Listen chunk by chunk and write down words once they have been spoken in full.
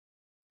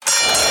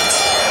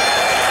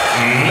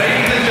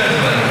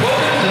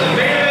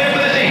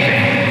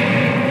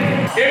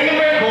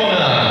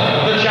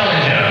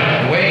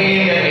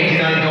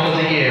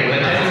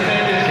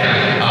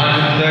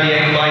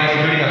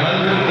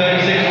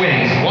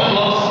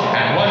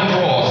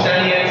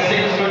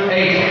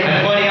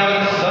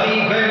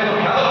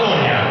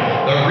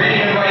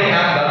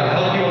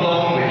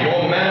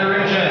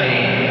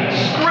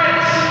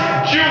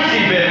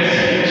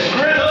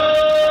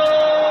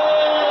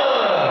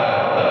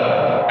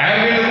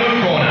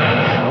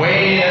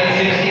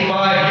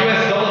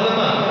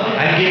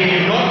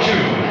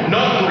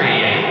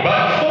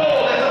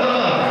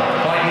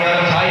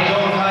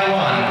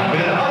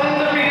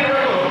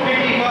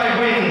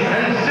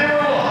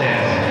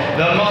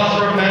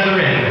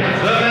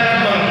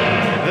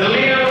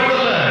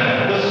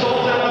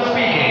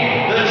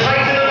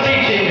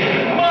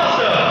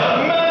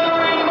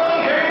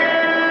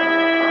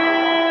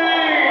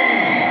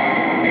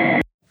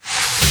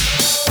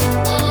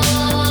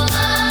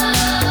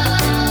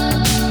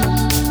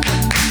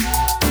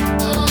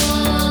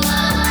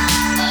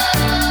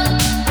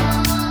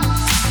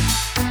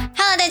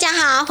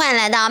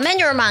到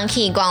Mandarin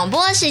Monkey 广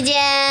播时间。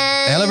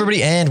Hello,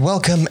 everybody, and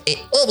welcome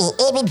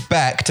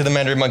back to the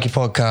Mandarin Monkey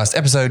Podcast,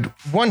 episode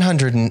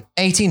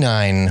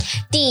 189.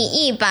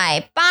 第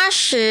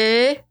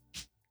189。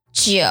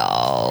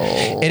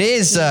It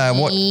is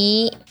what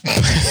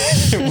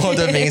我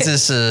的名字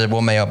是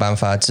我没有办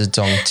法集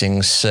中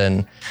精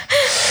神。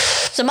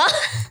什么？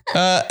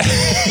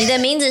你的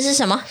名字是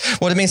什么？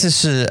我的名字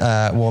是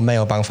我没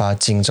有办法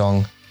集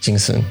中精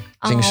神。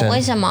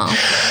为什么？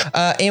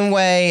因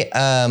为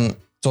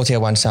昨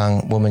天晚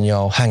上我们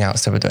有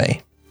hangouts 对不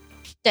对？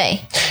对。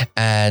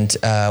And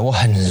我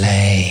很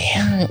累。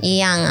一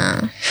样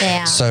啊，对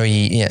啊。所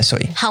以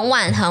很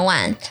晚。很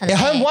晚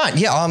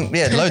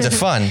loads of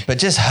fun, but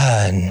just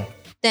很。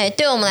对，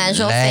对我们来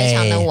说非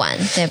常的晚，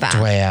对吧？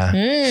对啊。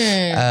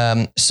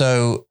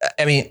So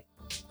I mean,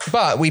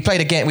 but we played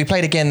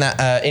again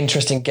that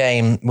interesting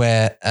game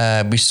where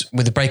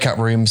with the breakout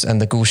rooms and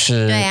the 故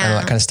事 and all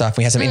that kind of stuff.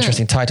 We had some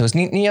interesting titles.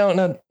 你有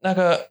那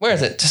个 where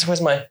is it? Just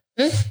where's my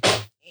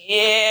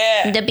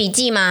Yeah. 你的笔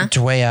记吗？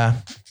对啊。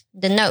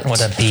The note. 我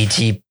的笔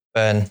记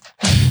本。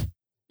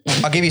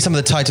I'll give you some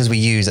of the titles we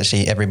use,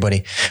 actually,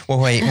 everybody. 我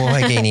会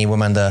给你我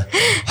们的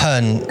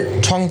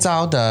很创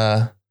造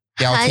的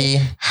标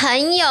题，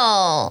很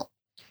有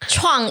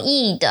创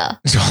意的。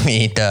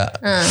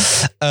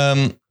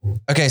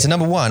Okay, so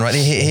number one, right?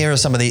 Here are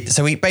some of the.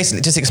 So we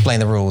basically just explain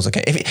the rules.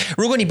 Okay,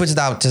 如果你不知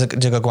道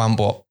这个广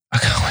播。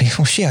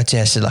我需要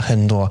解释了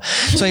很多，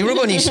所以如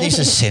果你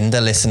是新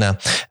的 listener，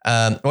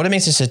 我的名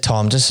字是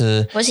Tom，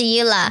 我是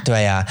Yula，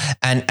 对呀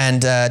 ，and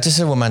这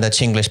是我们的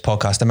Chinglish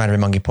podcast, the Mandarin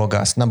Monkey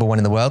podcast, number one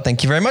in the world.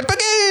 Thank you very much,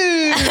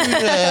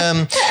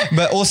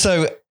 but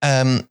also,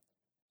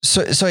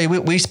 so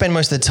we spend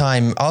most of the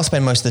time. I'll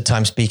spend most of the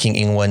time speaking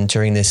英文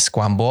during this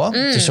广播，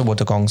这是我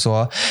的工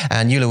作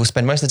and Yula will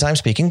spend most of the time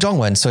speaking 中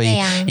文。所以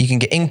you can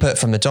get input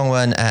from the 中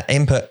文,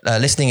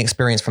 listening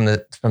experience from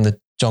the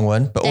中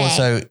文, but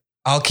also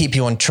I'll keep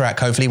you on track,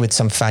 hopefully, with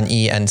some 翻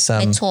译 and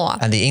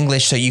the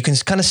English, so you can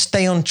kind of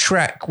stay on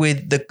track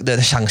with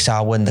the 上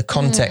下文, the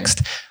context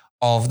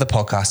of the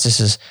podcast. This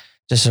is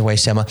way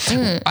similar.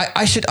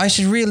 I should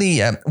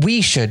really,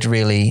 we should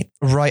really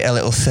write a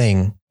little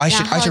thing. I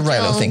should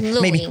write a little thing.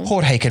 Maybe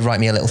Jorge could write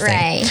me a little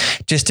thing,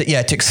 just to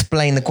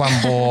explain the 广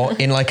播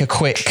in like a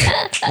quick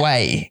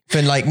way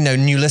for like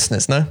new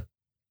listeners. No.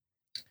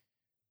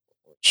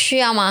 需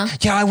要吗？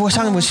 Yeah, 我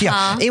想我需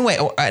要，因为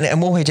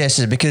我会解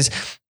释 because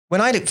when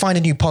I find a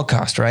new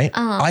podcast, right,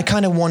 I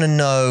kind of want to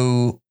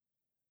know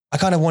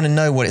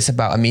what it's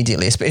about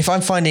immediately. But if I'm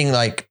finding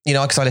like,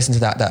 because I listen to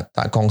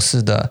that 公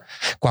司的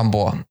广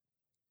播,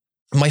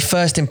 my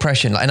first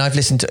impression, and I've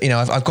listened to,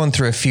 I've gone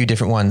through a few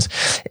different ones,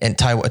 and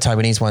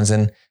Taiwanese ones,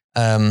 and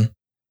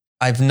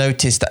I've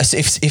noticed that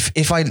if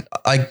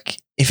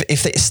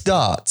it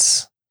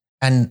starts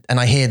and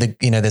I hear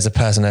there's a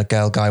person, a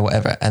girl, guy,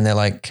 whatever, and they're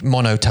like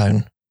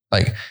monotone,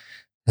 like.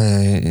 I'm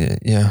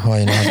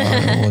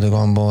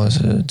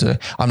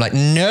like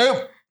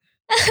nope.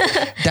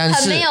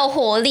 很没有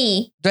活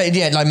力。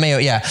Yeah, like 没有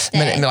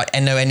like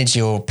no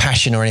energy or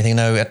passion or anything.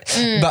 No,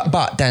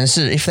 but 但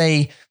是 if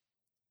they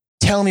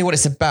tell me what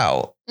it's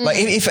about, like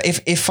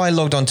if I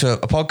logged onto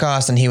a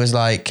podcast and he was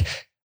like,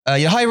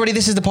 hi everybody,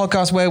 this is the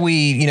podcast where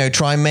we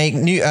try and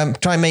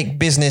make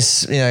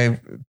business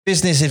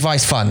business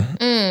advice fun.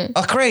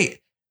 Oh great.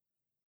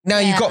 Now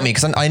you got me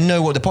because I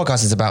know what the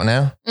podcast is about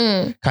now,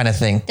 kind of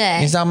thing. 对，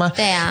你知道吗？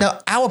对啊。Now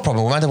our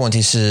problem, 我们的问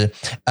题是，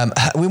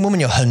我们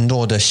有很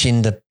多的新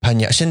的朋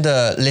友、新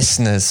的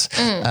listeners,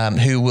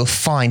 who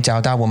will 找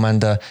到我们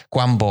的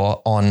广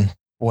播 on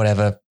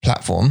whatever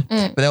platform,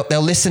 but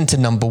they'll listen to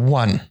number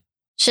one.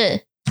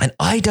 是。And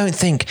I don't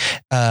think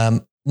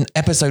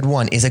episode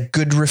 1 is a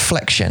good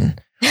reflection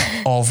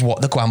of what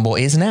the 广播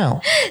is now.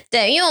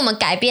 对，因为我们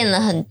改变了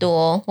很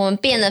多，我们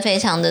变得非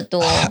常的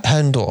多，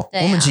很多，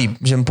我们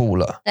进步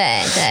了。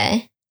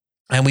对。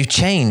And we've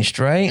changed,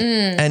 right?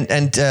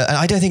 And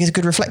I don't think it's a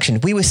good reflection.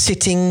 We were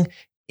sitting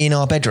in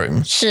our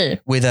bedroom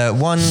with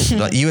one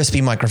like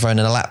USB microphone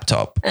and a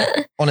laptop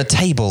on a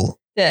table.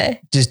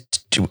 对 Just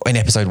in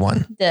episode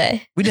 1.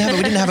 对 We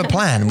didn't have a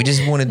plan. We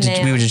just wanted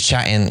to, we were just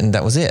chatting and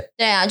that was it.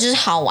 对啊，就是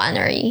好玩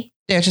而已。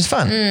Yeah, it's just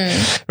fun.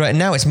 Right,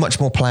 now it's much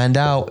more planned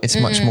out. It's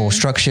much more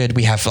structured.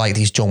 We have like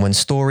these 中文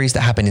stories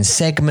that happen in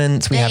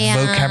segments. We have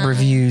vocab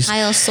reviews. 还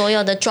有所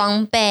有的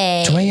装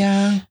备。对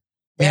呀。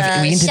We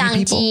interview people.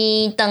 相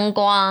机、灯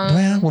光。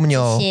对呀，我们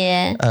有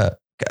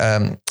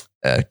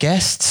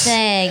guests.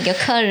 对，有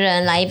客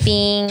人、来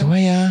宾。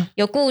对呀。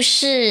有故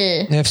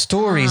事。We have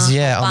stories,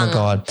 yeah. Oh my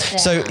God.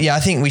 So yeah, I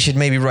think we should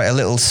maybe write a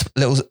little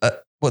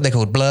what they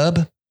called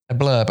blurb. A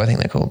blurb, I think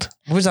they're called.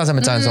 不知道怎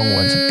么讲中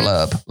文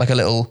blurb, like a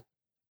little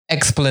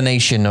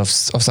explanation of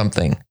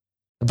something.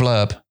 A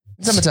blurb.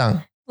 怎么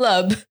讲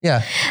blurb.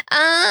 Yeah.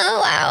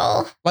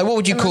 Wow. Like what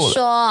would you call it?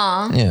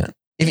 说 Yeah.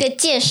 一个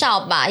介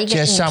绍吧，一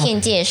个影片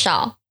介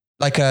绍。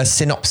Like a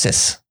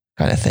synopsis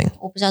kind of thing.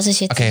 我不知道这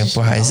些 Okay,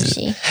 不好意思。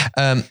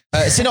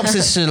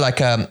synopsis 是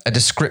like a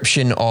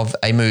description of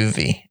a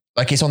movie.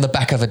 Like it's on the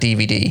back of a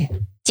DVD.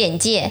 简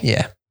介。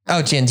Yeah.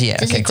 简介.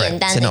 这是 Okay, 简 great.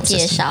 单的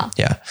介绍。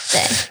 Yeah.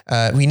 对。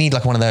 We need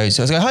like one of those.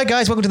 So I was like, hi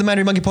guys, welcome to the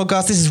Mandarin Monkey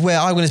podcast. This is where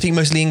I'm going to speak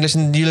mostly English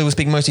and Yula will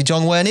speak mostly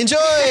Zhongwen. Enjoy!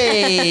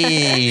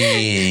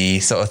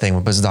 Sort of thing.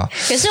 我不知道。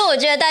可是我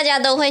觉得大家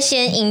都会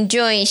先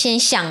enjoy， 先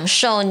享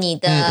受你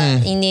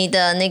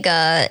的那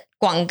个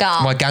广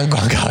告，广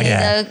告 你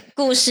的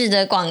故事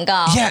的广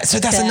告。Yeah, so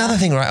that's another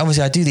thing, right?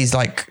 Obviously, I do these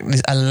like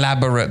this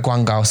elaborate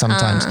广告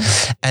sometimes,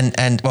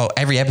 and well,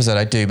 every episode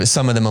I do, but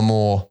some of them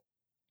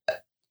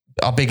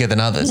are bigger than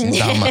others. 你知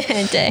道吗？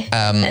对。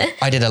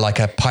I did a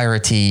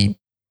piratey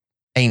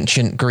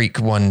ancient Greek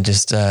one,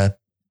 just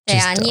对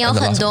啊，你有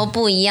很多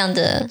不一样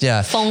的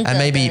风格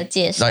的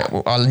介绍。Like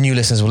our new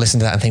listeners will listen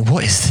to that and think,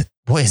 what is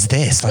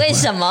this? Like, 为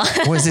什么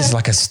what is this,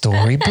 like a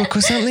storybook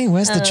or something?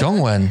 Where's the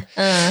Zhongwen?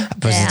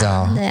 不知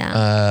道。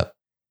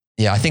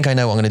Yeah, I think I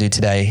know what I'm going to do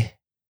today.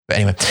 But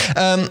anyway,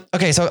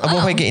 okay, so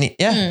we'll get in.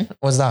 Yeah,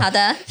 what's that? 好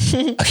的。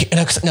Okay,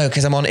 no,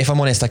 because if I'm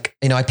honest, like,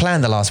 I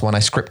planned the last one, I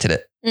scripted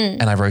it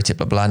and I wrote it,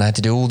 blah, blah, and I had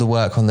to do all the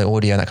work on the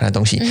audio and that kind of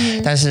东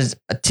西。但是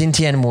今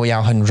天我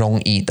要很容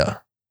易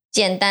的。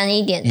简单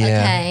一点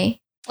 ，OK？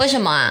 为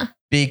什么啊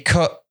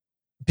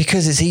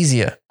 ？Because it's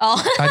easier.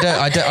 I've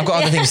got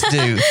other things to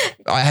do.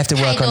 I have to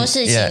work on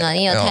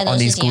on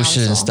these 故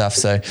事 and stuff.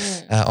 So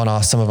on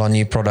some of our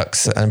new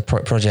products and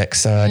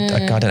projects, I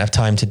don't have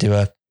time to do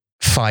a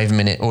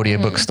 5-minute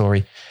audiobook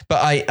story. But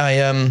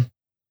I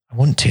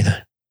want to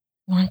though.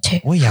 Want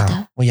to? 我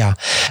要。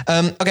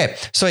Okay,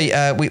 所以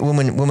我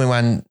们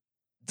玩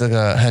这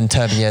个很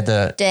特别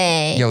的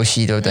游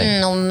戏，对不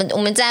对？我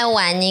们在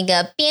玩那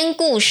个编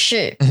故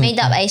事 ，made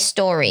up a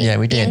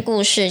story， 编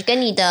故事，跟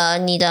你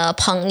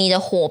的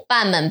伙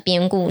伴们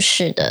编故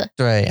事的。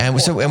对 ，and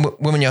so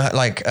我们有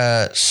like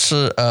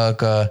 12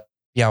个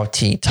标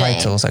题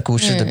titles， 故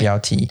事的标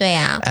题。对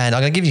啊。And I'm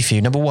going to give you a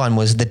few. Number 1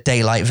 was The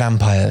Daylight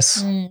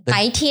Vampires.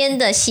 白天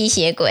的吸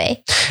血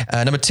鬼。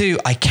Number 2,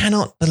 I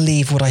cannot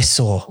believe what I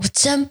saw. 我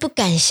真不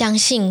敢相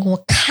信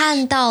我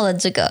看到了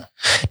这个。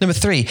Number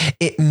 3,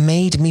 it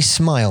made me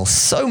smile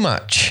so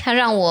much. 它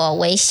让我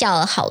微笑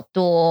了好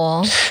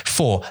多。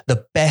4,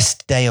 the best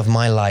day of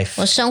my life.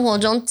 我生活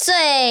中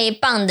最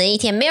棒的一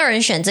天，没有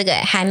人选这个，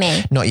还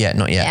没。Not yet.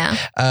 Yeah.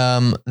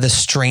 The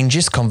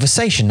strangest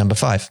conversation. Number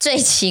 5. 最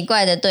奇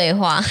怪的对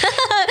话。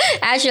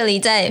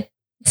Actually 在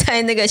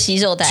那个洗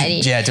手台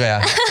里。对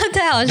啊。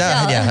太好笑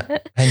了。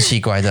很奇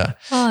怪的。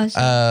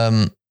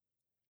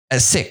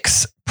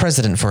6,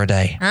 President for a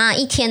day.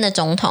 一天的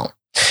总统。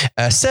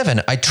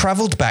7, I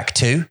traveled back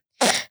to.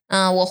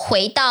 我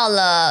回到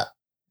了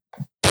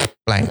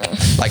blank,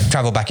 like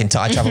travel back in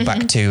time. I traveled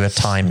back to a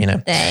time, you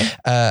know. 对。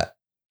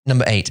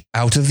Number 8,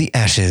 out of the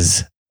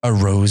ashes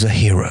arose a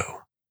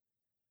hero.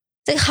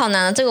 这个好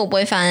难，这个我不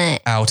会翻。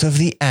Out of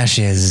the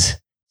ashes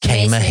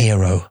came a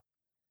hero.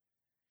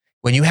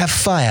 When you have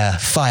fire,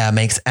 fire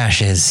makes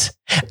ashes.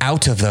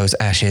 Out of those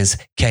ashes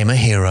came a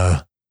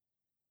hero.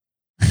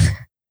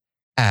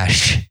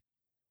 Ash.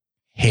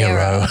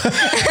 Hero.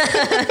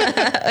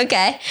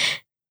 OK.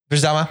 不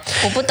知道吗？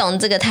我不懂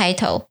这个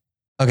title.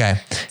 OK.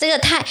 这个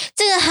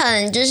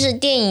很就是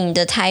电影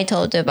的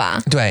title 对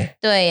吧？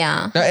对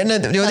呀。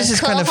This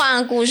is kind of 科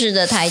幻故事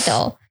的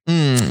title.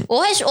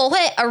 我会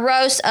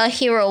arose a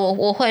hero.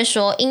 我会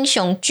说英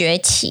雄崛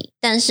起，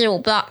但是我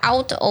不知道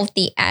out of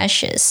the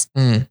ashes.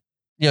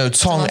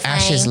 从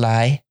ashes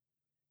来，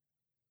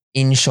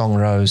英雄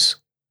rose。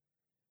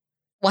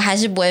我还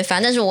是不会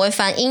翻，但是我会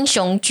翻英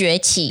雄崛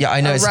起。Yeah,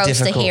 I know it's arose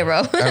difficult. The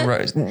hero.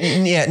 Arose.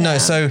 Yeah, no.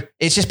 So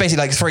it's just basically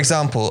like, for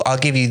example, I'll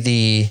give you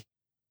the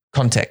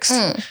context.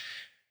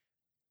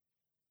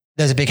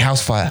 There's a big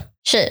house fire.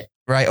 是。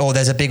Right, or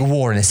there's a big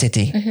war in a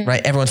city.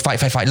 Right, everyone's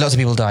fight. Lots of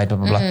people died. Blah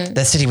blah blah.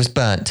 The city was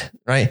burnt.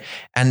 Right,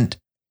 and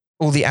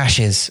all the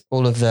ashes,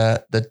 all of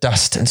the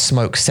dust and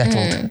smoke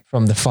settled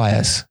from the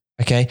fires.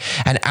 Okay,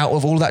 and out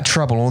of all that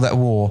trouble, all that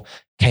war,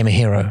 came a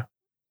hero.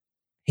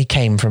 He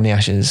came from the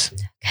ashes.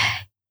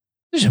 Okay.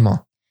 是什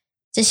么？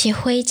这些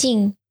灰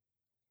烬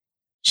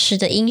使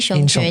得英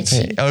雄崛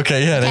起。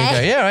Okay, yeah, there you go.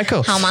 Yeah, right,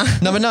 cool. 好吗？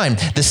 Number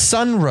 9, the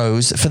sun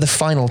rose for the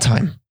final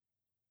time.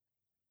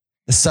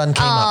 The sun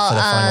came up for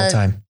the final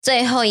time.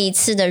 最后一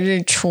次的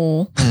日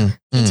出。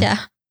这样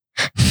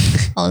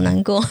好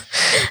难过。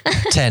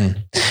10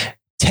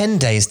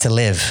 days to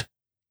live.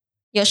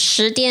 有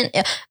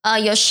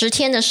10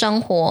天的生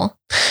活。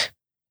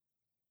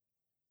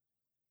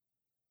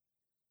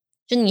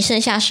就你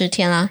剩下10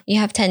天啦。You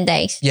have 10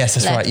 days. Yes,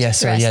 that's right. Yes,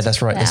 sorry. Yeah, that's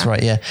right. That's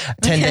right. Yeah,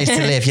 10 days to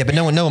live. Yeah, but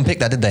no one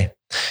picked that, did they?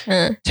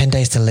 10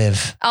 days to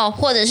live.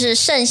 或者是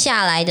剩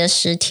下来的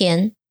10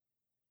天。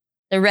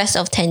The rest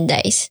of 10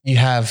 days. You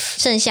have.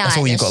 剩下来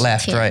的 That's all you've got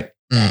left, right?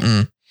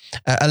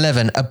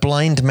 11. A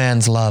blind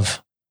man's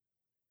love.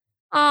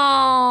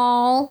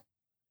 Oh.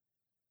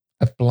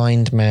 A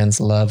blind man's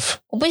love.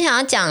 我不想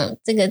要讲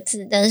这个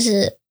字，但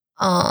是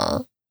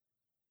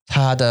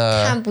他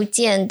的看不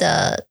见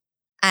的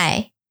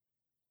爱。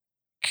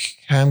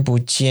看不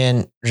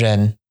见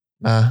人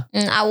吗？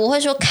我会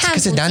说看不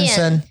见，男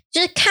生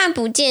就是看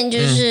不见，就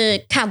是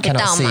看不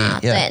到嘛。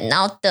对，然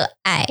后的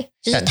爱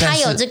就是他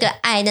有这个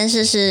爱，但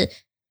是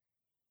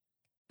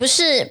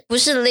不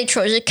是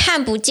literal 是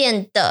看不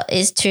见的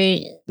is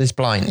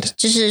blind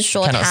就是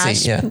说他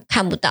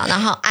看不到，然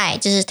后爱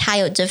就是他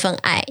有这份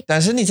爱。但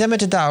是你怎么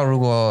知道如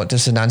果就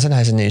是男生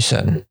还是女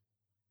生？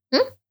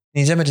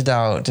你怎么知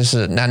道就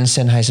是男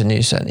生还是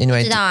女生？因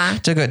为知道啊，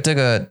这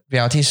个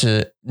标题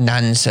是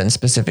男生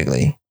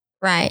specifically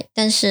right，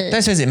 但是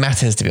it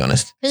matters to be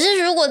honest。可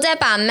是如果再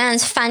把 man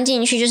翻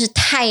进去，就是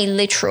太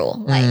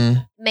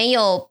literal，like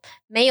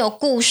没有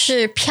故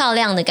事漂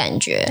亮的感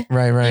觉。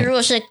Right。如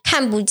果是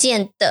看不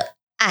见的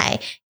爱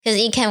，because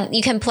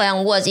you can play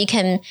on words, it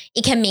can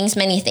mean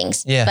many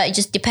things. Yeah. But it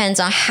just depends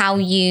on how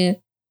you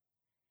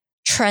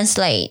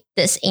translate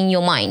this in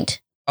your mind.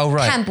 Oh,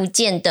 right. 看不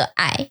见的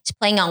爱 it's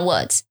playing on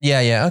words.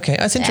 Yeah. Okay,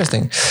 that's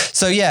interesting.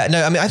 So yeah,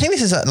 no, I mean, I think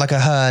this is like a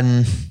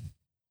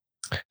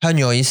很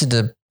有意思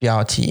的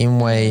标题，因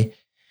为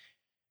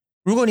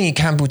如果你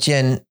看不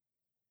见，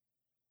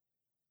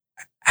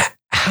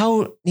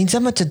你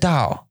怎么知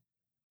道？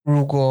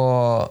如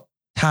果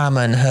他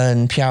们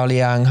很漂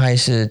亮，还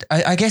是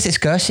I guess it's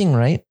个性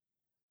right？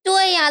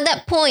 对呀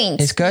，that point，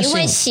 你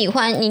会喜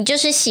欢，你就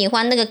是喜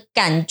欢那个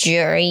感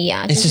觉而已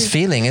啊。It's just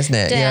feeling, isn't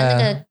it？ 对啊，那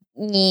个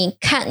你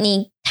看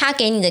他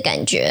给你的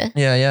感觉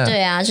 ，Yeah。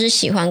对啊，就是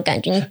喜欢感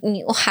觉。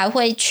你还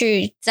会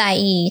去在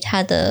意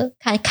他的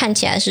看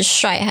起来是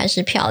帅还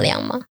是漂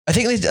亮吗 ？I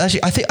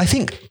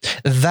think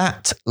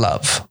that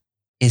love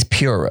is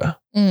purer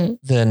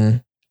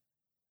than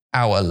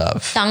our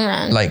love. 当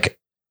然 ，like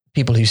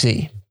people who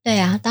see. 对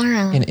啊，当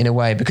然 in a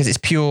way because it's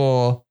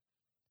pure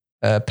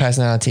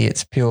personality,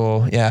 it's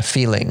pure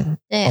feeling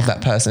of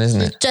that person,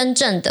 isn't it? 真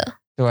正的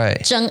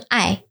对，真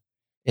爱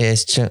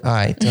is 真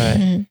爱，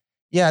对。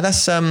Yeah,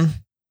 that's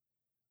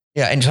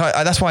yeah, and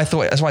that's why I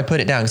put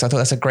it down because I thought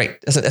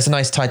that's a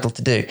nice title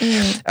to do.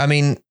 I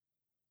mean,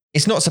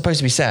 it's not supposed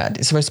to be sad,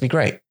 it's supposed to be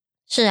great.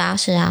 是啊，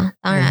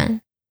当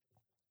然。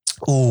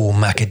Oh,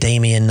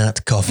 macadamia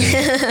nut coffee.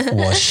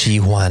 我喜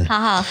欢。好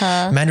好喝。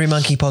Mandarin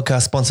Monkey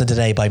Podcast sponsored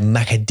today by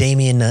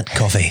Macadamia Nut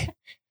Coffee.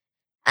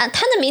 它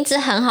的名字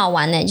很好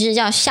玩呢，就是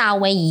叫夏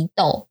威夷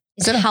豆。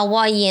It's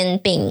Hawaiian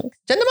bean.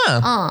 真的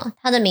吗？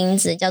它的名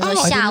字叫做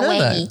夏威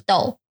夷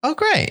豆。Oh,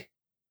 great.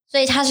 所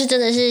以它是真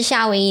的是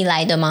夏威夷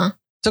来的吗？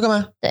这个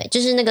吗？对，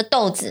就是那个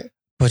豆子。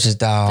不知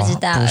道，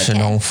不是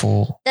农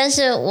夫。Okay. 但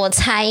是我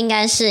猜应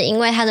该是因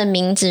为它的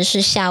名字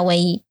是夏威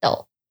夷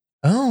豆。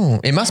Oh,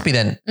 it must be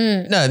then.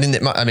 No, I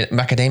mean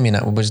macadamia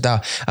nut.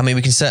 I mean,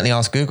 we can certainly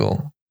ask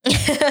Google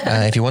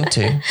if you want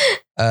to.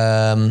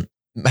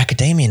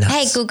 Macadamia nuts.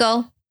 Hey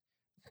Google.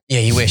 Yeah,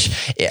 you wish.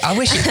 I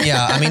wish.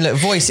 Yeah, I mean, look,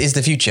 voice is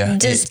the future.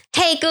 Just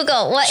Hey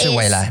Google, what is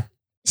未来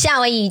夏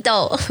威夷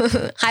豆？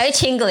还有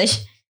Chinglish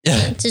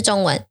是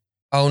中文。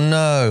Oh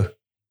no.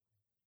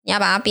 你要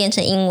把它变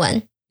成英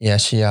文。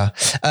Yes, yeah.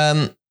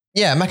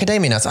 Yeah,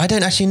 macadamia nuts. I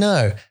don't actually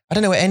know. I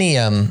don't know where any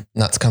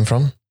nuts come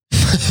from.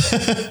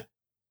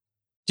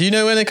 Do you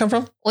know where they come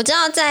from? 我知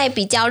道在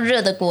比较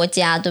热的国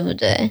家，对不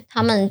对？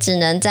他们只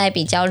能在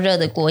比较热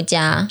的国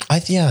家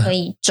可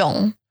以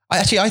种。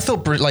I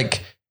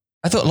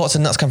thought lots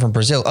of nuts come from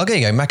Brazil. Oh, there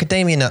you go.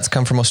 Macadamia nuts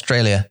come from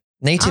Australia.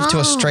 Native to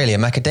Australia,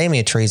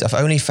 macadamia trees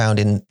are only found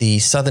in the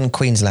southern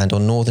Queensland or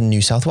northern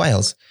New South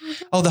Wales.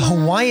 Oh, the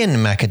Hawaiian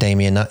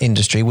macadamia nut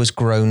industry was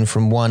grown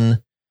from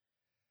one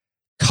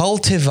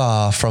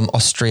cultivar from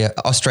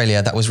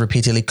Australia that was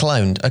repeatedly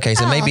cloned. Okay,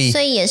 so maybe 所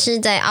以也是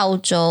在澳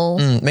洲。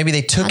maybe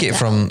they took it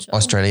from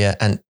Australia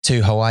and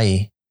to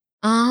Hawaii.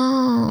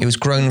 Oh, it was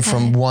grown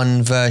from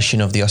one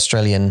version of the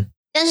Australian.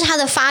 但是它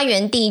的发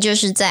源地就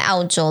是在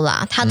澳洲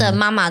啦，它的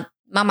妈妈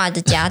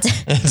的家在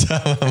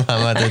妈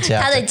妈的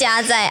家，他的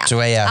家在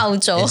澳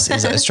洲。is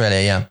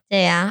Australia, yeah.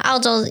 对啊，澳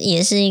洲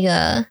也是一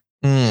个。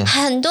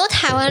很多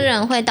台湾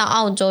人会到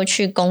澳洲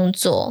去工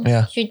作，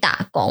去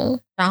打工，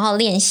然后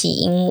练习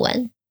英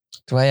文。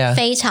对呀，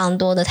非常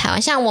多的台湾，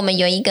像我们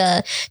有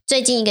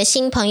最近一个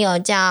新朋友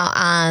叫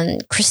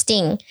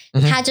Christine，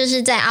她就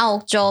是在澳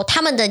洲，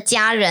他们的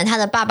家人，她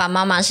的爸爸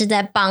妈妈是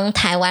在帮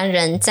台湾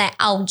人在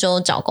澳洲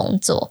找工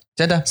作，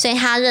真的，所以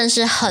她认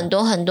识很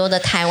多很多的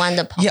台湾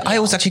的朋友。Yeah, I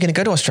was actually going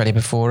to go to Australia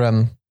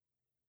before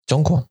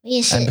中国，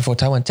也是 before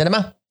Taiwan， 真的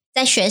吗？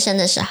在学生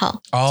的时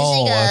候，就是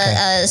一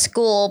个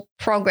school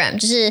program，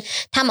 就是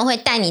他们会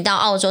带你到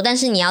澳洲，但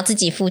是你要自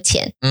己付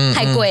钱，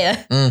太贵了。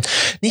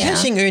你很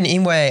幸运，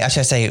因为 I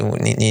should say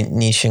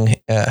你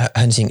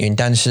很幸运，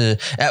但是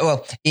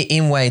well，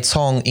 因为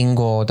从英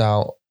国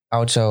到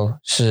澳洲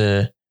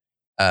是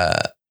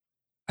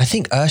I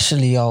think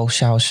 26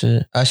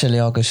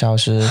个小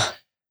时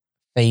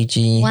飞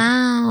机。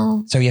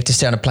Wow! So you have to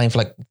stay on a plane for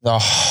like the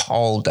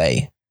whole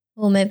day.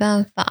 我没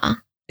办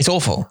法。It's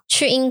awful.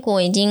 去英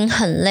国已经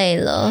很累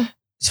了。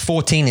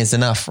14 is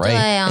enough, right?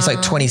 对啊。It's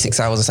like 26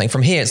 hours or something.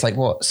 From here, it's like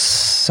what?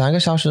 3个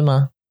小时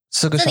吗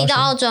？4个小时？这里到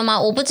澳洲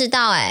吗？我不知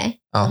道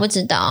我不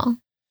知道。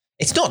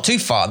It's not too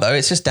far though.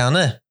 It's just down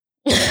there.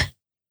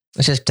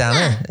 It's just down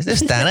there. It's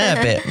just down there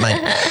a bit,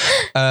 mate.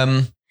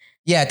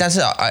 Yeah, that's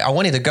it. I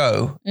wanted to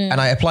go and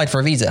I applied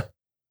for a visa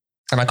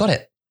and I got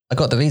it. I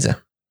got the visa.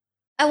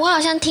 我好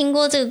像听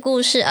过这个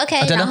故事。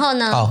OK， 然后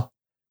呢？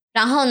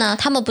然后呢？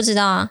他们不知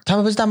道啊。他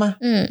们不知道吗？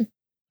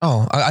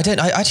 Oh, I don't.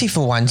 I actually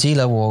忘记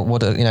了我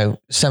的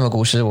什么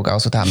故事我告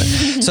诉他们。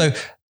So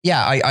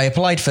yeah, I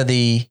applied for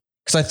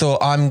because I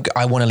thought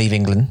I want to leave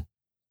England.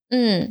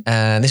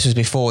 And this was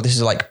before. This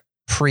is like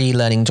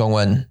pre-learning 中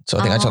文. So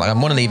I think I thought I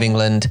want to leave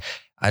England.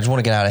 I just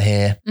want to get out of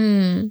here.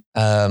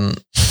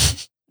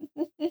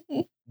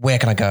 Where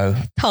can I go?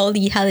 逃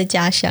离他的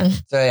家乡.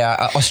 So yeah,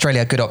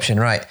 Australia, good option,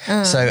 right?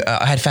 So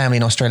I had family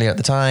in Australia at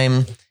the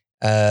time.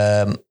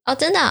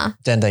 真的啊？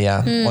真的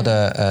呀，我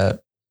的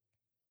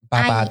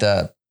爸爸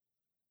的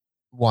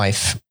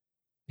wife,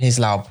 his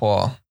老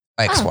婆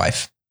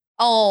ex-wife.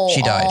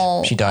 She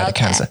died. She died of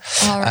cancer.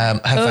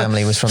 Her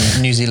family was from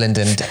New Zealand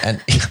and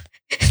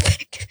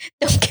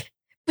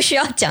不需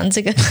要讲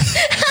这个。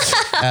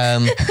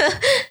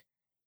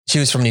She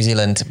was from New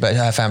Zealand, but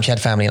she had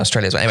family in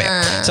Australia as well. Anyway,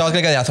 so I was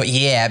going to go there. I thought,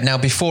 yeah. Now,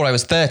 before I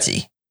was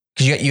 30,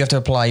 because you have to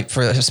apply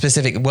for a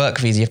specific work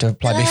visa. You have to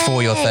apply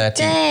before you're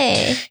 30.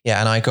 Yeah,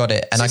 and I got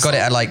it. And I got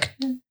it at like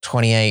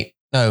 28.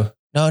 No,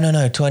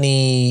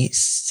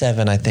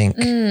 27, I think.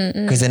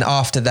 Because then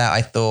after that,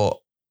 I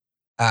thought,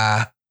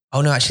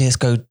 oh no, actually, let's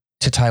go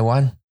to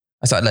Taiwan.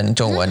 I started learning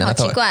中文 and I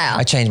thought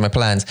I changed my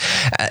plans.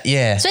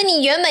 Yeah. 所以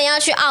你原本要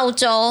去澳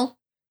洲。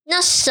那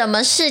什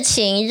么事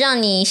情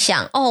让你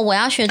想我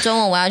要学中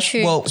文，我要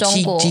去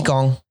中国？济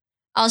公。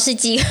是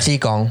济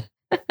公。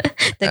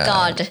The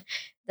god,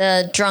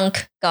 the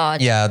drunk god.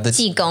 Yeah, the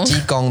济公。济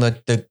公,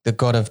 the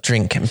god of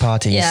drink and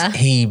parties. Yeah.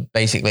 He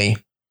basically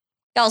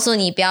告诉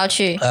你不要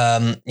去。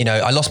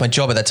I lost my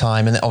job at the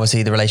time, and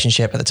obviously the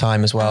relationship at the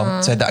time as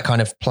well. So that kind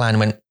of plan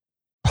went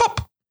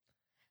pop.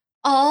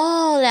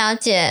 了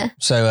解。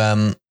So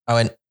I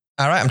went,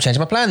 all right, I'm changing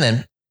my plan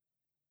then.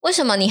 为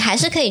什么你还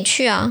是可以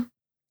去啊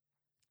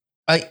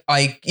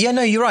？Yeah,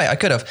 no, you're right. I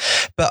could have,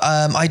 but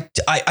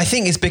I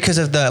think it's because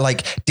of the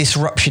like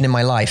disruption in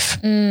my life.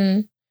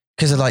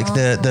 Because of like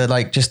the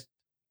like just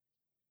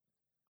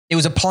it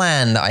was a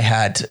plan that I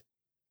had,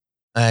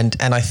 and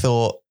I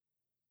thought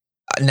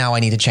now I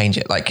need to change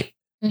it. Like,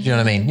 do you know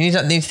what I mean? You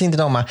need to think that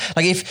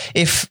like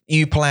if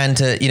you plan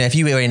to, if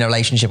you were in a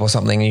relationship or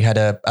something, and you had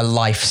a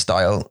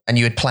lifestyle and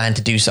you had planned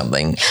to do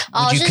something,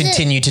 would you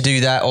continue to do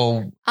that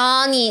or?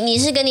 你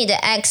是跟你的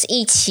ex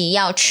一起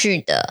要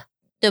去的。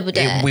对不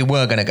对 We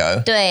were going to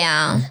go. 对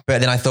啊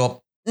But then I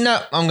thought, no,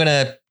 I'm going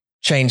to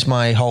change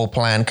my whole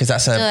plan because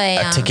that's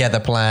a together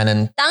plan.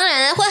 And 当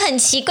然会很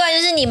奇怪，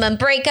就是你们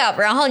break up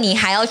然后你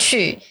还要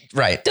去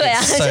Right. 对啊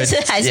就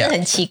是还是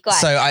很奇怪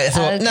So I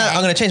thought, no,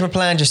 I'm going to change my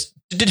plan, just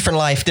different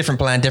life, different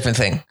plan, different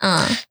thing.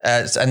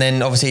 And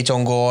then obviously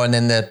中国 and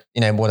then the,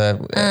 我的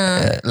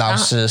老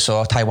师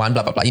说台湾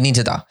blah, blah, blah. You need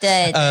to do.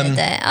 对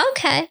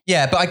Okay.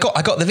 Yeah, but I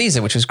got the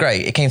visa, which was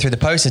great. It came through the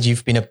post that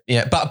you've been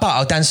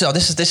but 但是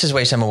this is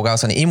为什么我告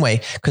诉你因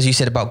为 because you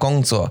said about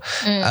工作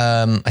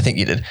I think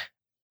you did.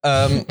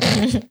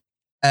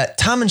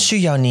 他们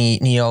需要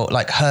你有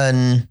like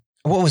很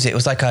what was it? It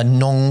was like a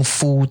农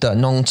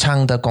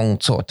场的工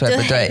作，对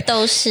不对？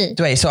都是。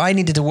对 So I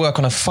needed to work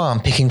on a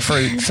farm picking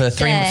fruit for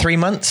three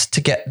months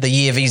to get the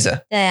year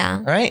visa. 对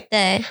啊 Right?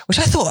 对 Which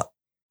I thought,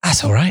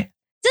 that's all right.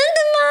 真的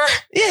吗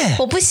Yeah.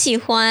 我不喜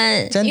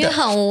欢，因为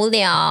很无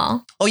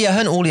聊。Yeah,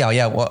 很无聊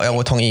Yeah,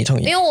 我同意。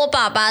因为我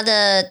爸爸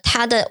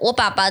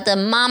的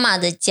妈妈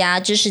的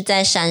家就是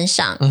在山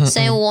上，所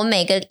以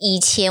以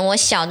前我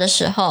小的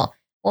时候，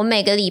我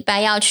每个礼拜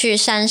要去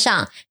山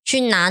上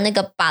去拿那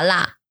个芭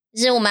乐。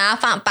就是我们要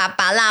把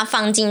芭乐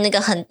放进那个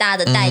很大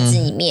的袋子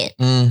里面，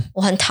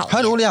我很讨厌，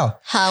很无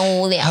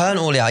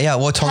聊，yeah,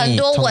 我同意，很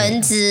多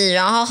蚊子，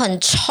然后很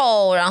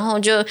臭，然后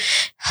就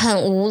很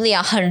无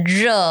聊，很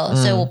热，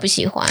所以我不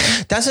喜欢。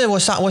但是我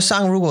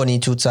想，如果你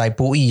住在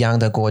不一样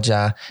的国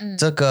家，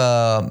这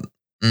个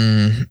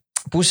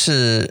不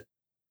是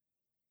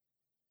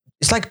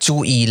 ，it's like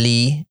注意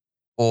力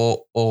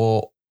或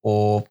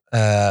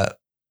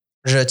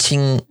热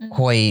情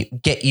会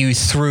get you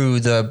through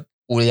the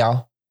无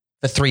聊。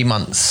For 3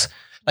 months.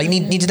 Like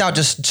你知道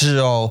just只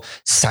有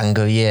3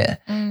个月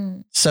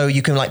So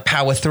you can like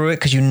power through it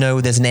because you know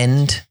there's an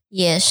end.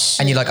 Yes.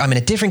 And you're like, I'm in a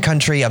different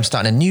country. I'm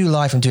starting a new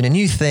life. I'm doing a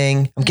new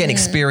thing. I'm getting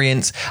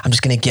experience. I'm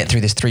just going to get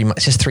through this 3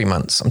 months. It's just 3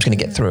 months. I'm just going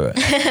to get through it.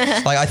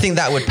 Like I think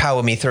that would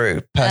power me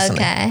through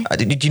personally. Okay.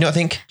 Do you not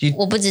think?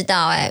 我不知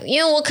道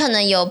因为我可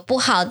能有不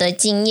好的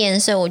经验，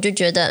所以我就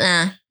觉得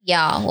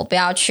我不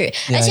要去。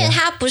而且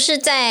他不是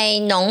在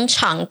农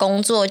场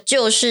工作，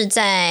就是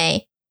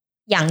在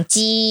养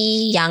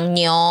鸡、养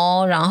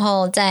牛，然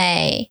后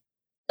在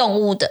动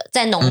物的，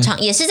在农场、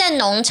也是在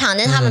农场，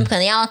但是他们可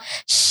能要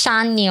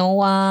杀牛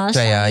啊、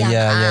杀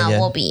羊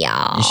我不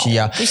要，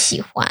不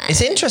喜欢。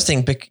It's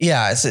interesting,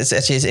 yeah.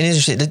 It's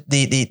interesting.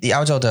 The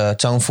澳洲的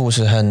政府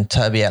是很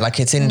特别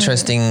 ，like it's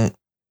interesting.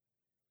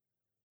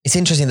 It's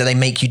interesting that they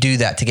make you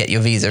do that to get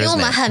your visa, 因为我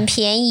们很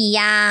便宜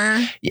呀，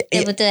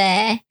对不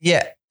对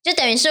 ？Yeah. 就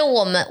等于是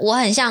我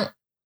很像。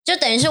就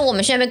等于是我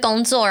们去那边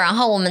工作，然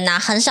后我们拿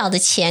很少的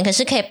钱，可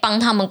是可以帮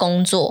他们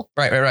工作。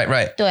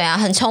Right. 对啊，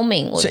很聪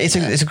明。So it's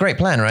a great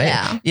plan, right?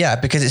 Yeah,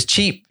 because it's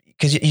cheap.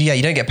 Because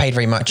you don't get paid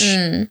very much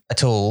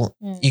at all.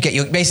 You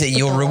get basically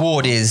your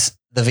reward is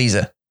the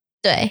visa.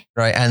 对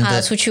right? And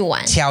the 出去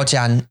玩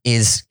Qiaojian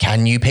is,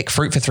 can you pick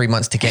fruit for 3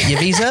 months to get your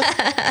visa?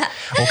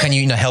 Or can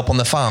you, help on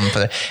the farm?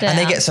 And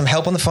they get some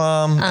help on the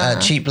farm,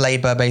 cheap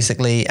labor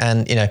basically.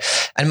 And,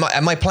 and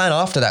my plan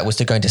after that was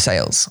to go into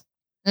sales.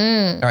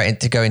 Right,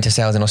 to go into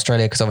sales in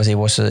Australia because obviously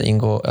我是英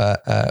国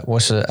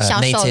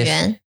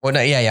native. Well, no,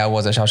 I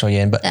was a 销售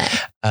员, but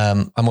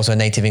I'm also a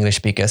native English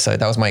speaker, so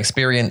that was my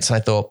experience. I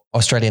thought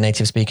Australian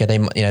native speaker,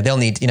 they'll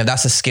need,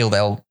 that's a skill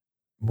they'll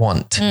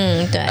want.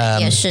 对，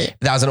也是。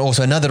That was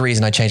also another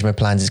reason I changed my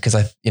plans is because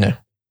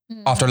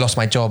after I lost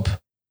my job,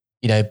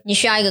 你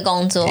需要一个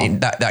工作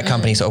that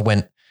company sort of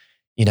went,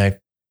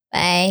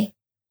 Bye.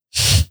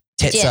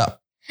 tits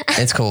up.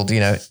 It's called,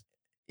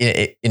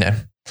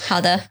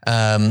好的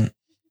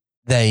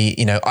they,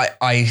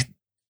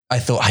 I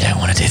thought I don't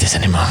want to do this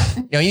anymore.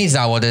 你知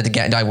道我的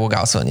感觉我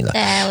告诉你了。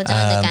对，我知道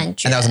你的感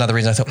觉。And that was another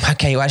reason I thought,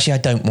 okay, well, actually I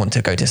don't want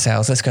to go to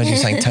sales. Let's go do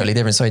something totally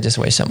different. So I just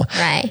wait somewhere.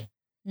 Right.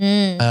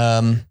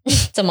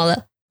 怎么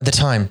了 The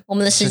time. 我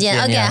们的时间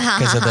OK 好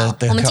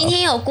我们今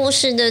天有故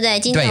事对不对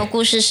今天有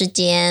故事时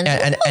间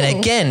and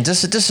again 这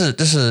是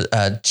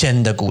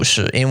真的故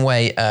事因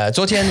为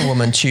昨天我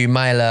们去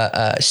买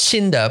了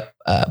新的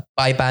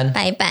白板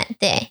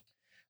对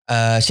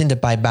新的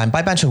白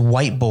板是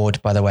whiteboard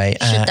by the way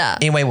是的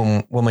因为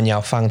我们要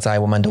放在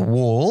我们的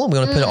wall we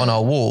want to put it on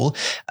our wall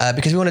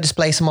because we want to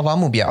display some of our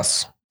目标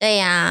对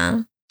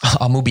呀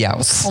our 目标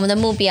我们的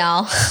目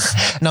标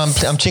No,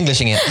 I'm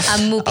Chinglishing it. Our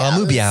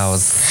目标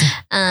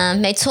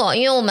没错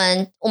因为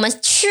我们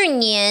去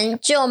年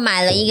就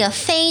买了一个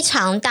非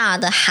常大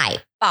的海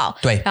报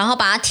对然后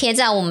把它贴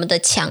在我们的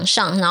墙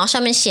上然后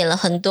上面写了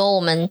很多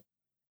我们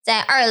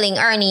在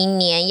2020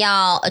年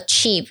要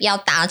achieve 要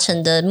达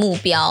成的目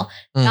标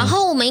然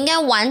后我们应该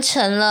完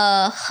成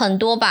了很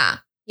多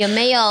吧有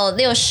没有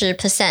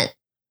 60%?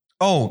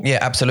 Oh, yeah,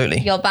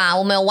 absolutely. 有吧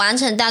我们有完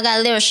成大概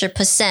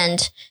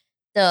 60%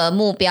 的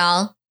目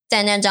标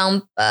在那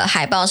张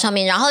海报上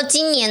面然后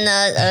今年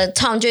呢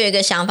Tom 就有一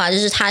个想法就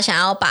是他想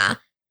要把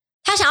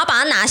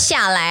它拿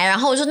下来然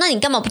后我说那你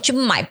干嘛不去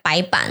买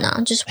白板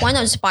啊就是 why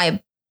not just buy a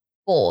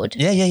board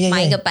yeah.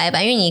 买一个白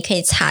板因为你可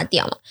以擦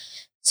掉嘛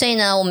所以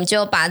呢我们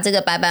就把这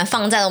个白板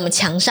放在了我们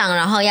墙上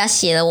然后要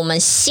写了我们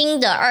新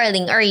的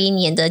2021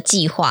年的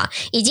计划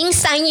已经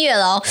3月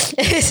了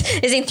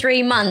It's in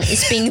 3 months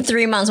It's been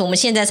 3 months 我们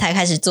现在才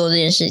开始做这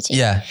件事情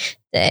Yeah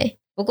对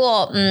不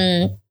过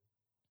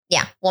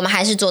我们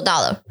还是做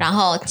到了然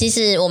后这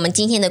是我们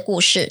今天的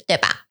故事对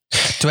吧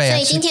对所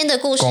以今天的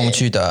故事工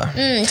具的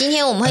今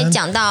天我们会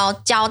讲到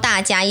教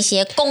大家一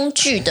些工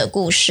具的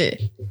故事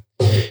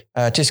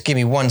just give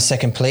me 1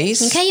 second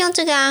please 你可以用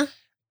这个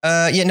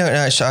啊yeah no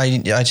I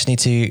just need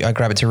to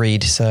grab it to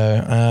read so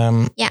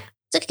yeah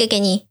这个给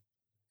你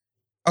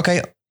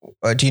okay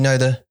do you know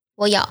the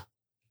我有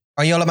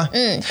有了吗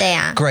对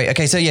呀 Great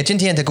okay so yeah 今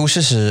天的故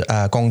事是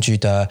工具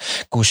的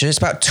故事 It's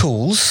about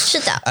tools 是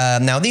的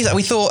now these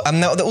we thought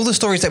now all the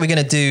stories that we're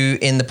going to do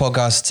in the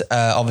podcast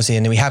obviously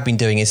and we have been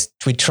doing is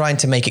we're trying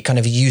to make it kind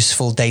of a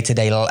useful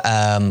day-to-day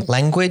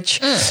language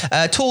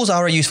tools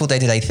are a useful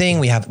day-to-day thing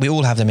we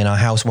all have them in our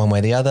house one way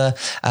or the other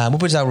我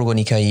不知道如果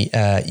你可以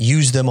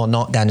use them or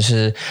not 但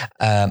是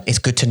it's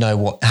good to know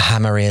what a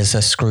hammer is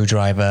a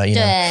screwdriver you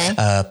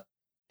know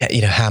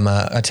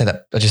hammer I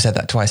just said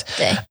that twice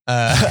对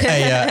a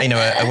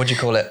what do you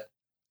call it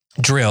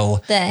drill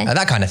对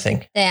that kind of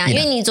thing 对啊因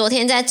为你昨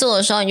天在做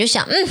的时候你就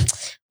想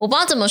我不知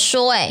道怎么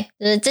说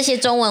就是这些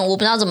中文我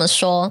不知道怎么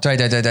说对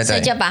所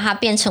以就把它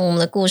变成我们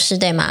的故事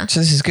对吗 So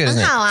this is good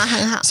很好啊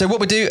很好 So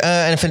what we do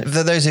and for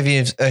those of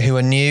you who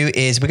are new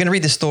is we're going to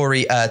read the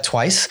story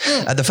twice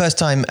the first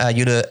time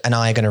Yula and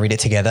I are going to read it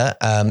together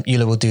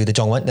Yula will do the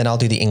中文 then I'll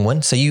do the 英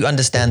文 so you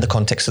understand the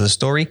context of the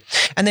story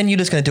and then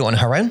Yula's going to do it on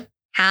her own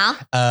好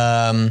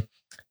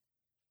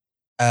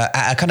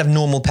at a kind of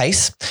normal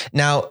pace.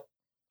 Now,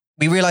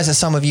 we realize that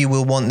some of you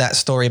will want that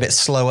story a bit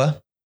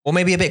slower or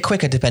maybe a bit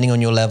quicker depending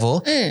on your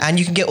level. And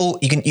you can get all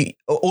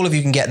of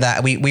you can get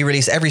that. We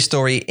release every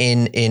story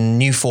in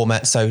new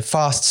format. So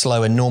fast,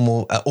 slow and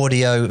normal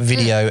audio,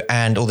 video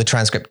and all the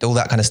transcript, all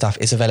that kind of stuff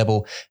is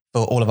available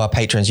for all of our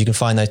patrons. You can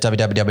find those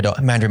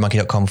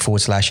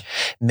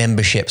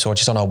www.mandarinmonkey.com/memberships or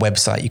just on our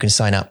website. You can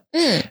sign up.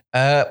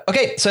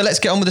 Okay, so let's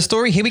get on with the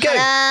story. Here we go.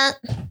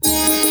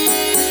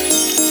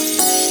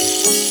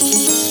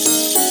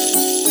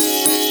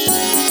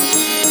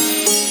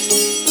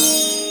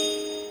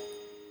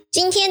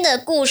 今天的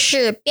故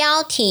事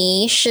标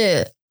题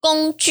是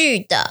工具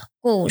的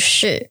故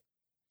事。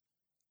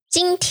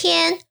今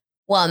天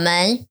我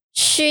们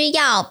需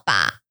要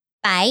把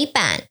白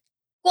板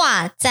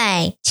挂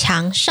在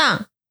墙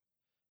上。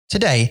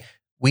Today,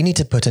 we need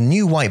to put a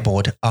new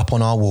whiteboard up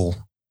on our wall.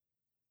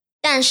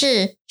 但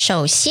是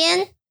首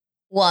先，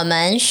我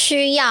们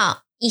需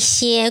要一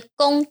些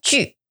工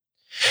具。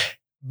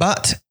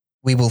But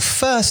we will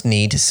first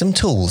need some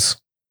tools.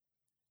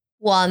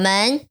 我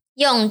们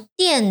用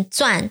电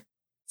钻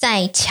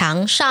在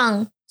墙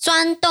上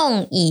钻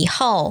洞以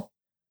后，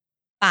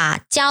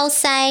把胶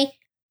塞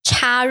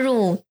插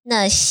入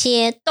那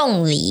些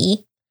洞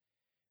里。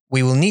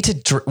We need a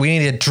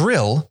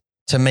drill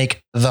to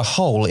make the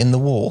hole in the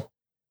wall.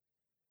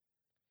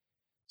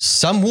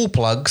 Some wall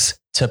plugs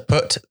to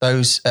put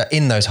those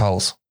in those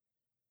holes.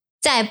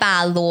 再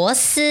把螺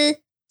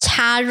丝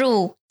插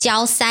入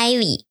胶塞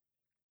里。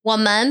我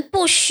们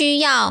不需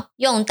要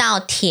用到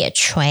铁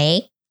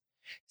锤。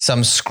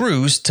Some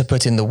screws to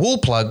put in the wall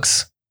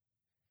plugs,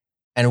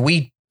 and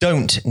we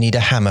don't need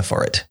a hammer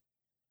for it.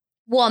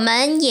 我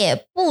们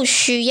也不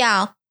需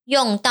要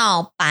用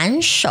到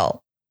扳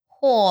手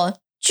或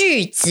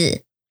锯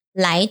子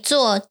来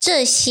做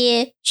这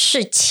些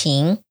事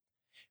情。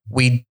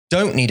We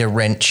don't need a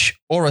wrench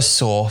or a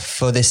saw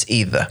for this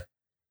either.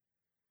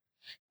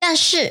 但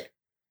是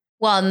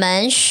我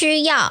们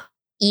需要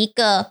一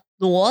个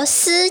螺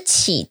丝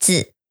起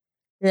子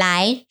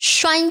来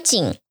拴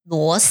紧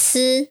螺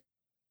丝。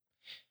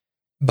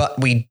But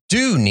we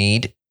do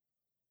need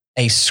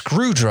a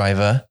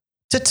screwdriver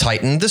to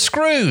tighten the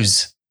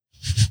screws.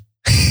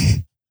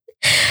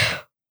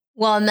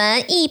 我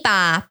们一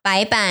把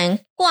白板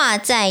挂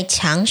在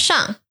墙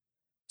上，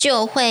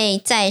就会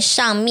在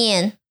上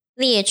面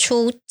列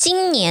出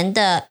今年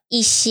的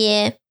一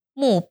些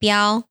目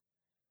标，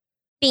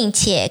并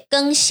且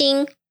更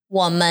新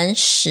我们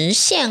实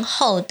现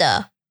后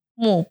的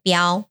目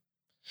标。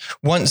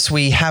Once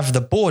we have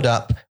the board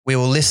up, we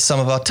will list some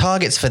of our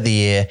targets for the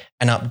year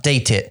and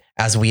update it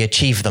as we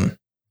achieve them.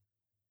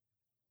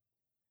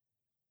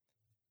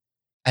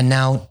 And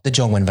now the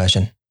Zhongwen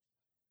version.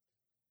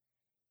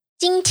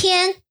 今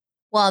天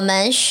我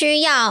们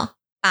需要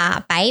把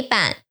白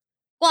板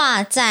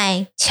挂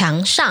在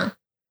墙上，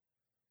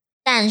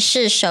但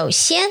是首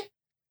先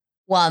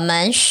我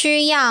们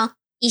需要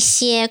一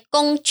些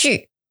工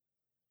具。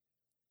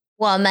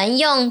我们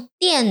用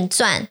电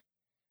钻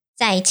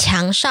在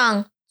墙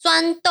上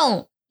钻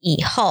洞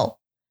以后，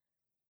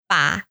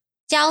把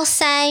胶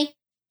塞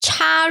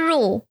插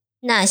入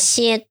那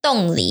些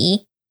洞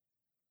里，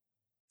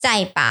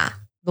再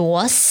把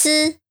螺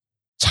丝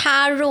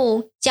插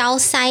入胶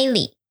塞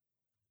里。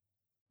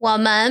我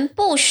们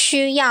不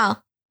需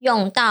要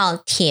用到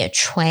铁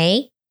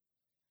锤，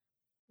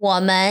我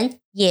们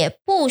也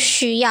不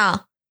需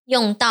要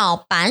用到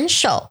扳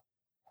手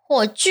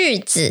或锯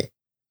子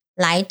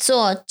来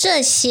做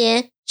这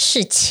些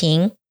事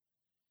情。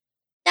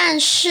但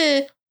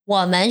是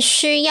我们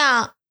需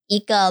要一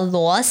个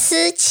螺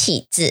丝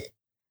起子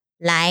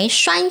来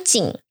拴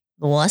紧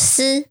螺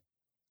丝。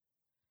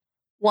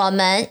我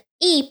们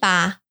一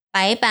把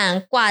白板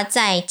挂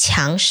在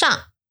墙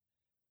上，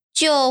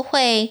就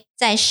会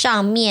在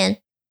上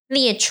面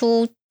列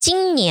出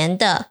今年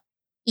的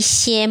一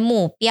些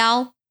目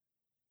标，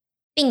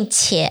并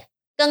且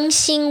更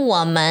新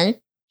我们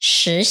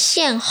实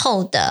现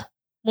后的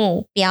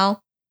目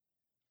标。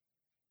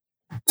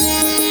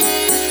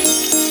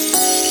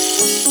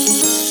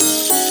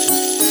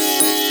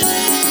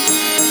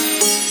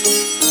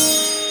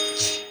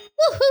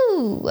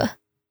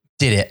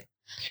Did it.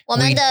 我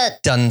们的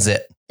Done's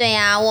it. 对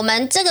啊，我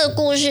们这个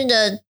故事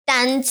的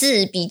单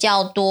字比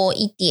较多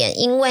一点，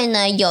因为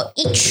呢有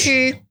一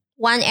区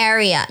one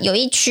area 有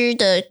一区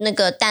的那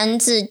个单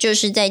字就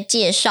是在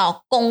介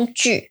绍工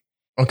具，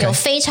 Okay. 有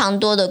非常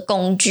多的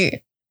工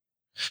具。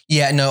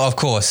Yeah, no, of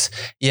course.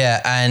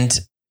 Yeah,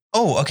 and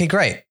okay,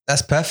 great.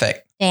 That's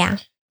perfect. 对呀。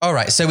All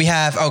right, so we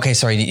have okay,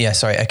 so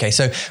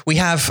we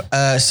have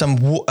some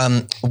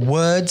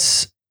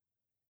words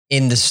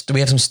in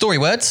we have some story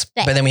words,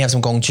 but then we have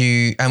some 工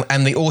具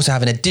and we also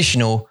have an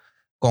additional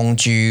工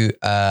具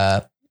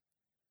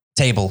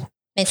table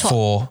没错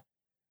for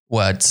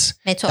words.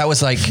 没错 That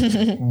was like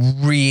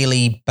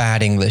really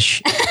bad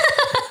English.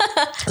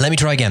 Let me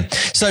try again.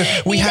 So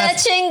we have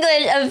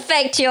English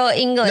affect your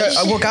English.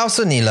 No, 我告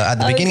诉你了 at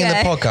the beginning of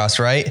the podcast,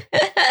 right?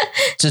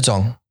 这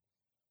种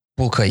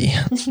不可以，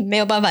没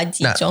有办法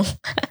集中。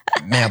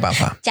没有办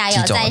法加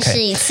油，再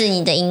试一次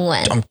你的英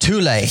文。I'm too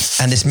late,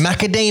 and this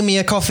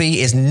macadamia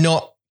coffee is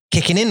not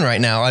kicking in right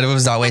now. I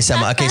was that way,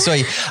 Summer. Okay, so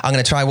I'm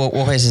going to try what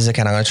places I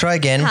can. I'm going to try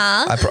again.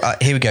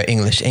 Here we go.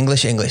 English.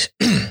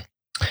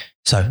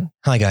 So,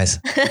 hi guys.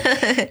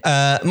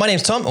 My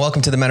name's Tom.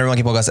 Welcome to the Mandarin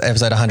Monkey Podcast,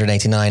 episode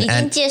 189. 已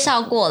经介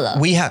绍过了。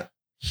We have.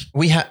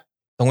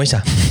 等我一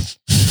下。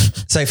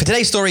So for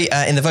today's story,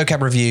 in the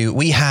vocab review,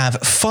 we have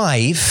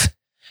 5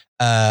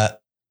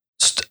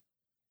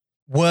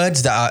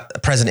 words that are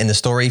present in the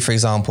story, for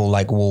example,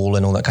 like wall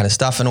and all that kind of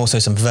stuff, and also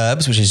some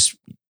verbs, which is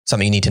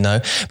something you need to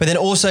know. But then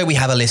also we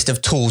have a list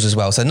of tools as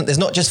well. So there's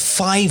not just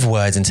 5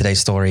 words in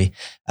today's story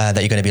that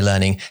you're going to be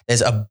learning.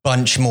 There's a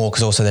bunch more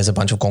because also there's a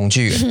bunch of 工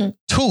具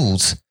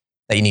tools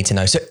that you need to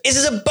know. So this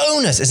is a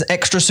bonus. It's an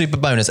extra super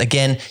bonus.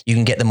 Again, you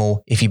can get them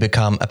all if you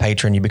become a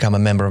patron, you become a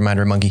member of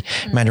Mandarin Monkey,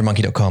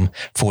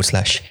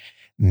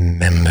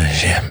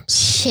 mandarinmonkey.com/memberships.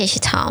 谢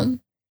谢 Tom。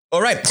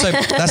All right, so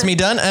that's me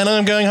done, and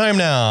I'm going home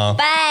now.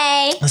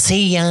 Bye.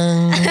 See ya.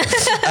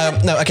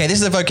 No, okay,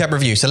 this is a vocab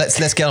review, so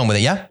let's get on with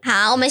it, yeah?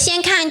 好，我们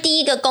先看第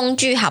一个工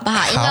具好不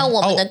好？因为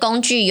我们的工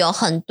具有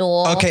很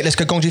多。Okay, let's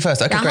go 工具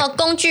first. Okay, 然后 great.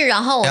 工具，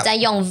然后我再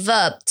用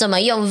verb， 怎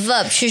么用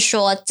verb 去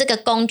说这个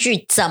工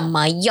具怎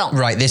么用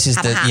Right, this is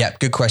好不好？ yeah,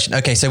 good question.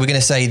 Okay, so we're going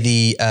to say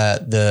the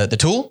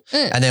tool,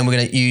 and then we're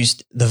going to use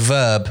the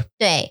verb.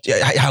 对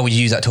How would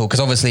you use that tool? Because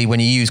obviously when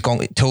you use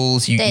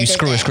tools, you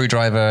screw a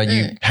screwdriver,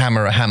 you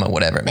hammer a hammer,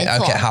 whatever it may be.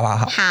 Okay, 好。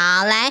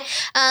好，来，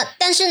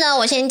但是呢，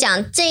我先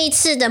讲这一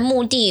次的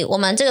目的，我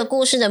们这个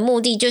故事的目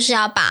的就是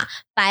要把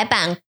白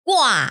板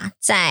挂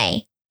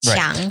在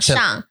墙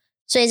上，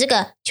所以这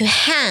个 to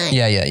hang，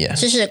 yeah，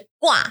 就是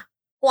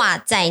挂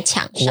在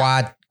墙上，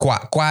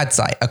挂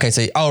在 ，okay,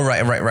 so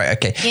right,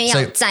 okay. 因为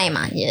要在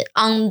嘛，也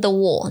on the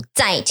wall，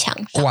 在墙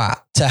上，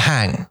挂 to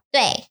hang，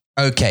 对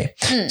okay.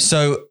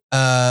 So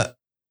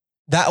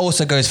that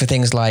also goes for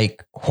things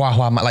like 画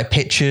画 like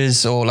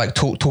pictures or like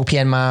图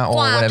片嘛 or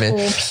挂 whatever. 图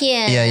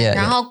片 Yeah.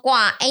 然后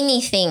挂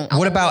anything.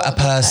 What about a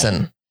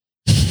person?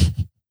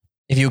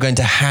 If you're going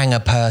to hang a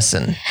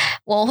person.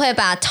 我会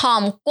把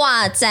Tom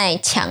挂在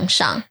墙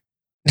上。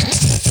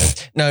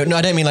No, I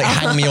don't mean like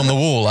hang me on the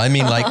wall. I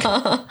mean like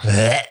to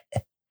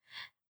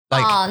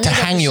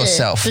hang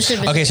yourself. 不是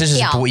Okay, so 就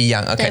是不一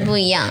样 Okay. 对，不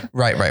一样。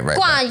 Right.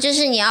 挂就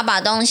是你要把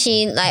东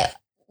西来，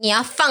你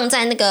要放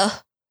在那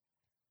个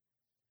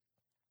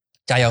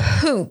加油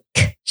hook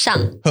上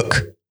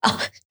Hook. 哦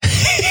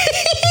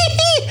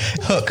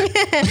Hook.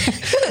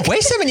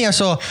 为什么你要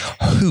说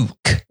hook?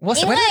 Where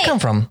did it come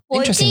from?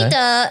 我 Interesting. 记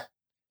得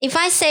if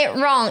I say it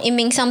wrong, it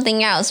means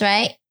something else,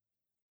 right?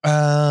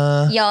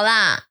 有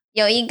啦，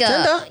有一个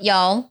真的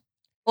有。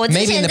我之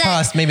Maybe 前 in the 在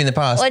past. Maybe in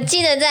the past. 我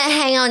记得在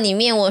Hangout 里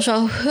面我说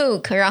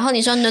hook， 然后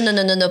你说 no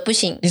不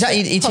行。Is that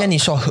以前你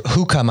说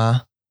hookah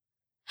吗？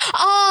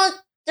哦，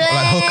对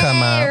Like hooker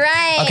吗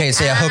 ，right. Okay,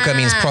 so yeah, hooker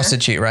means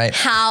prostitute, right?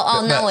 好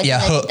哦，那我 yeah,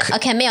 hook.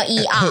 OK 没有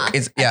Hook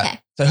is yeah. Okay.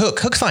 So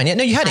hook's fine. Yeah,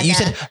 no, you had it. You 好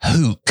的 said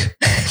hook.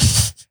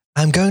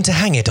 I'm going to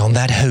hang it on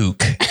that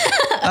hook.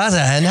 that's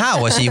很好，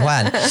我喜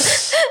欢。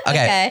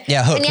Okay,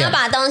 yeah, hook. 你要 yeah.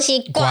 把东西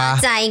挂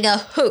在一个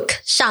hook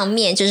上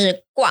面，就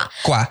是挂。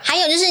还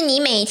有就是你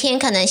每天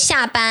可能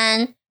下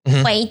班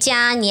回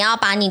家，你要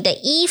把你的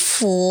衣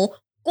服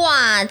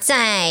挂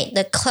在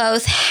the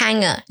clothes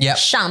hanger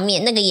上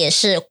面，那个也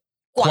是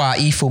挂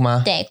衣服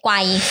吗？对，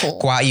挂衣服。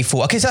挂衣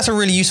服。Okay, so that's a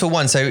really useful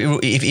one. So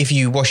if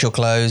you wash your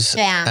clothes,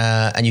 对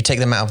啊 and you take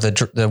them out of the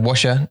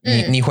washer,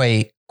 你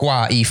会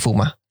挂衣服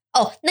吗？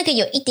哦，那个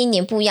有一点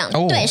点不一样，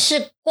对，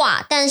是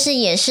挂，但是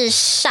也是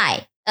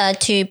晒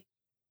，to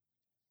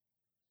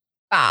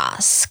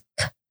bask.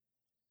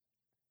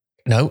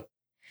 No.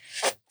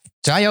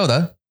 加油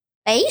though.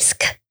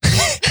 Bask?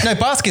 No,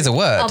 bask is a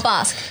word. Oh,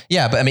 bask.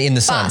 Yeah, but I mean in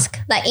the sun. Bask.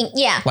 Like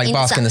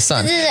bask in the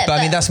sun. 对 But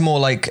I mean that's more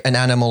like an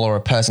animal or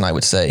a person, I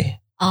would say.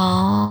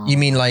 Oh. You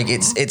mean like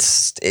it's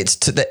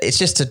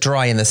just to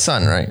dry in the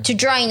sun, right? To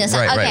dry in the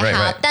sun. Right, OK,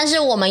 好，但是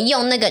我们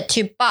用那个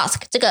to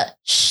bask 这个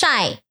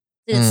晒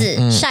这个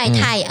字，晒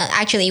太阳。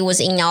Actually, it was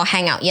in our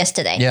hangout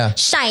yesterday. Yeah.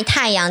 晒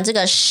太阳这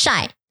个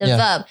晒的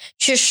verb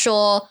去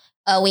说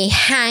we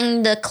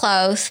hang the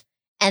clothes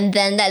and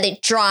then let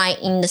it dry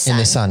in the sun. In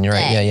the sun, you're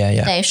right.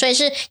 Yeah. 对，所以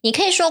是你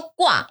可以说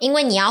挂，因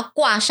为你要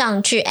挂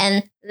上去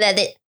and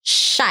let it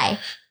晒。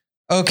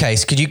Okay,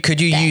 so could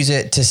you use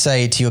it to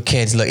say to your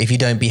kids, look, if you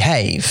don't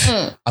behave,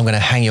 I'm going to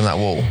hang you on that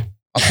wall.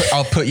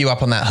 I'll put you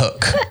up on that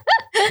hook.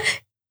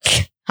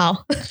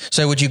 好。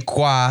So would you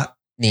挂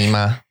你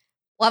吗？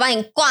我要把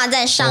你挂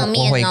在上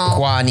面哦。我会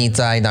挂你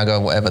在那个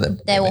whatever the。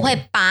对，我会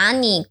把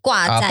你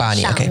挂在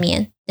上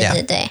面。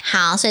对，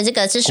好，所以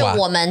这是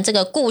我们这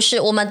个故事，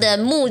我们的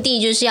目的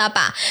就是要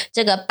把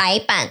这个白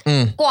板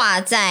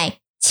挂在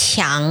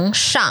墙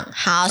上。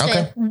好，所以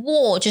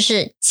wall 就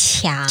是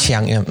墙。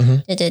墙，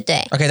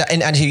对。Okay,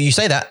 and you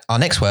say that our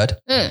next word.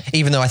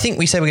 Even though I think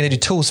we say we're going to do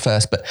tools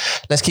first, but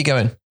let's keep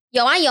going.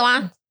 有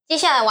啊。接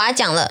下来我要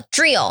讲了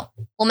drill。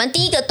我们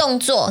第一个动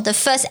作 the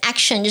first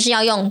action 就是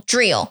要用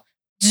drill，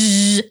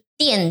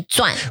 电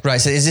钻。Right.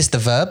 So is this the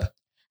verb?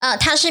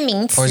 它是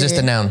名词。Or is this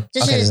the noun? 这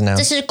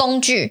是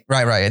工具。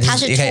Right. 它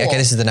是 okay,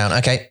 this is the noun.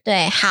 Okay.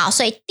 对，好，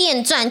所以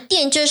电钻，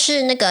电就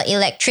是那个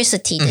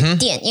electricity 的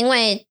电，因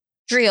为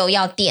drill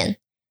要电。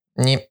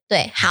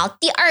对，好，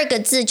第二个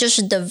字就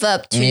是 the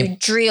verb to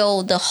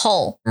drill the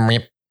hole。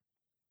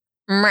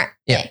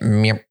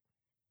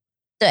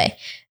对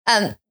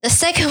，the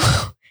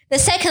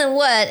second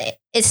word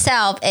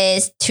itself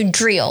is to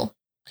drill，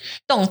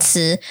 动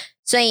词。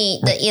所以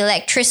the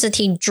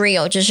electricity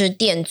drill 就是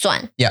电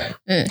钻。Yeah.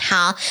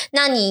 好，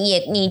那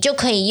你就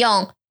可以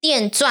用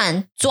电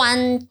钻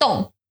钻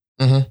洞。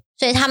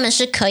所以他们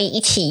是可以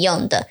一起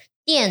用的。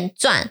电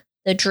钻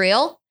the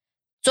drill，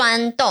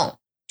 钻洞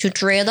to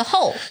drill the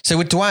hole. So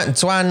would 钻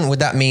would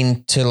that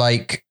mean to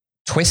like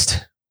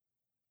twist?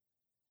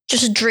 就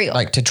是 drill.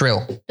 Like to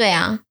drill. 对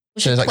啊。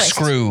So it's like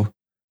screw,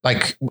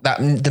 like that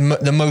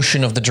the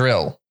motion of the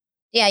drill.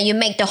 Yeah, you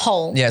make the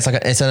hole. Yeah,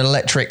 it's an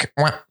electric.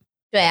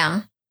 对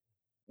啊。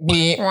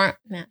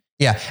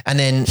Yeah, and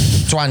then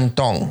转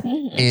动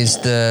is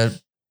the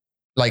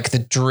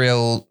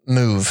drill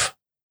move,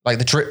 like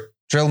the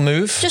drill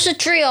move. 就是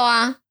drill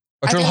啊。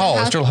Or drill hole,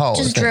 it's drill hole.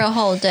 Just drill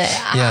hole, 对。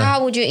Yeah. How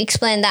would you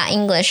explain that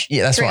in English?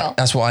 Yeah,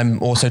 that's what I'm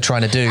also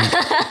trying to do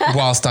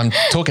whilst I'm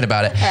talking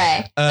about it.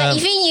 Right. But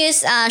if you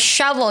use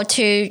shovel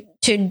to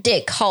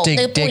dig hole, 那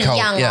个不一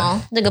样哦，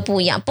那个不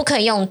一样，不可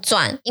以用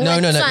钻，因为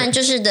钻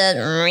就是的。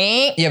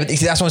Yeah, but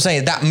that's what I'm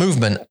saying. That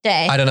movement,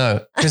 对 I don't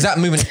know, because that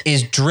movement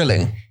is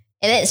drilling.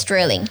 It is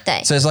drilling,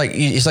 对。So it's like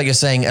you're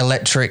saying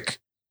electric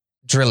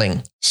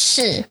drilling.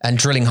 是。And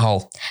drilling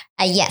hole.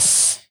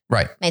 Yes.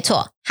 Right. 没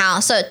错。好，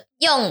所以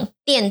用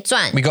电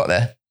钻。We got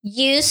there.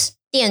 Use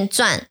电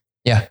钻。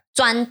Yeah.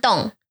 钻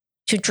洞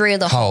to drill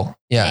the hole.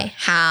 Yeah.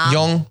 好。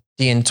用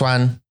电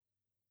钻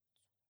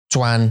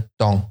钻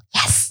洞。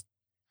Yes.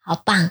 好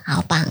棒，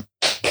好棒。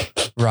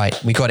Right.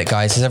 We got it,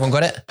 guys. Has everyone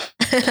got it?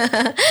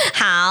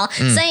 好，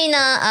所以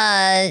呢，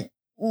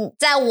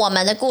在我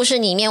们的故事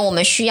里面，我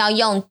们需要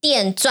用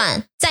电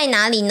钻，在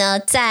哪里呢？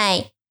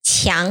在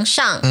墙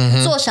上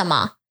做什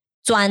么？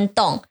钻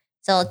洞。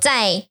So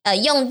在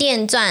用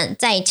电钻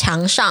在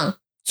墙上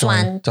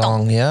钻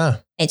洞。Yeah.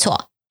 没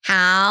错。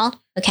好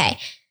 ，OK.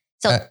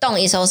 So 洞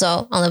is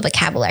also on the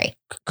vocabulary.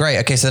 Great.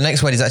 Okay. So the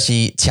next word is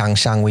actually 墙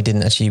上. We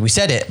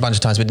said it a bunch of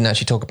times. We didn't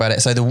actually talk about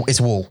it. So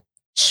it's wall.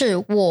 是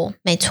wall，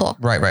 没错。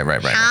Right.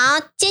 好，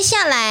接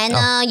下来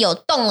呢，有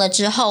洞了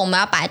之后，我们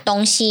要把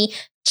东西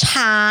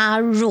插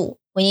入。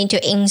We need to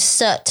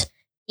insert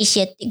一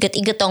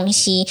个东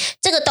西，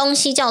这个东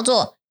西叫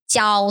做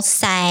胶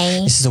塞。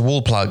This is a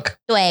wall plug.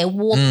 对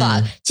 ，wall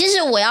plug。其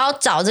实我要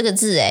找这个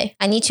字I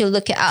need to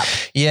look it up.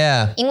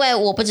 Yeah. 因为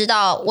我知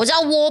道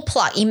wall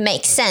plug it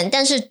makes sense，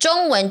 但是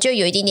中文就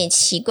有一点点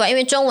奇怪，因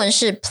为中文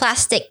是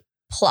plastic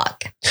plug.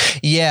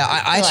 Yeah,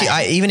 I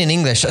even in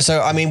English. So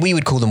I mean, we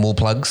would call them wall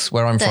plugs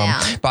where I'm from,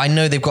 but I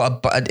know they've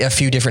got a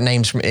few different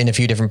names in a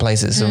few different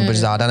places.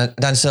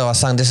 Dan so I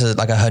sang this is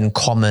like a 很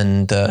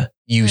common the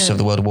use of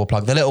the word wall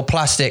plug. The little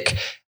plastic.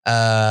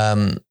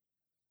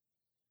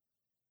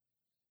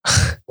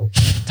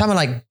 他们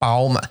like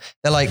薄嘛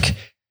they're like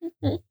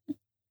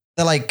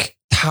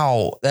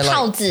套 they're like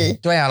套子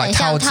对啊 like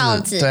套子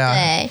对啊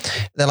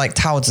they're like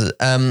套子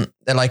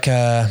they're like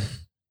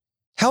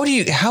how do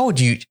you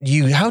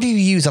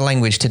use a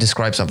language to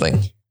describe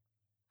something?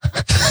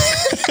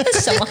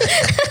 什么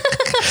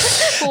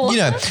You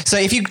know, so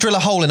if you drill a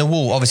hole in a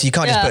wall, obviously you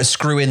can't just put a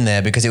screw in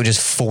there because it would just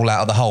fall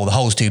out of the hole. The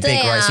hole's too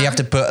big, right? So you have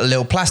to put a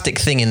little plastic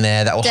thing in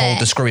there that will hold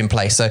the screw in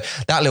place. So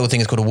that little thing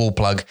is called a wall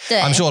plug.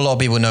 I'm sure a lot of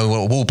people know what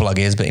a wall plug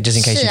is, but just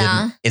in case you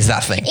didn't, it's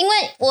that thing. 因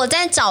为我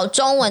在找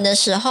中文的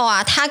时候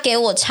啊，他给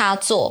我插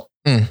座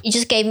，You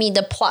just gave me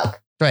the plug，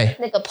 对，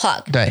那个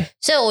plug， 对，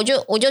所以我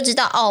就知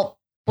道哦，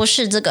不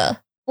是这个，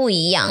不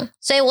一样，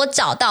所以我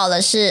找到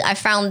的是 I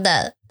found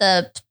the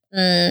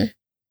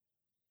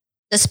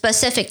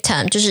specific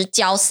term 就是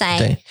胶塞。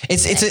对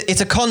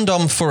it's a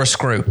condom for a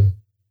screw.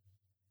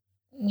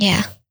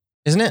 Yeah.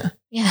 Isn't it?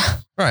 Yeah.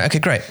 Right. Okay.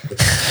 Great.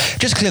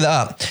 Just clear that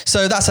up.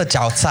 So that's a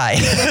胶塞，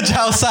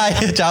胶塞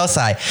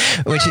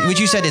which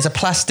you said is a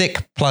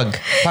plastic plug.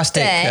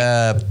 Plastic.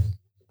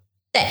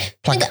 对，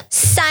那个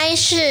塞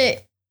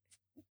是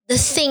the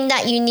thing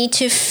that you need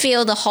to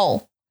fill the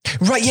hole.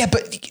 Right. Yeah.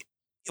 But.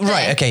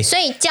 Right. Okay. 所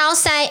以胶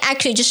塞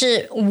actually 就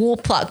是 wall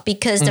plug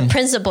because the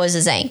principle is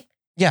the same.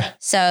 Yeah.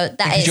 So that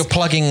because is you're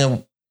plugging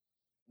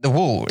the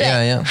wall. 对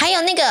Yeah. 还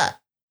有那个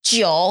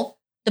酒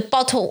the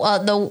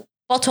bottle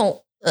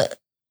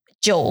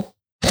酒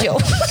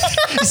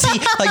See,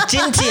 like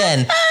今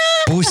天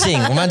不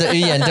行，我们的语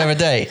言对不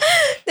对？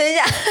等一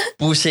下，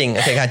不行。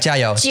OK， 看，加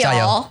油，加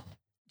油，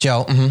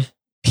酒，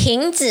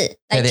瓶子，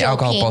对对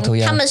alcohol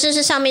bottle， 他们是不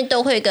是上面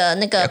都会有个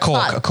那个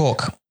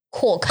cork，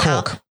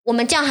 好，我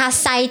们叫它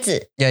塞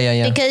子。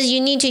Yeah. Because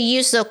you need to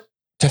use the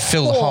to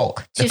fill the hole.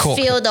 To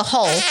fill the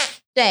hole.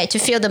 对 to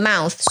fill the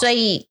mouth. 所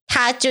以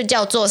它就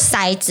叫做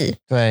塞子。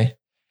对。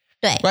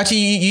Well,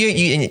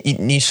 actually,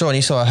 你说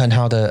很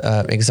好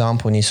的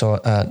example. 你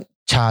说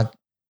插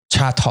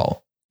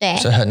头，对，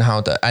是很好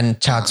的。And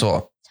插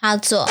座，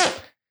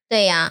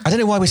对呀。I don't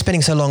know why we're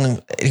spending so long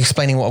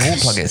explaining what a wall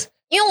plug is.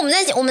 因为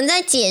我们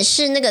在解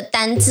释那个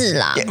单字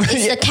啦。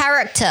It's the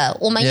character.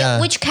 我们用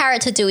which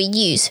character do we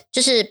use?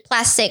 就是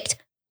plastic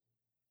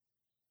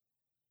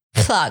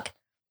plug.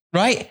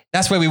 Right?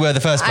 That's where we were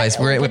the first place.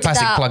 We're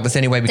plastic plug. That's the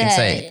only way we can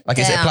say it. Like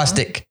it's a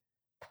plastic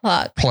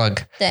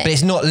plug. But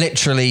it's not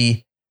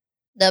literally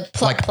the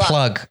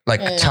plug.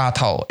 Like 插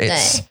头.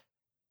 It's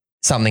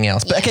something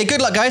else. But okay,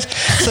 good luck, guys.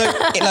 So look,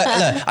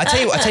 I tell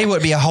you what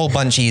would be a whole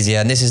bunch easier.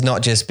 And this is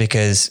not just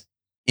because,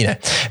 you know,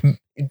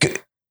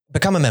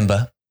 become a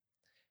member.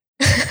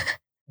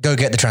 Go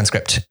get the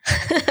transcript.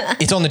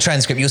 It's on the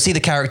transcript. You'll see the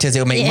characters.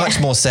 It'll make much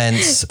more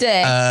sense.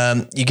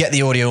 You get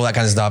the audio, all that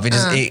kind of stuff.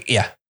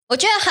 Yeah. 我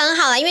觉得很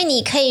好啦，因为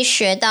你可以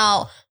学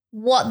到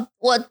what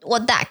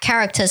that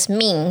characters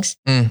means,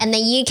 and then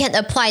you can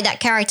apply that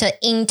character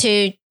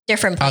into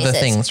different places. Other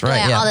things,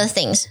 right? Yeah, other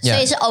things. 所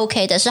以是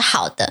OK 的，是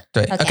好的。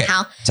对 OK，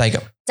 好，下一个。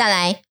再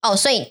来哦，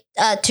所以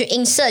to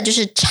insert 就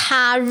是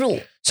插入。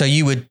So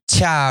you would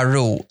插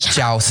入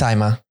胶塞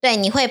吗？对，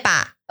你会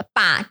把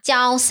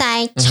胶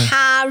塞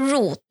插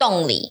入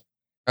洞里。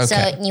所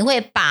以你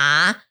会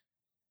把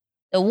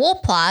the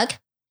wall plug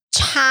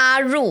插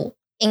入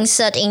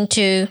insert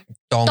into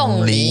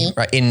洞里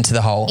right into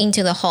the hole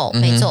into the hole、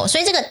没错。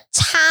所以这个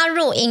插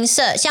入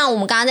insert 像我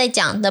们刚刚在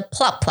讲的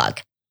plug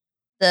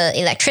the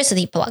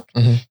electricity plug、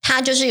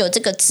它就是有这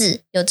个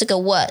字有这个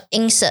word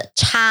insert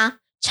插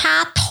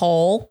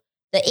头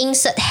the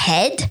insert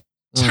head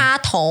插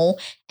头、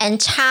and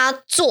插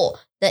座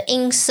the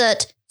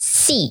insert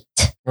seat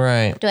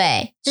right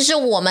对这是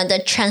我们的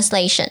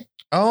translation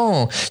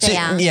Oh, so,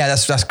 yeah,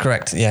 that's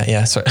correct.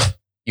 Yeah. So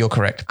you're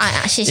correct.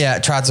 谢谢。Yeah,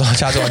 插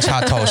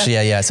头是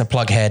yeah. It's a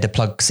plug head, a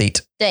plug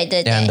seat. 对。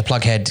And the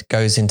plug head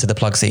goes into the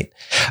plug seat.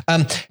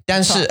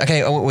 但是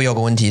OK， 我有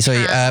个问题，所以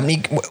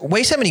你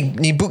为什么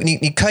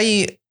你可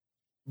以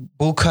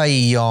不可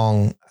以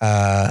用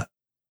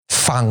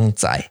放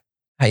在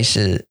还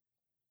是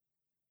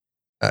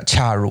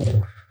插入？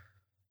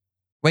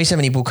为什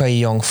么你不可以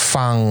用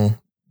放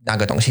那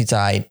个东西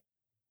在？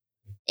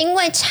因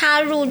为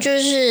插入就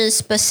是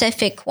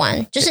specific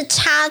one， 就是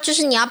插，就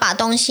是你要把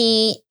东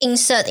西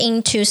insert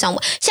into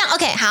somewhere。像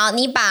OK， 好，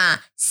你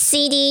把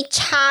CD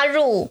插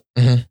入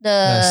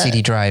的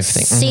CD drive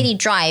thing，CD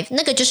drive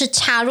那个就是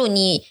插入，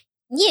你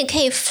也可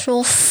以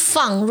说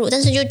放入，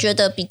但是就觉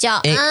得比较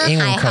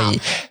还好。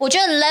我觉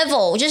得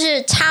level 就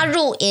是插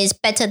入 is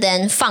better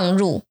than 放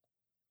入，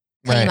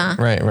可以吗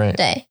 ？Right，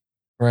 对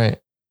 ，Right，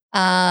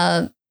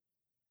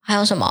还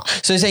有什么？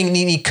所以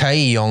你可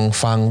以用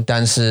放，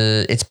但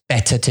是 it's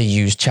better to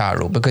use 插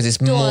入 because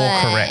it's more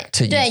correct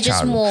to use 对，就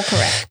是 more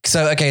correct.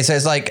 So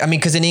it's like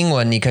because in 英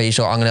文你可以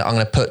说 I'm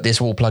gonna put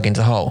this wall plug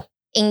into the hole.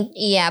 I'm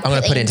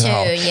gonna put it into the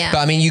hole. Yeah.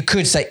 But you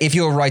could say if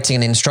you're writing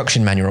an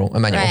instruction manual,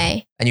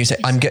 right. and you say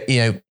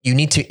you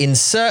need to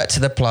insert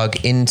the plug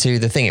into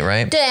the thingy,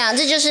 right? 对啊，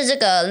这就是这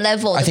个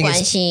level 的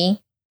关系。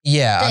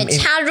Yeah. 对，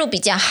插入比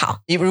较好。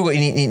如果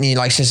你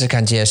来试试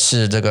看解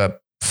释这个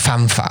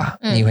方法，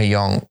你会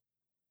用。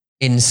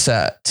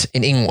Insert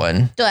in 英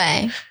文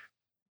对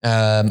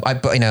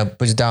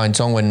不知道in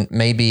中文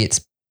maybe it's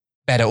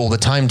better all the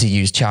time to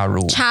use 插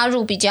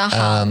入比较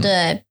好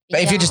对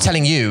but if you're just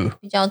telling you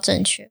比较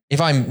正确 if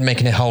I'm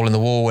making a hole in the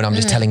wall and I'm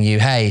just telling you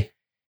hey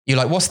you're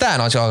like what's that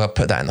and I go I'll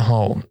put that in the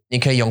hole 你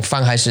可以用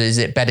放还是 is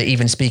it better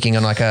even speaking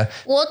on like a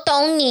我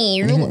懂你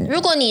如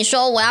果你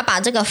说我要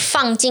把这个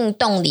放进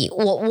洞里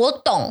我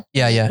懂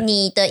yeah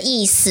你的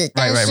意思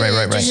但是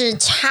就是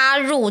插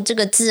入这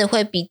个字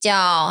会比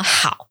较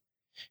好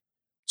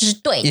就是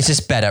对的 It's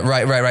just better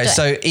right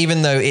so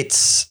even though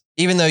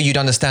you'd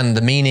understand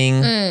the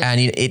meaning and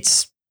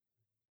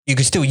you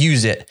could still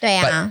use it 对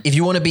啊 but if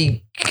you want to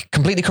be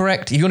completely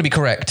correct if you want to be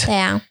correct 对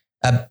啊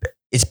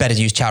it's better to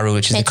use 插入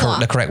which is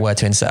the correct word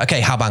to insert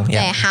okay 好棒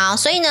对好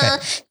所以呢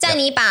在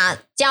你把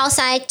胶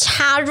塞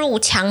插入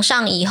墙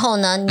上以后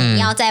呢你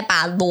要再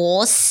把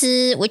螺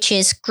丝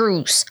which is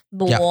screws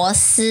螺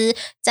丝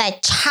再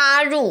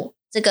插入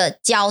这个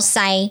胶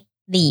塞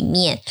里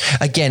面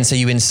again so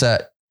you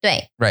insert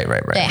对 right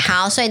对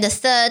好所以 the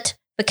third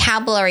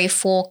vocabulary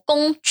for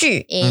工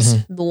具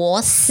is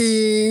螺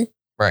丝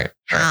right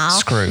好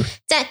screw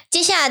在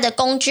接下来的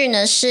工具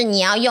呢是你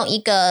要用一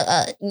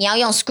个你要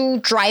用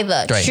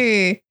screwdriver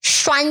去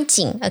拴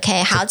紧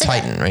OK 好这个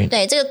tighten, right?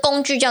 对这个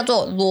工具叫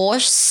做螺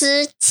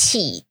丝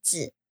起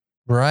子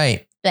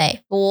right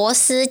对螺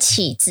丝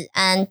起子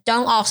and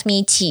don't ask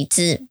me 起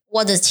子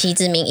what does 起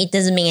子 mean it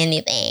doesn't mean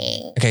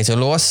anything okay so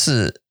螺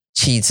丝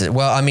起子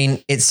well I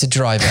mean it's a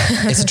driver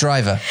it's a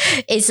driver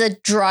it's a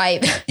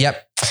drive yep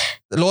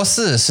螺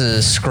丝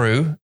是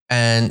screw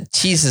and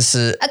起子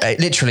是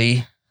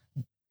literally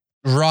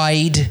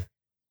ride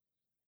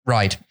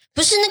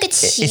不是那个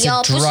骑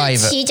哦不是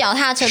骑脚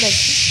踏车的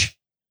骑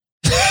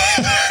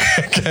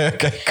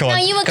okay go on no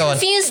you would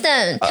confuse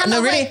them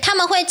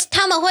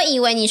他们会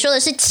以为你说的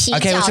是骑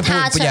脚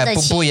踏车的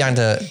骑不一样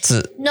的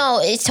字 no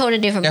it's totally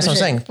different that's what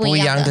I'm saying 不一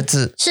样的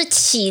字是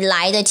起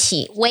来的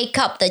起 wake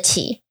up 的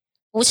起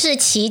不是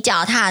骑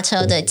脚踏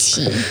车的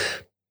骑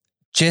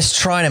just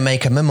trying to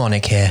make a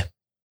mnemonic here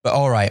but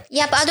alright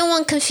yeah but I don't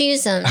want to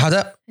confuse them 好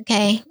的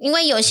okay 因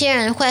为有些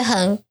人会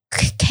很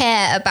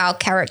care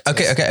about characters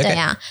okay 对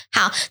啊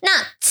好那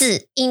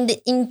字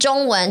in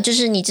中文就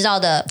是你知道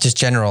的 just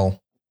general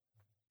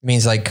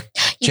means like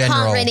you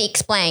general can't really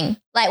explain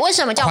like 为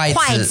什么叫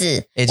筷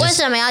子为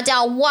什么要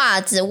叫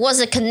袜子 what's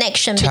the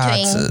connection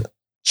between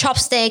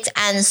chopsticks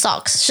and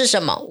socks 是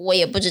什么我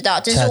也不知道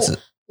这是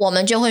我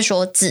们就会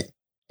说字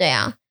对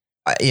啊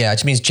yeah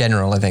it means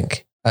general I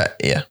think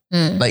yeah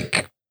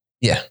like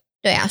yeah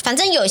对啊反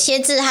正有些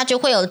字它就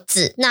会有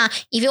字那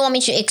if you want me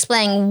to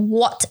explain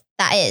what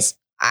that is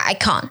I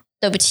can't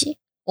对不起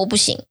我不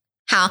行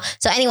好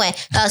so anyway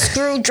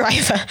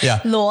screwdriver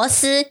yeah 螺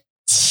丝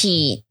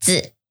起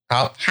子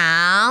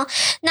好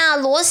那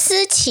螺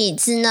丝起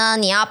子呢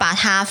你要把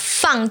它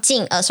放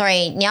进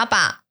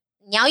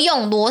你要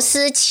用螺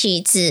丝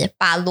起子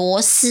把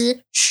螺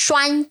丝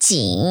拴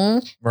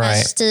紧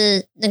right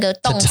是那个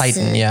动词 to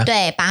tighten, yeah.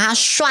 对把它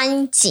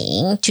拴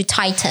紧 to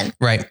tighten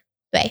right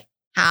对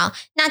好，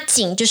那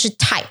紧就是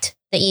tight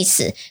的意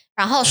思，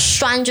然后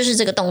拴就是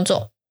这个动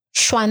作，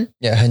拴。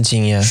Yeah, 很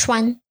紧 yeah.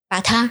 拴，把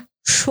它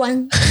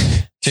拴。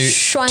To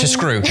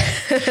screw.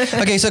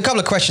 Okay, so a couple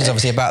of questions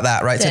obviously about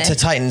that, right? To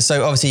tighten.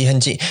 So obviously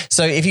很紧.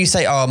 So if you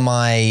say, oh,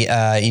 my,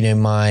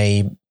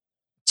 my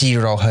肌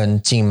肉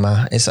很紧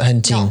吗? It's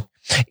很紧. No.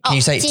 Can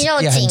you say 肌肉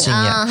紧 很紧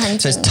啊 yeah. 很紧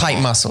So it's tight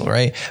muscle,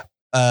 right?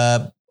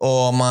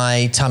 Or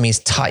my tummy's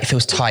tight,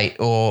 feels tight,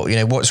 or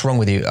what's wrong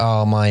with you?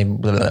 Oh, my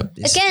blah, blah,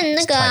 blah, Again,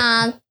 那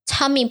个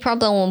tummy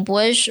problem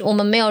我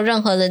们没有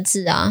任何的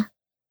字啊。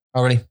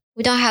Oh, really?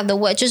 We don't have the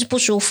word, 就是不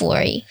舒服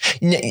而已。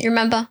You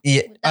remember?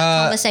 Yeah.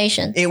 That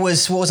conversation. It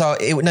was, what was our,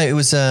 it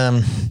was,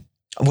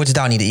 我知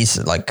道你的意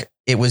思 like,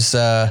 it was,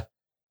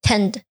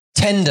 Tender.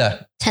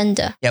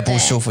 Yeah, 不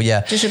舒服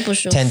yeah. 就是不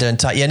舒服 Tender and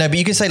tight. Yeah, no, but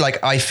you could say like,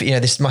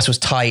 this muscle's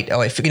tight,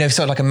 or,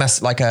 sort of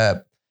like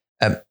a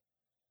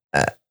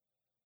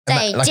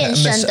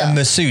a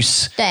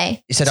masseuse.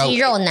 对 You said, 肌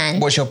肉男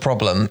what's your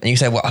problem? And you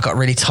say, well, I've got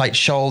really tight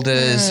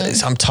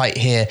shoulders. I'm tight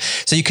here.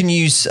 So you can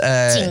use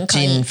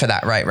筋 for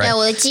that, right? 对，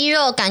我的肌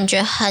肉感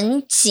觉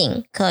很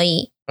紧，可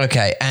以。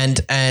 Okay,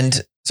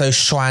 and so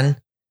拴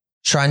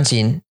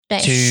筋 对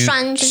to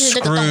拴就是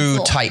这个动 screw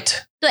作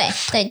tight. 对。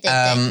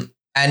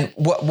And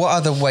what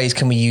other ways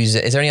can we use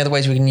it? Is there any other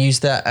ways we can use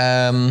that?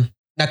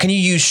 Now, can you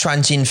use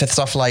拴筋 for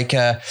stuff like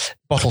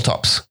bottle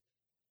tops?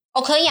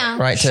 可以啊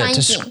Right, 拴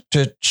紧 to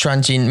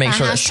拴筋 make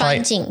sure 把它 that's 拴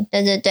tight. 紧，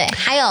对，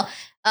还有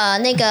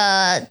那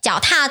个脚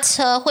踏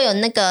车会有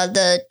那个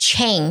的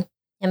chain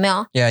有没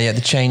有？ Yeah,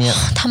 the chain, yeah.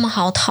 他们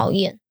好讨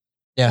厌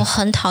Yeah. 我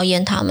很讨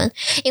厌他们，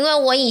因为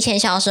我以前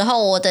小时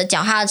候我的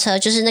脚踏车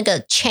就是那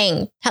个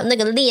chain 它那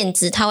个链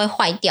子它会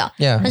坏掉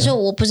Yeah, 但是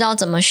我不知道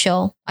怎么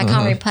修 I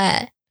can't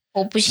repair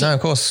我不行 No,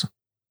 of course.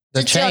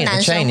 就只有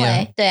男生会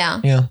yeah. 对啊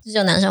Yeah. 只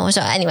有男生会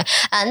说 anyway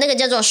那个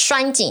叫做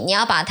拴紧你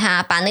要把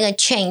那个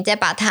chain 再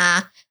把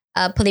它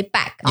put it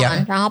back on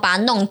Yeah. 然后把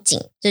它弄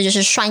紧这就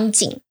是拴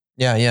紧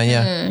Yeah.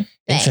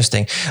 对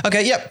Interesting.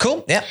 Okay, yeah,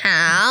 cool. Yeah.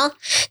 好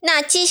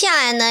那接下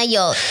来呢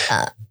有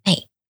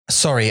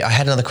Sorry, I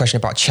had another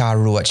question about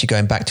charu, actually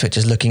going back to it,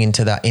 just looking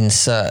into that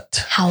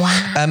insert. 好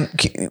啊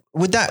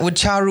Would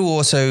charu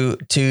also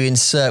to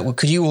insert,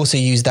 could you also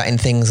use that in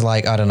things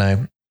like, I don't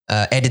know,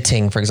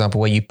 editing, for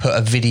example, where you put a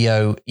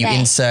video, you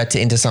insert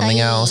it into something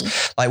else?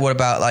 Like what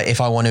about like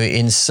if I want to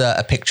insert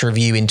a picture of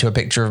you into a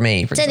picture of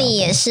me, for 这 example? 里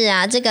也是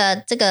啊，这个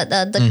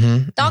的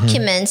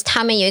documents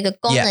他们有一个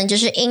功能就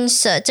是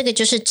insert， 这个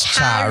就是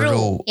插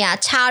入呀，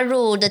插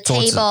入的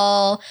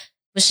table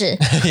不是，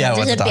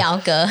这是表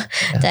格，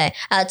对，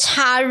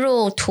插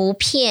入图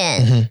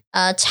片，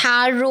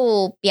插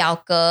入表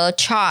格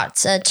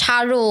charts，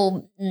 插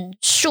入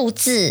数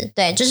字，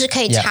对，就是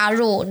可以插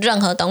入任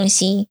何东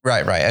西。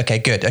Right.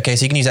 Okay, good. Okay,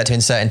 so you can use that to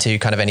insert into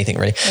kind of anything,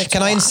 really.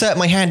 Can I insert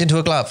my hand into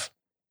a glove?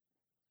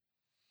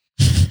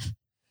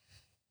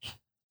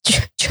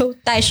 就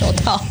戴手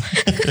套。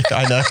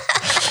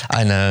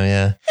I know,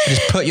 yeah.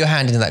 Just put your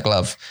hand into that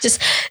glove. Just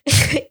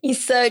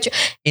insert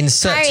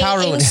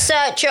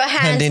your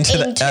hand into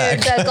the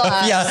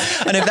glove. Yeah,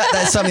 and if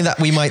that's something that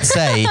we might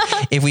say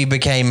if we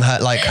became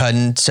like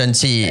很生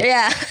气.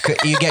 Yeah.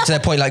 You get to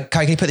that point like,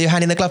 Kyrie, can you put your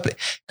hand in the glove?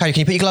 Kyrie, can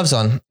you put your gloves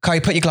on?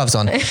 Kyrie, put your gloves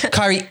on.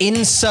 Kyrie,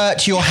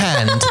 insert your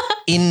hand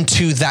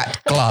into that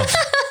glove.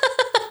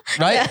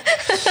 Right?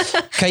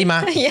 可以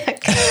吗? Yeah.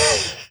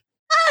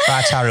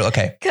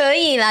 Okay. 可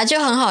以啦，就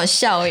很好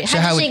笑耶，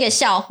它就是一个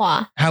笑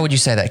话。How would you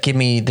say that? Give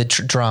me the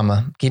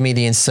drama. Give me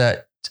the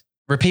insert.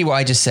 Repeat what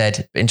I just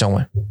said in 中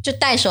文。就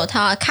戴手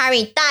套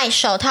 ，Carrie 戴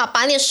手套，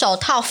把你的手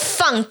套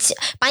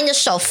把你的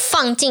手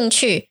放进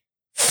去，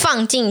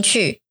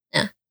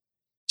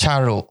插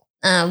入。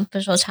不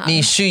是说插入。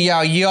你需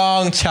要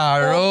用插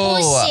入。我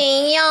不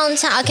行，用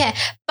插。OK，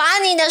 把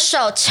你的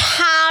手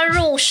插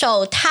入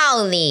手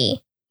套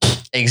里。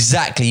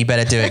Exactly, you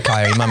better do it,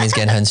 Kyrie. Mummy's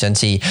getting 很生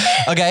气.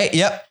 Okay,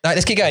 yep. All right,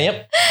 let's keep going.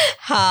 Yep.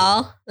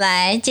 好，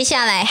来，接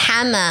下来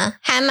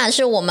hammer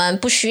是我们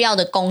不需要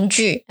的工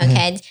具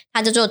 ，OK，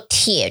 它叫做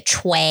铁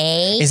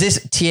锤。Is this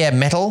铁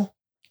metal?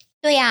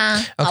 对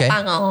呀， Okay.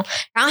 好棒哦。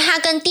然后它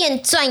跟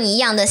电钻一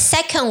样的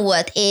second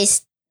word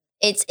is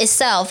it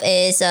itself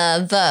is a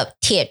verb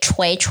铁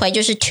锤，锤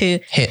就是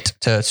to hit,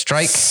 to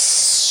strike,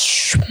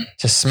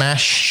 to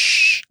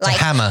smash, to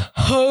hammer.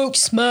 Hulk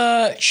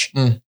smash.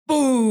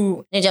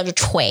 Boo, 那叫做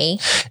锤。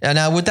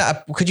Now,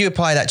 could you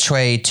apply that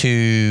tray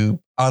to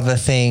other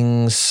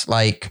things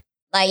like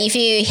if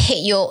you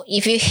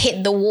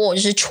hit the wall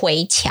就是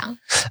捶墙。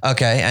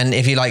Okay, and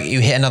if you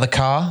hit another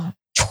car?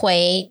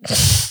 捶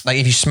Like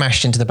if you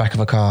smashed into the back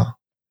of a car?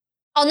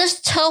 那是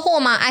车祸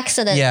吗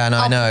 ？Accident? Yeah, no,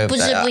 I know. 不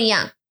是不一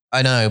样。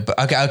I know, but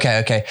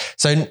okay.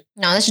 So no,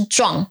 那是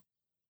撞。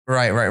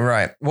Right.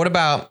 What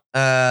about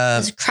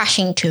It's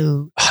crashing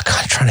to.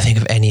 I'm trying to think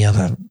of any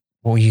other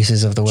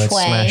uses of the word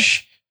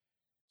smash.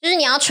 就是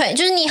你要捶，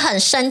就是你很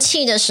生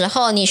气的时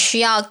候，你需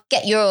要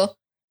get your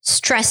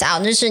stress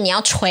out， 就是你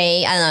要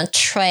捶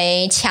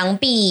墙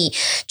壁，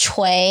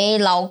捶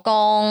老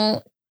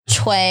公，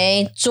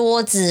捶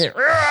桌子。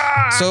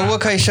So 我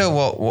可以说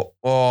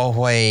我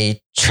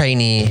会捶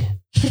你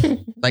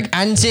Like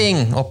安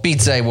静 or 闭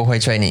嘴我会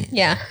捶你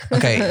Yeah.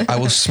 Okay, I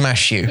will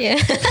smash you. Yeah.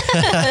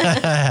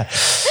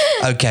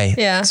 Okay.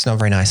 Yeah. It's not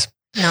very nice.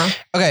 No.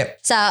 Okay.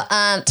 So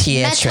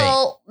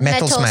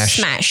Metal smash.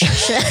 smash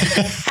是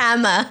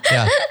hammer.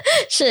 Yeah.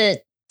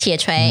 是铁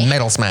锤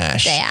Metal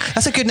smash. 对啊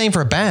That's a good name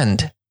for a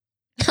band.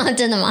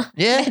 真的吗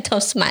Yeah. Metal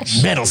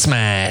smash. Metal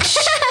smash.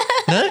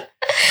 No?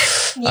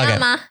 你要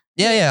吗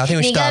Yeah, I think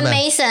we 你 should 跟 start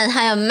there. Mason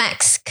还有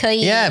Max 可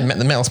以 Yeah,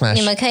 the Metal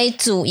你 smash. 们可以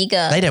组一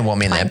个 They don't want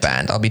me in their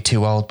band. I'll be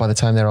too old by the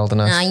time they're old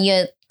enough. 一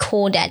个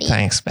cool daddy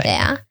Thanks, babe. 对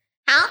啊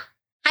好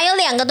还有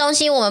2个东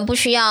西我们不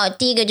需要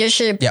第一个就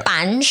是 Yep.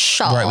 扳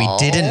手 Right, we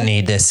didn't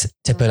need this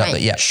to put up the,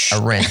 yeah, a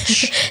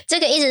wrench. 这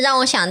个一直让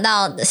我想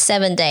到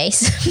 7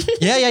 Days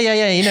Yeah.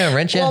 You know a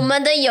wrench, 我 yeah.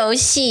 们的游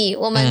戏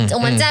我们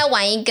在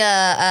玩一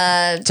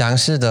个讲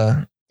师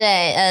的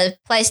对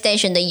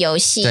PlayStation 的游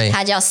戏对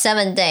它叫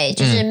 7 Day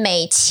就是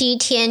每7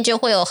天就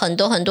会有很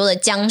多很多的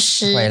僵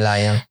尸回来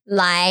呀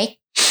来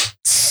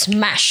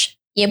smash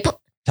也不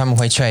他们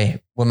会吹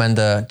我们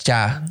的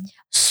家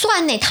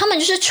算呢他们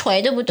就是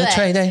锤对不对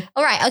吹对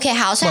Alright OK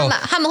好所以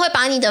他们会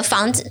把你的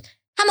房子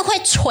他们会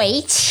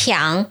捶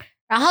墙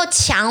然后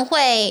墙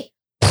会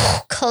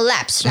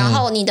collapse 然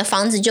后你的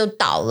房子就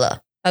倒了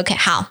OK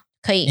好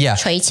可以 Yeah,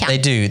 捶墙 they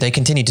do. They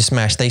continue to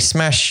smash. They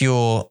smash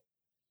your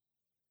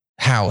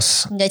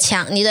house 你的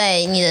墙你的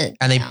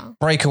and they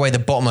break away the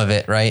bottom of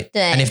it, right?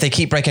 对 And if they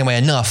keep breaking away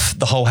enough,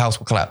 the whole house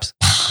will collapse.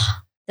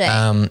 对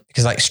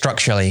Because like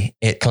structurally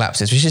it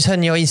collapses, which is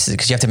很有意思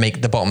because you have to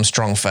make the bottom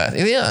strong first.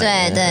 对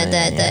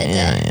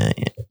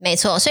没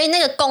错所以那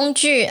个工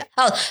具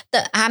对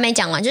还没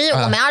讲完就是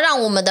我们要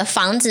让我们的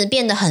房子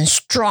变得很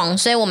strong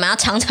所以我们要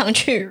常常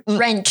去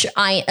wrench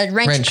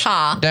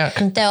car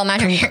对我们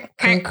要去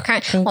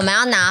我们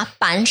要拿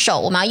扳手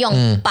我们要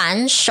用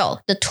扳手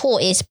the tool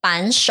is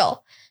扳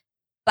手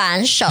to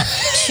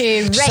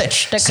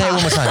wrench the Say it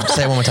one more car time.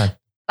 Say it one more time.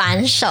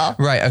 扳手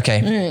Right,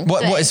 okay.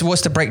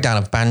 What's the breakdown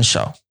of ban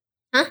show?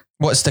 Huh?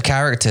 What's the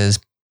characters?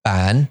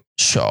 Ban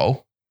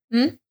show.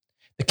 The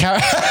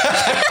character.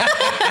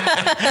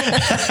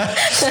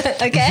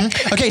 Okay.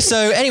 Okay,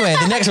 so anyway,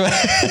 the next one.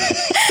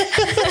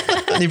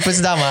 你不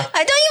知道吗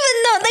I don't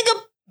even know 那个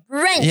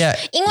wrench Yeah,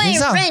 因为你知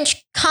道 wrench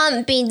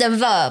can't be the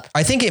verb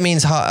I think it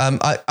means I'm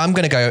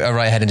going to go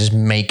right ahead and just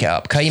make it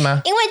up. 可以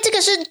吗因为这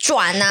个是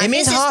转啊 It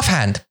means This is- half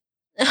hand.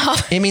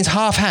 It means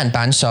half hand,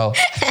 ban show.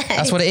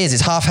 That's what it is.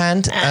 It's half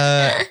hand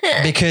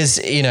because,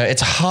 you know,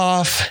 it's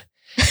half.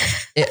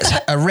 It's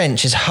a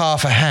wrench is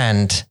half a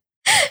hand.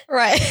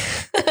 Right.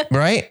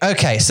 Right?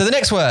 Okay, so the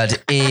next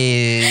word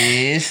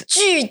is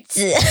句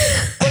子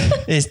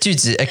句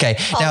子. Okay,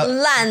 好 now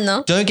烂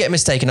哦 don't get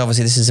mistaken.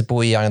 Obviously, this is a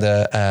不一样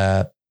的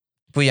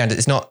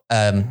It's not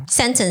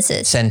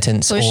sentences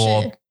sentence 不是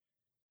or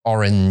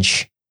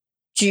orange.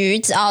 橘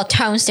子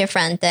tones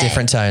different 对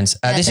Different tones.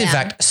 This is in 对啊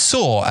fact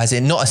saw, as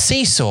in not a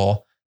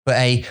seesaw, but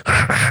a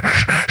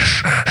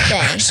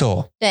对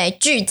saw. 对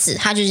句子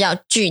它就叫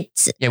句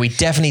子 Yeah, we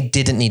definitely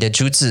didn't need a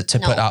竹子 to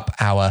put No. up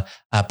our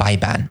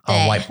baiban,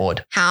 our 对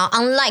whiteboard. 好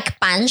unlike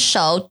扳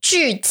手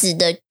句子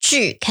的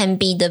句 can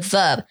be the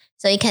verb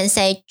so you can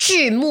say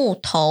锯木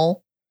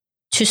头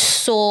to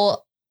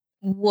saw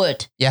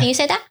wood Yeah. Can you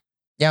say that?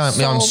 Yeah,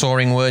 I'm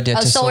sawing wood. Yeah,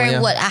 to saw, sawing yeah.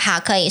 wood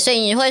好可以所以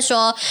你会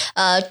说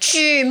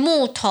锯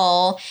木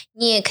头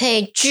你也可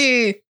以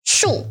锯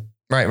树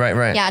Right.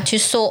 Yeah to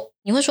saw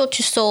你会说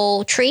to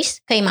saw trees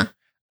可以吗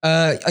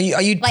Are you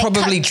Like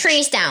probably cut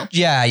trees down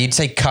Yeah, you'd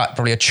say cut,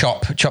 probably a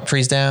chop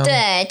trees down.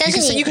 对但 You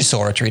是 could, 你 you could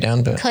saw a tree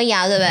down, but 可以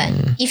啊对不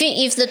对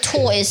if the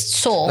tool is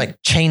saw like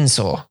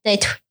chainsaw. 对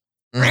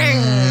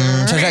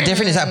So is that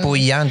different? Is that 不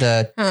一样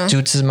的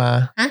竹子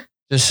吗？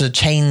就是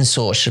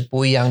chainsaw 是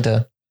不一样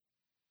的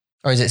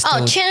Or is it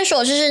still 牵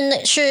锁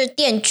是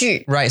电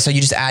锯 Right, so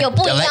you just add 有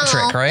不一样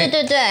electric, right?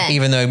 对对对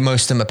Even though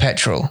most of them are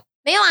petrol.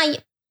 没有啊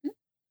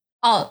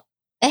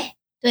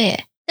对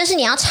耶但是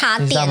你要插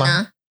电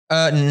啊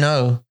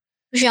No.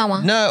 不需要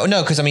吗 No,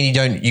 because I mean you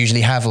don't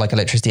usually have like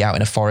electricity out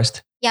in a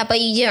forest. Yeah but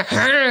you You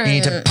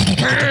need to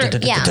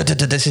Yeah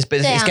This is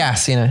Yeah.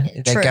 gas, you know.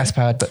 They're True. gas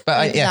powered, but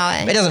I yeah, know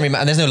it. it doesn't really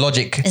matter. There's no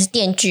logic. 是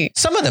电锯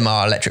Some of them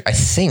are electric, I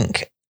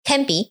think.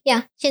 Can be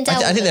Yeah 现在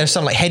I think there's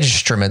some like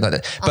hedge trimmer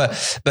like that.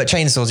 But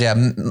chainsaws, yeah,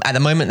 at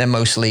the moment they're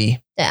mostly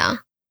对啊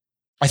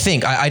I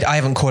think I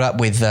haven't caught up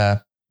with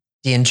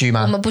D&G 我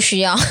man. 们不需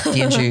要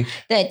D&G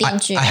对电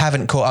锯 I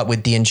haven't caught up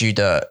with D&G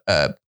the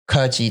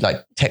科技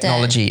like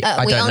technology.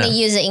 I We don't only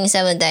know. use it in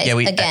 7 days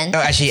again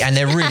actually, and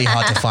they're really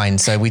hard to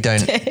find, so we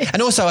don't.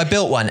 And also, I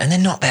built one, and they're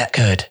not that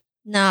good.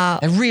 No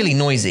They're really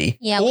noisy.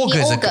 Yeah, we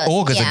need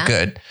augers yeah. are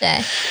good.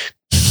 对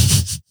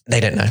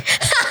They don't know.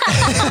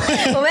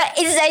 我们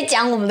一直在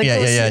讲我们的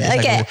故事 Yeah.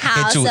 OK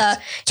好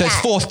So it's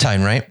fourth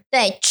tone, right?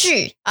 对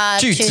锯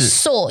锯子去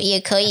saw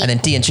也可以 And then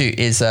D&G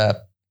is chainsaw.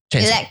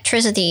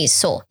 Electricity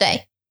saw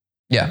对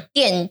Yeah,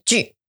 电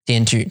锯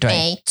D&G. Right.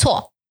 没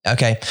错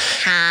Okay.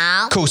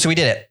 好 Cool. So we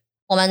did it.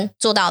 我们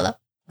做到了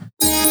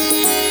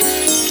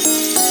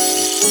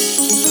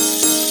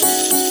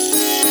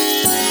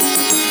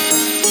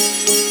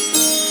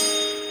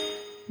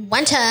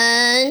完成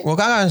我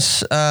刚刚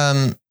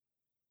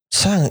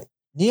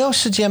你有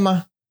时间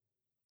吗？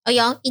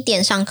有1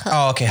点上课。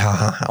Oh, okay.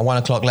 好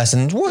 1 o'clock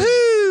lesson.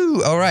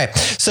 Woohoo! All right.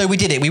 So we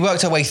did it. We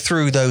worked our way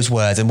through those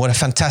words, and what a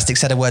fantastic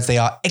set of words they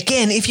are.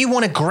 Again, if you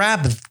want to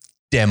grab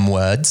them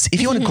words,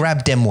 go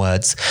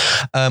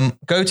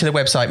to the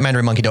website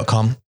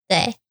mandarinmonkey.com.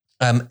 对。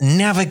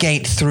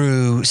Navigate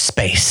through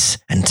space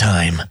and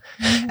time.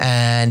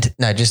 And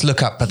no, just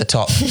look up at the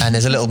top and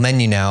there's a little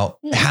menu now,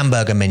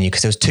 hamburger menu,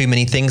 because there was too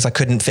many things. I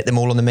couldn't fit them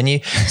all on the menu.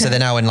 So they're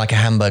now in like a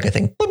hamburger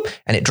thing, boop,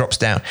 and it drops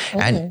down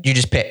and you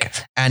just pick.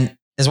 And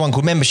there's one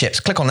called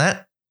memberships. Click on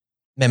that,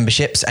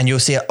 memberships, and you'll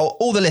see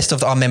all the list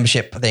of our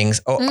membership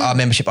things, our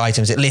membership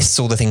items. It lists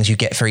all the things you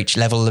get for each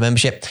level of the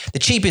membership. The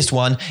cheapest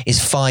one is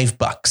 $5.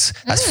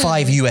 That's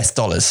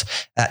 $5.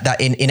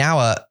 That in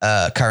our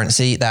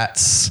currency,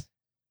 that's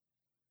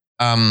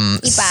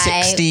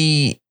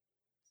 60,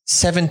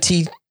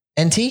 70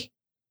 NT?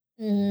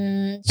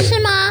 是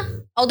吗?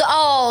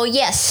 Oh,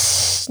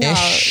 yes. No,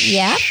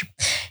 yeah.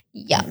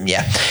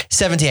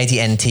 70,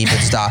 80 NT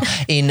per star.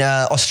 In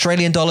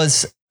Australian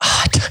dollars,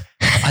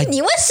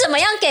你为什么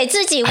要给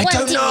自己问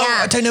题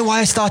啊? I don't know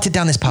why I started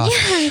down this path.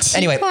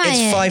 Anyway,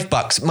 it's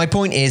 $5. My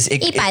point is...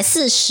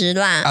 140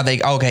啦. Are they?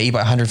 Okay,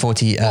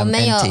 140 我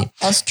没有 NT.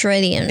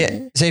 Australian.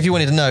 Yeah. So if you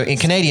wanted to know, in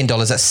Canadian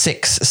dollars, that's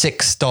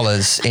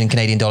 $6 in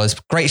Canadian dollars.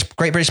 Great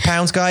British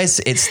pounds,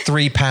 guys, it's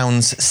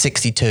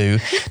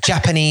 £3.62.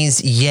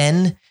 Japanese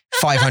yen,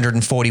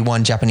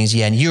 541 Japanese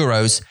yen.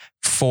 Euros,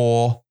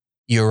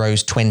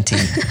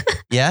 €4.20.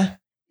 Yeah?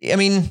 I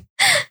mean...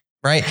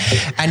 Right.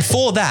 And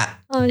for that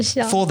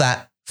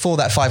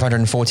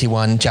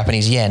 541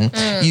 Japanese yen,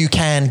 you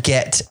can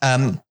get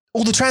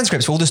all the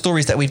transcripts for all the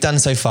stories that we've done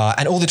so far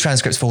and all the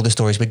transcripts for all the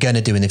stories we're going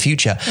to do in the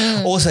future.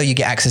 Also, you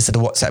get access to the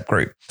WhatsApp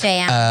group,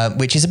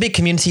 which is a big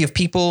community of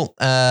people,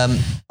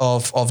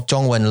 of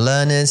Zhongwen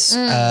learners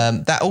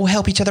that all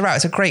help each other out.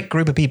 It's a great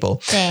group of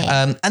people.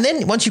 And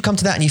then once you come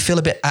to that and you feel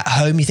a bit at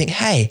home, you think,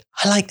 hey,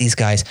 I like these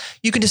guys.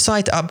 You can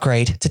decide to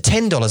upgrade to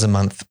 $10 a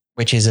month,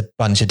 which is a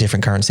bunch of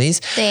different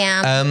currencies. 对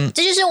呀，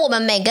这就是我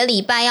们每个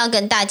礼拜要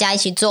跟大家一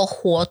起做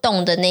活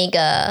动的那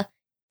个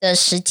的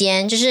时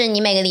间，就是你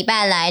每个礼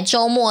拜来，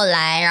周末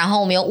来，然后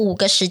我们有5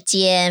个时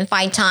间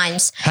 5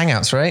 times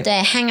Hangouts, right?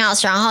 对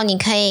Hangouts， 然后你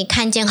可以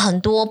看见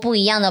很多不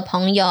一样的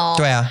朋友。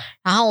对啊，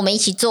然后我们一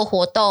起做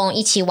活动，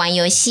一起玩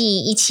游戏，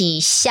一起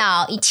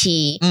笑，一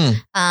起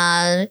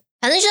反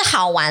正就是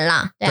好玩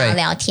啦，对啊，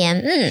聊天。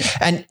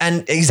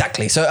And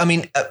exactly. So I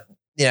mean,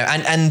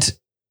 and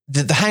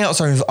the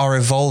Hangouts are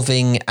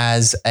evolving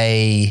as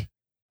a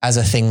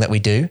thing that we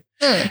do,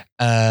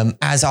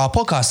 as our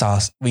podcast are,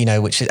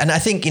 which is, and I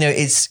think,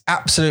 it's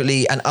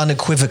absolutely and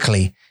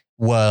unequivocally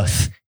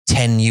worth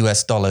 $10,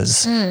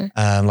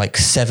 like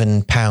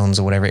 £7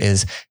 or whatever it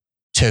is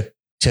to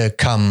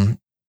come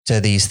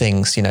to these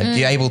things,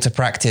 you're able to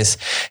practice,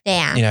 we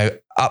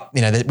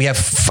have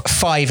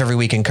 5 every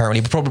weekend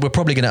currently. We're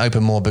probably going to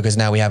open more because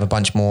now we have a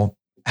bunch more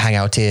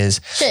Hangout tiers.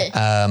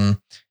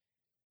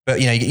 But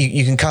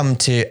you can come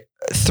to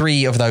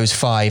 3 of those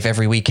 5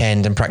 every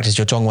weekend and practice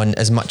your Zhongwen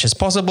as much as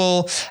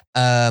possible.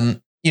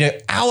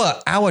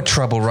 Our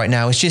trouble right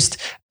now is just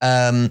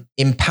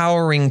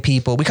empowering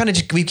people.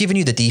 We've given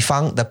you the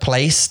Difang, the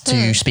place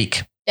to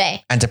speak.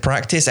 And to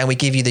practice, and we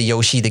give you the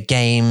Yoshi, the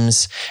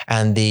games,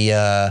 and the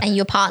and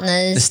your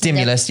partners, the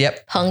stimulus,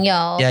朋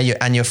友,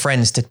 and your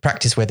friends to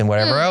practice with and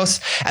whatever else.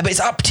 But it's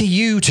up to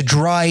you to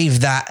drive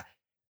that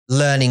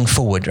learning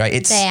forward, right?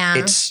 It's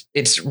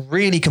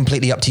really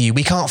completely up to you.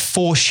 We can't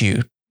force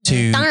you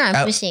to. 当然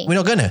不行. We're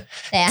not gonna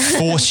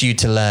force you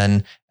to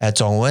learn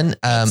Zhongwen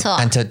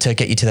and to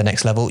get you to the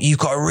next level. You've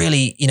got to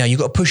really, you've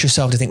got to push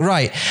yourself to think,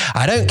 right,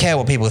 I don't care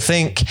what people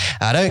think.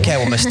 I don't care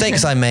what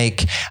mistakes I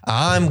make.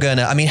 How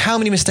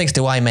many mistakes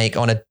do I make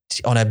on a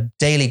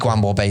daily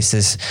Guanbo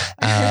basis?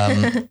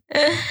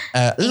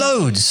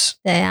 Loads.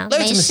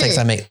 Loads of mistakes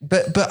I make.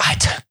 But I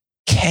don't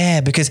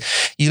care because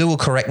Yula will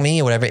correct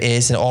me or whatever it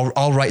is, and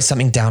I'll write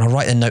something down. I'll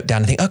write a note down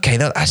and think, okay,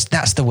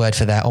 that's the word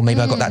for that, or maybe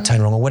I got that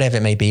tone wrong, or whatever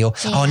it may be, or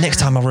next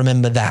time I'll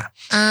remember that.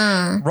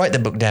 Write the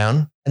book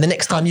down, and the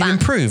next time you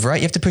improve, right?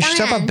 You have to push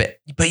yourself up a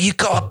bit, but you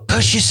gotta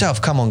push yourself.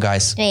 Come on,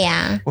 guys. 对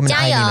呀，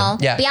加油，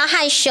不要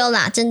害羞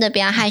啦，真的不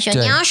要害羞。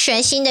你要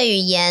学新的语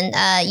言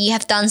，you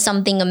have done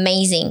something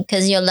amazing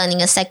because you're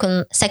learning a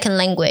second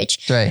language.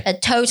 对 ，a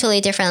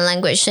totally different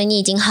language. 所以你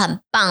已经很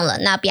棒了，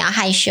那不要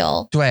害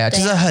羞。对啊，这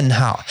是很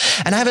好。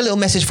And I have a little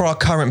message for our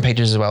current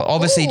pages as well.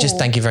 Obviously, just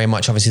thank you very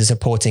much. Obviously,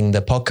 supporting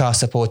the podcast,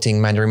 supporting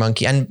Mandarin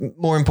Monkey, and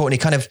more importantly,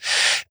 kind of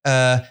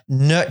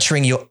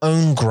nurturing your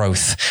own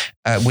growth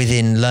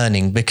within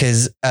learning.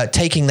 Because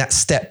taking that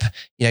step,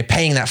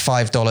 paying that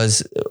 $5,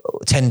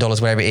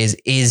 $10, whatever it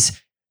is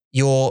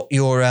you're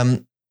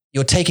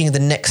taking the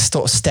next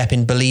sort of step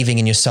in believing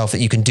in yourself that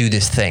you can do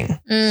this thing,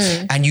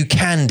 and you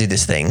can do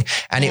this thing.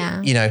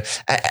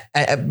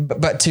 And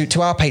but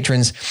to our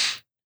patrons,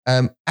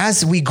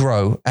 as we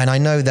grow, and I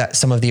know that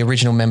some of the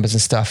original members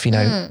and stuff,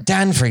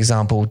 Dan, for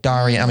example,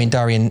 Darian,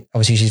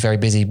 obviously she's very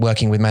busy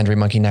working with Mandarin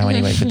Monkey now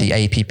anyway, with the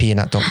APP and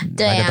that 东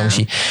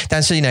西.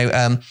 Dan, so,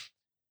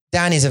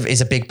 Dan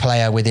is a big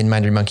player within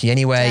Mandarin Monkey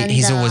anyway.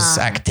 He's always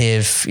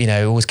active,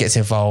 always gets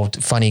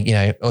involved,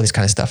 funny, all this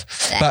kind of stuff.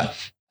 But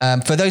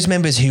for those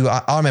members who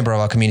are a member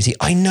of our community,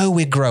 I know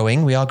we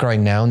are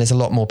growing now and there's a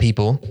lot more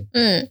people,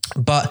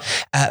 but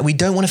we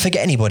don't want to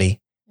forget anybody.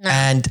 No.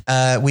 And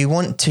we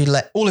want to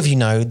let all of you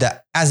know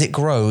that as it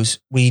grows,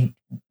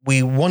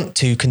 we want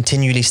to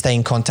continually stay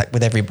in contact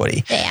with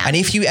everybody. Yeah. And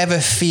if you ever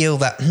feel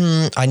that,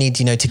 I need,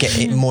 to get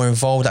it more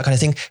involved, that kind of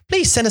thing,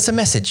 please send us a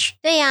message.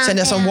 Yeah. Send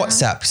us on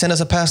WhatsApp, send us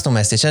a personal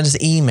message, send us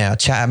an email,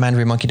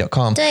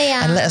 chat@mandarinmonkey.com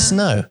and let us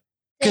know.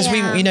 Because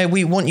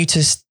we want you to,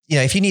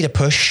 if you need a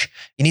push,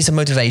 you need some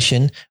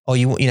motivation or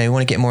you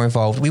want to get more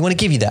involved, we want to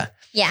give you that.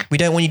 Yeah. We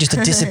don't want you just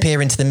to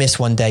disappear into the mist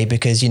one day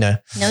because, No.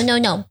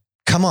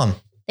 Come on.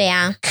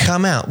 Yeah.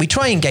 Come out. We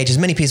try and engage as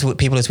many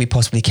people as we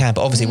possibly can,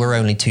 but obviously we're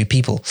only 2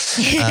 people.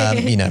 So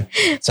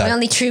we're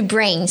only 2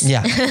 brains.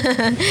 Yeah.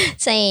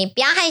 所以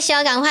不要害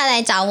羞，赶快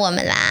来找我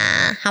们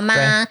啦，好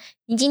吗？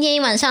你今天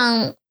晚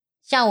上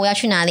下午要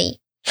去哪里？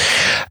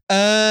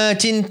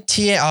今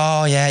天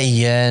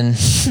Ian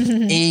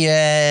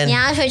你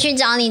要回去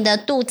找你的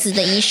肚子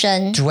的医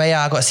生。对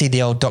啊 I got to see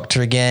the old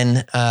doctor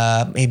again.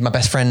 He's my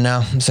best friend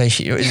now. So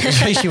she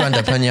went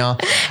up on you.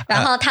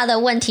 然后他的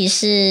问题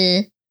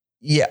是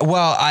Yeah,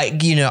 well,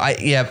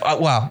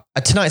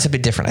 tonight's a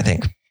bit different, I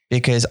think,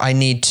 because I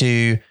need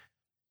to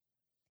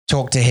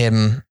talk to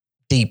him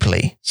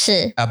deeply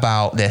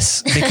about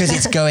this because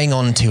it's going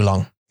on too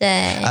long.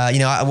 对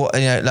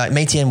like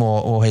每天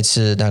我会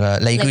吃那个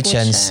类固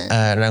醇，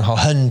然后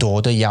很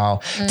多的药，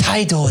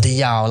太多的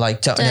药 ，like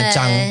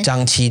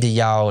胀气的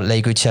药，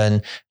类固醇。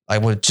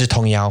like 我止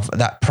痛药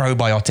that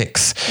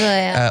probiotics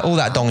对all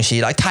that 东西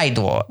like 太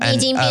多，你已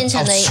经变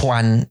成了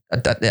酸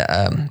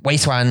胃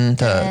酸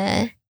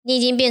的。你已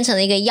经变成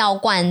了一个药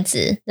罐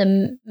子 ，the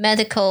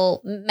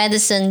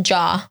medicine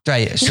jar。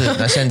对，是，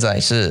那现在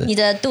是你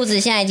的肚子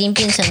现在已经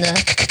变成了，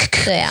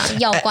对啊，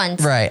药罐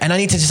子。Right, and I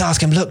need to just ask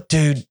him, look,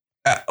 dude,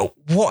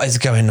 what is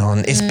going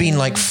on? It's been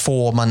like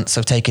 4 months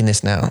of taking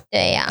this now.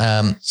 对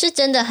呀，是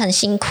真的很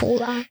辛苦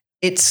啦。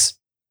It's,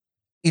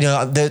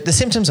 the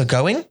symptoms are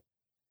going.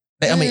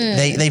 I mean,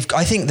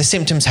 I think the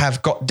symptoms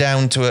have got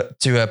down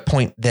to a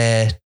point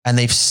there, and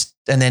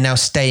they're now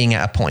staying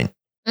at a point.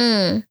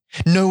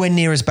 Nowhere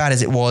near as bad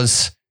as it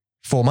was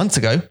 4 months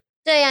ago.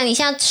 对呀，你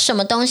现在什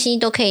么东西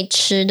都可以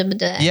吃，对不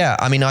对 Yeah,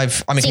 I mean,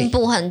 I'm 进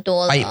步很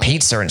多了。I eat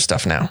pizza and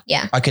stuff now.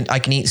 Yeah, I can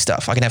eat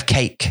stuff. I can have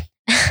cake.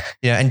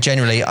 And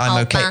generally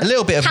I'm okay. A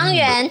little bit of 汤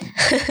圆，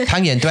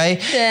汤圆对。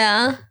对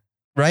啊。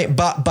Right,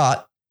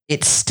 but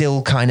it's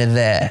still kind of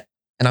there,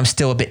 and I'm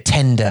still a bit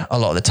tender a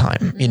lot of the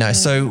time.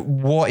 So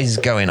what is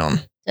going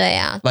on? 对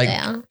呀， like, 对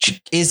呀。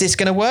Is this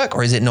going to work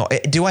or is it not?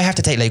 Do I have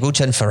to take Lei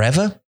Guchen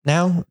forever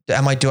now?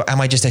 Am I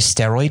just a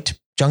steroid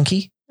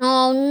junkie?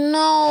 Oh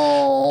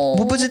no!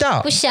 我不知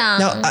道，不想。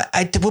No,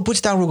 我不知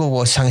道如果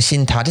我相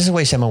信他，这是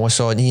为什么我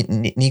说你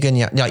跟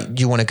你 like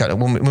you want to go?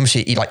 我们是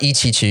like 一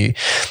起去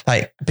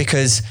like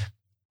because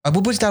我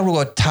不知道如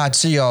果他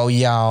只有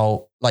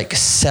要 like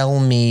sell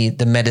me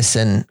the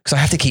medicine because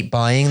I have to keep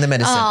buying the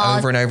medicine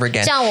over and over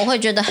again. 这样我会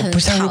觉得很讨厌。不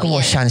知道如果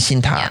我相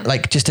信他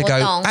like just to go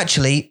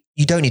actually.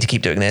 You don't need to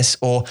keep doing this.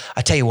 Or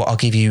I tell you what, I'll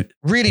give you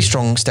really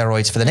strong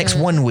steroids for the next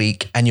 1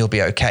 week and you'll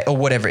be okay. Or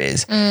whatever it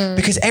is.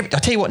 Because I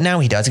tell you what now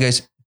he does. He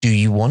goes, do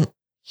you want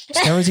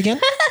steroids again?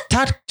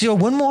 Dad, do you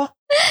want one more?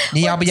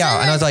 And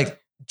I was like,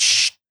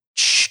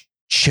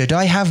 should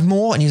I have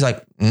more? And he's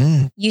like,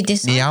 you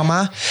decide. I'm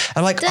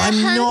like, I'm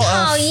not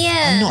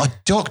a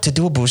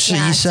doctor. 我不是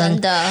医生。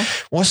真的。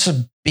我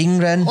是病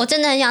人。我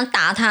真的很想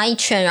打他一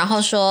拳，然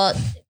后说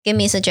Give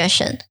me a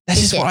suggestion. This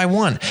is what I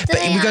want. But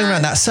we're going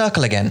around that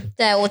circle again.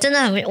 对，我真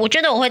的我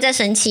觉得我会再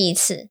生气一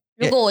次。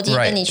如果我今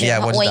天跟你去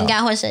的话，我应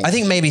该会生气。I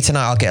think maybe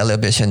tonight I'll get a little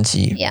bit 生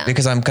气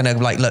because I'm gonna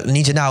like look.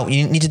 你知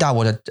道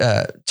我的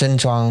症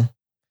状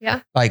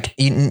Yeah. Like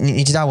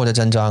你知道我的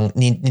症状，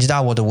你知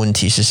道我的问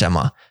题是什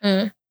么？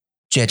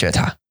解决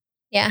它。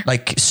Yeah.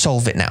 Like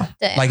solve it now.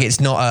 对。 Like it's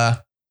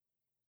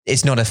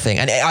not a thing.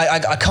 And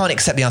I can't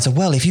accept the answer.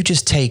 Well, if you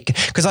just take,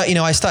 because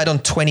I started on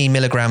 20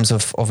 milligrams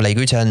of Lei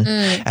Guchen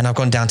and I've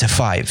gone down to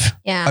 5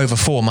 over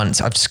 4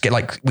 months.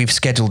 We've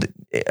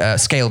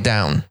scaled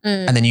down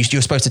and then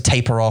you're supposed to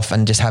taper off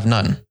and just have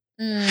none.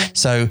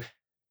 So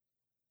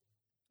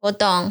我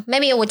懂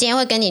 ，maybe 我今天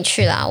会跟你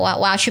去啦，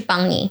我要去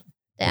帮你。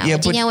对啊，我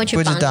今天会去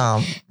帮你。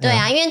对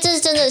啊，因为这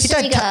真的是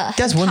一个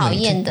很讨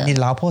厌的。你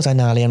老婆在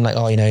哪里 I'm like,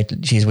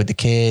 she's with the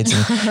kids,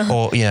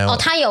 or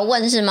他有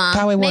问是吗？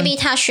他会问 ，maybe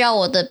他需要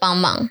我的帮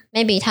忙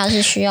 ，maybe 他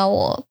是需要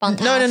我帮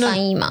他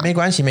翻译吗？没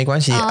关系。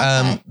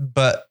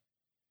But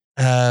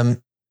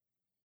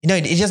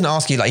he doesn't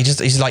ask you like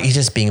he's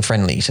just being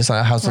friendly. He's just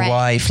like, how's the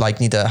wife? Like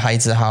你的孩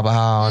子好不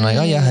好？ I'm like,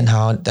 oh yeah, 很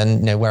好。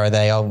Then where are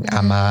they? Oh,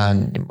 阿妈，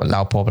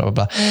老婆 blah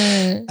blah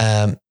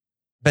blah.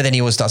 But then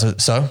he always starts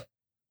with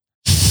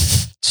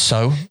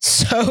So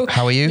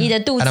how are you? 你的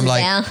肚子 and I'm 怎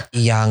like 样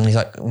young. He's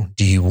like,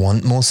 do you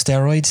want more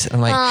steroids? And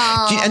I'm like,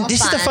 and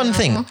this is the fun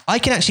thing. I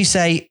can actually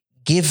say,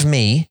 give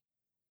me,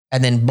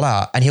 and then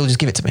blah, and he'll just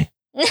give it to me.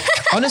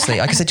 Honestly,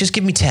 I can say, just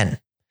give me 10.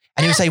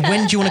 And he'll say,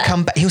 when do you want to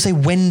come back? He'll say,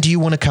 when do you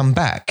want to come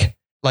back?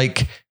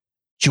 Like,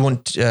 do you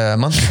want a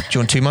month? Do you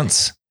want 2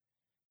 months?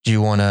 Do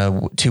you want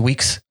 2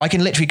 weeks? I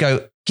can literally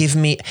go,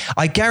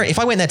 I guarantee if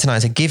I went there tonight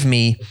and said, give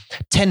me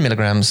 10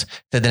 milligrams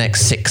for the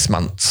next 6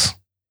 months,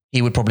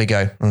 he would probably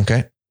go,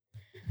 okay.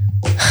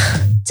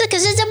 可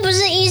是这不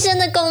是医生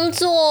的工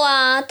作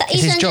啊，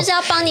医生就是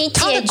要帮你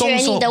解决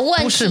你的问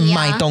题啊。不是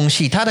卖东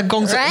西，他的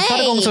工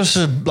作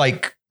是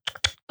like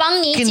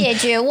帮你解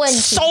决问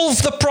题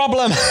 ，solve the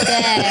problem 。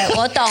对，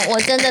我懂，我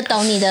真的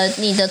懂你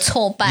的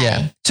挫败。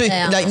Yeah, so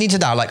like 你知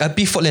道 like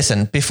before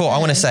I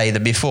want to say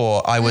that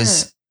before I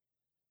was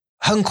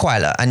很快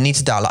乐 and 你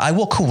知道 like I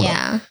was cool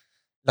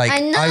like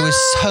I was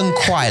很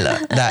快乐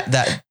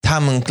that 他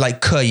们 like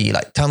可以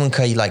like 他们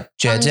可以 like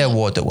解决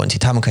我的问题，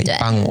他们可以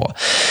帮我。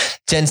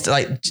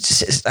Like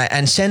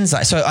and Shen's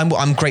like so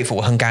I'm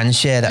grateful 很感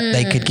谢 that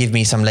they could give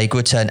me some leg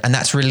return and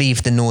that's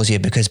relieved the nausea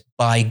because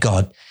by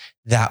God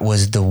that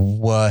was the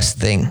worst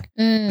thing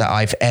that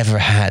I've ever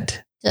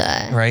had.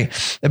 Right?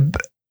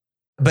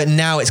 But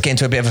now it's getting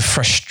to a bit of a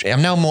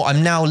frustration.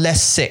 I'm now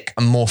less sick.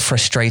 I'm more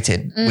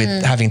frustrated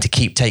with having to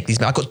take these.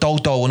 I got dol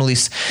and all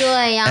these.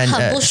 对呀，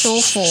很不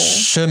舒服。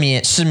失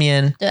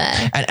眠。对。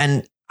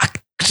And I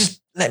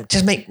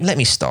just let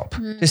me stop.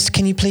 Just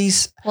can you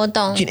please? 我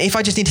懂。If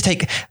I just need to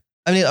take,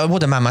 I mean, 我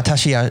的妈妈她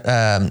需要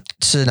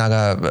吃那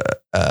个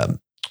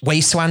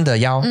胃酸的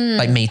药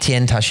like 每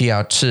天她需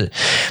要吃。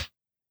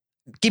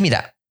Give me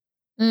that.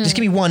 Just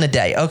give me 1 a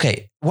day.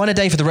 Okay, 1 a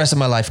day for the rest of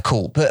my life,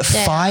 cool. But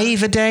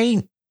 5 a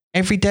day?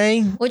 Every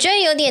day? 我觉得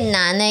有点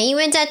难欸，因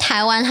为在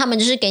台湾他们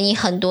就是给你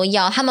很多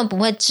药，他们不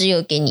会只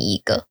有给你一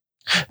个，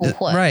不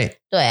会。Right.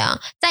 对啊，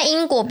在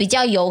英国比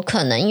较有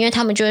可能，因为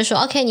他们就会说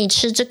OK 你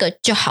吃这个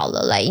就好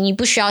了，来你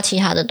不需要其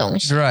他的东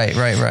西。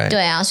Right.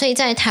 对啊，所以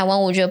在台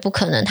湾我觉得不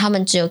可能，他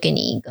们只有给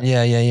你一个。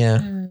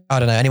Yeah. I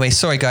don't know. Anyway,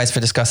 sorry guys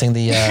for discussing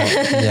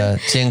the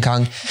健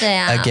康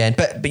again.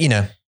 But you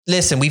know,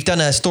 listen, we've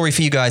done a story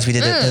for you guys. We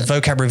did a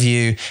vocab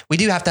review. We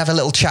do have to have a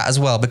little chat as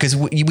well because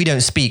we don't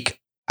speak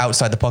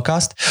outside the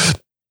podcast.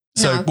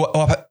 So no.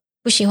 what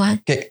不喜欢。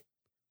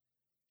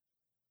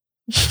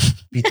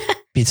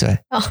闭嘴。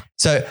Oh.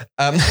 So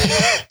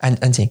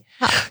安静。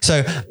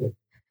So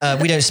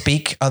we don't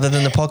speak other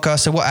than the podcast.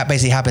 So what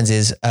basically happens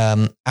is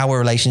our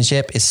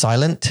relationship is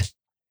silent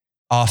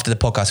after the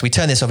podcast. We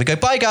turn this off. We go,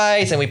 bye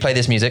guys, and we play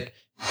this music.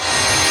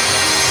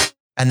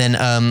 And then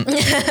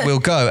we'll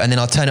go and then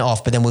I'll turn it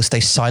off, but then we'll stay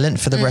silent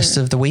for the rest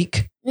of the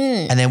week.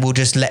 And then we'll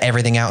just let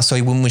everything out. So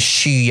when we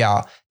需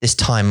要 this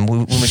time, 我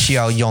们需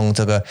要用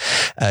这个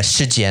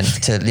时间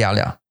to 聊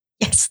聊。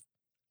Yes.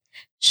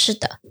 是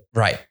的。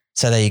 Right.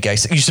 So there you go.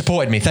 So you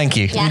supported me. Thank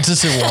you. Yeah. 支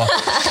持我。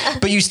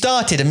But you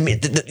started,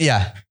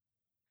 yeah.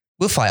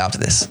 We'll fight after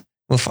this.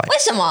 We'll fight. 为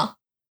什么？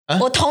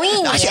我同意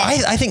你。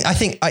I think,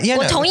 yeah.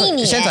 我同意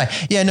你。现在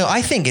yeah, no,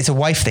 I think it's a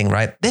wife thing,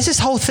 right? There's this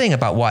whole thing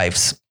about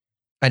wives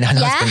and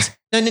husbands.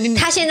 No.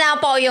 他现在要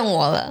抱怨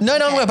我了。No, I'm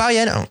not about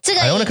you. No.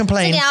 I don't want to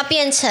complain. 这个要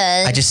变成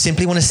I just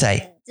simply want to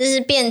say. 这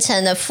是变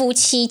成了夫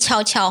妻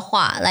悄悄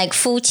话 like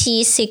夫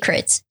妻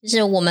secret 就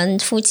是我们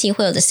夫妻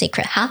会有的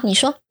secret 好你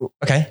说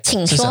Okay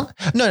请说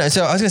No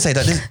so I was going to say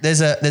that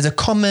there's a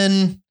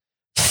common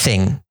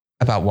thing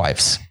about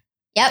wives.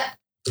 Yep.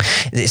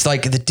 It's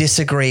like the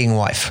disagreeing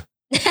wife.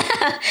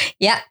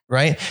 Yeah.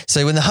 Right?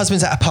 So when the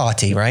husband's at a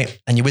party, right?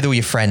 And you're with all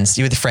your friends,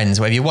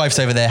 whether your wife's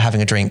over there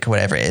having a drink or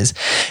whatever it is,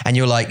 and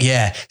you're like,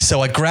 yeah,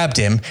 so I grabbed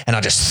him and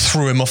I just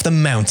threw him off the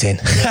mountain.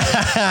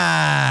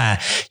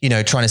 You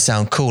know, trying to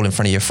sound cool in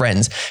front of your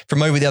friends.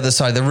 From over the other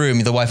side of the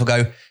room, the wife will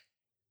go,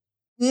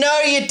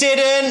 no, you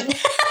didn't.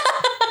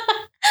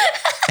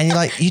 And you're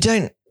like, you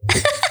don't,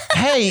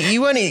 hey,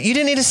 you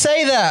didn't need to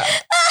say that.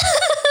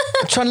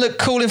 I'm trying to look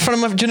cool in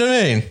front of my, do you know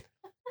what I mean?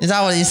 Is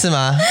that what you say,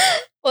 ma?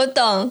 我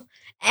懂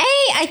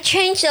Hey, I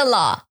changed a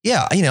lot.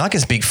 Yeah, you know, I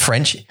can speak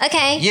French.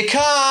 Okay. You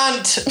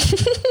can't.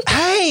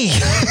 Hey.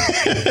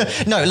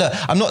 No, look,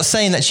 I'm not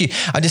saying that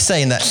I'm just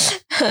saying that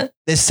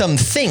there's some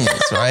things,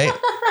 right?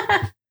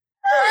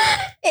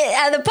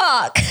 At the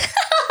park.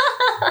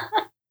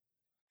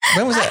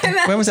 When was it?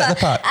 When was it at the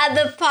park? At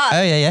the park.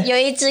 Oh, yeah. 有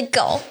一只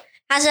狗，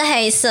它是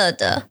黑色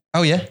的。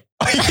Oh, yeah.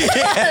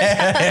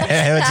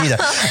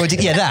我记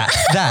得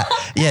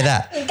Yeah,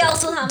 that. 你告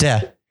诉他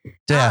们。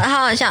对啊，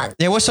好好笑。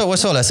Yeah, 我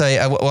说了，所以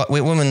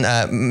我们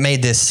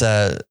made this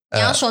你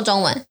要说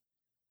中文。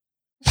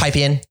拍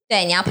片。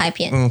对，你要拍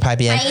片。拍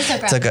片。拍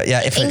Instagram。这个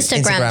yeah,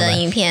 Instagram 的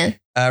影片。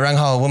然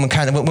后我们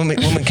看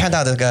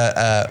到这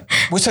个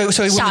所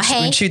以我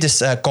们去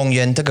的公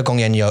园，这个公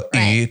园有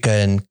鱼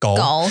跟狗，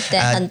对，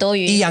很多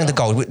鱼，一样的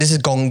狗，这是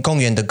公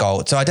园的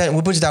狗，所以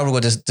我不知道如果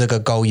这个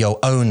狗有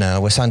owner，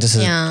 我想这是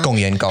公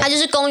园狗，它就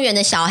是公园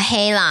的小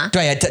黑啦。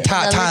对，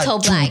它住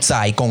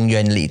在公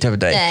园里，对不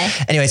对？对。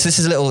Anyway, so this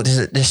is a little 就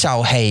是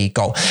小黑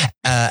狗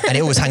，and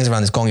it always hangs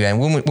around this 公园。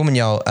我们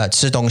有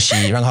吃东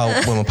西，然后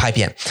我们拍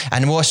片。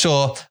And 我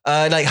说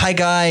like hi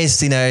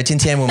guys, you know, 今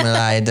天我们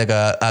来这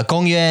个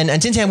公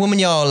园。今天我们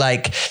有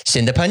like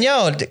新的朋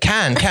友，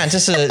看这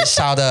是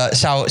小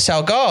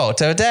狗，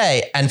对不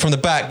对？ And from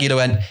the back, you know,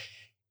 went,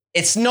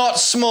 it's not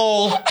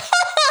small.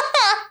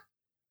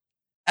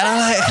 And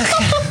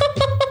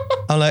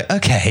I'm like,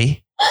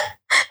 okay.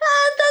 他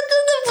真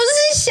的不是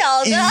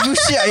小的。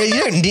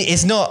You don't need,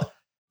 it's not,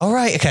 all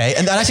right, okay.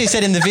 And I actually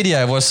said in the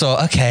video,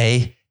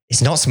 okay,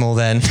 it's not small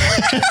then.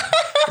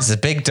 It's a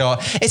big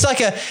dog. It's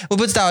like 我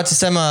不知道是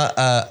什么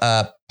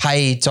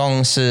拍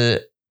种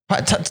是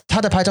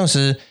它的拍种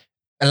是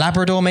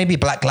Labrador, maybe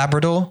black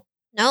Labrador.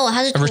 No,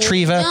 它是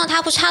retriever. No,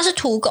 它是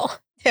土狗。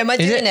Am I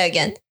doing it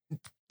again?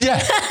 Yeah,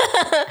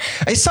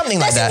 it's something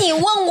like that. 但是你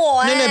问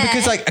我 No,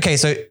 because like, okay,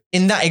 so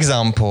in that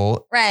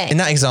example, right? In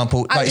that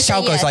example, like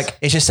Xiao goes like,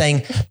 it's just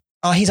saying,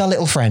 oh, he's our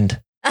little friend.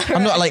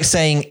 I'm not like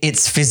saying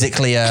it's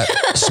physically a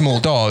small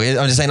dog.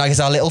 I'm just saying like it's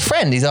our little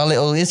friend. This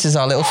is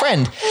our little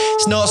friend.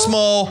 It's not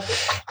small.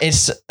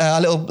 It's a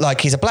little,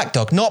 like he's a black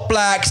dog. Not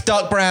black, it's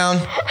dark brown.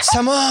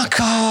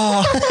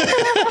 Samako.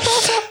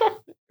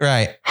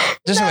 Right.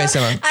 Just no, wait,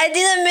 someone. I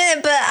didn't mean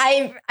it, but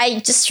I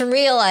just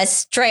realized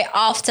straight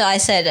after I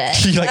said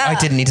it. You're like, I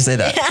didn't need to say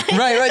that.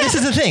 Right. This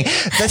is the thing.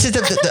 This is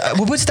the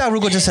我不知道如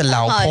果这是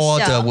老婆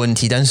的问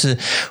题，但是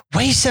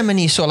为什么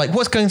你说 like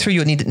what's going through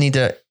your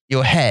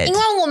head? 因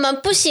为我们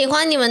不喜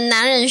欢你们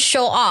男人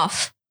show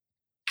off.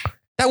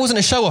 That wasn't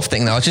a show off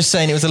thing though. I was just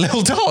saying it was a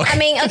little dog. I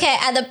mean, okay,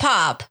 at the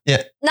pub.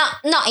 Yeah.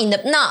 Not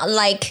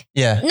like.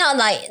 Yeah. Not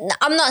like.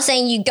 I'm not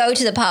saying you go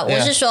to the pub. Yeah.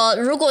 我是说，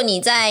如果你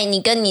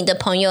跟你的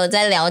朋友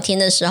在聊天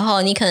的时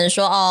候，你可能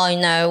说哦， you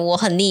know 我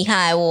很厉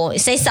害，我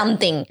say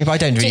something. If I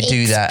don't really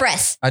do that,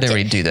 I don't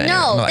really do that.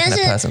 No, I'm not that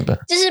kind of person,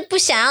 but 就是不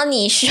想要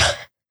你说。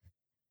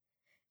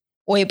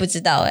我也不知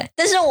道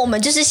但是我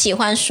们就是喜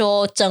欢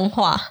说真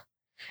话。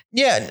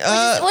Yeah,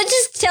 we're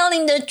just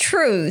telling the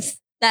truth.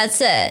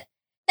 That's it.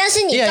 但是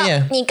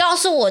你告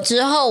诉我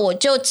之后，我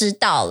就知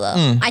道了。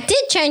I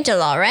did change a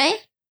lot,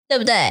 right? 对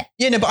不对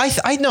Yeah, no, but I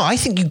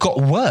think you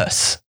got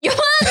worse. 有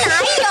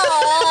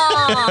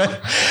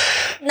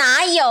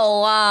哪有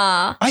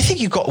啊 I think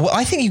you got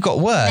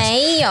worse.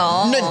 没有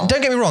No,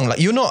 don't get me wrong. Like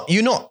you're not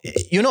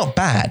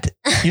bad.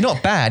 You're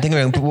not bad.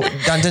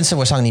 但是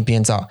我向你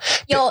变造。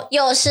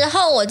有时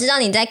候我知道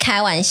你在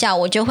开玩笑，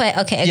我就会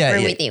okay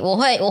agree with you. 我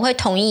会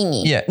同意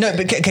你。Yeah, no,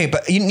 but okay,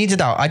 but you need to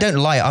know. I don't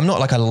lie. I'm not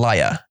like a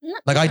liar.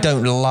 Like I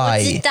don't lie.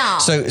 我知道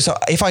So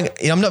if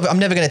I'm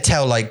never going to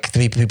tell like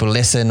the people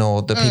listen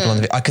or the people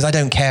on the because I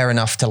don't care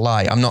enough to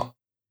lie. I'm not.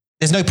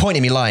 There's no point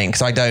in me lying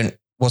because I don't.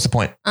 What's the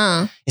point?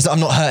 It's that I'm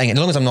not hurting. As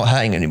long as I'm not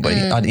hurting anybody,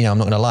 I'm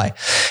not going to lie.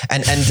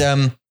 And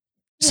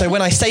so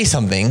when I say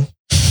something,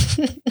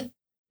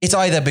 it's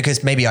either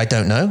because maybe I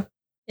don't know.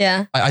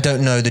 Yeah. I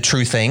don't know the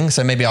true thing.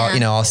 So maybe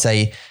I'll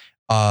say,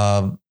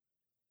 whatever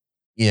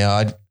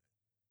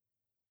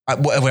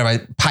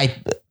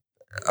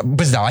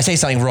I say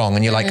something wrong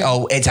and you're like,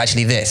 oh, it's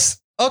actually this.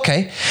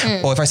 Okay.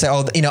 Or if I say,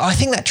 oh, I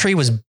think that tree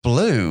was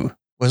blue,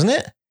 wasn't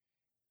it?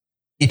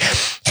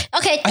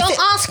 Okay, don't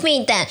ask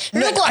me then.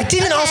 No, I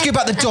didn't ask you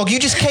about the dog. You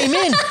just came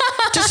in.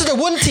 Just the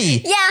问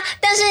题. Yeah,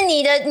 但是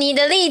你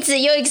的例子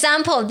your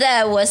example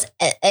there was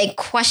a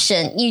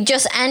question. You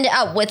just ended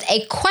up with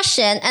a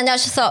question and I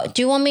just thought,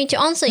 do you want me to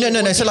answer you?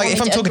 No. So like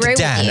if I'm talking to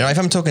Dan, or if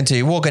I'm talking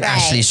to 我跟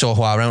Ashley 说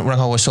话，然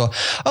后我说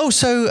oh,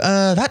 so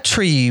that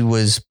tree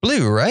was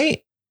blue,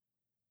 right?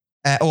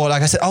 Or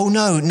like I said, oh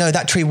no,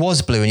 that tree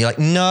was blue. And you're like,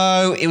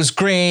 no, it was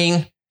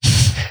green.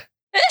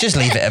 Just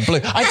leave it at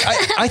blue.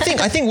 I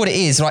think what it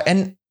is, right?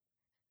 And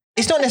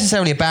it's not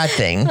necessarily a bad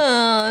thing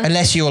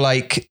unless you're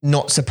like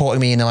not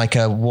supporting me in like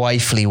a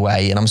wifely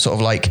way. And I'm sort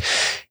of like,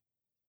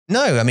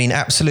 no, I mean,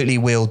 absolutely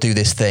we'll do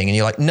this thing. And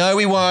you're like, no,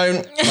 we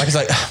won't. Like, it's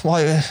like,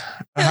 why?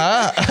 有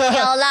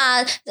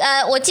啦，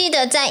我记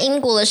得在英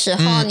国的时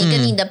候，你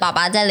跟你的爸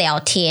爸在聊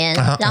天，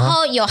然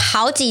后有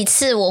好几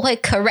次我会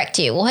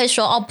correct you， 我会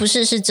说哦，不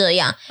是这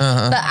样。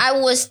But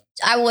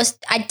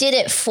I did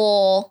it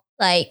for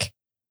like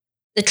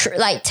the truth,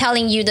 like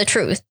telling you the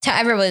truth, tell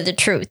everybody the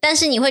truth. 但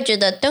是你会觉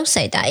得 don't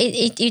say that.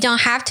 You don't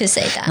have to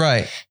say that.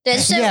 Right. 对，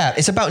所以 Yeah,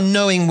 it's about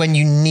knowing when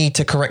you need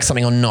to correct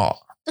something or not.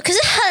 可是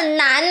很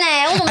难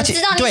我怎么知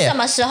道你什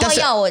么时候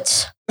要我？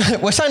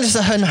我想这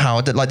是很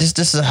好的 like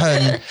这是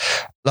很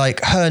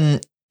like 很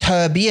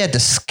特别的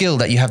skill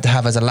that you have to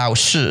have as a 老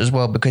师 as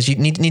well because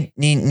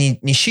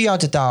你需要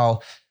知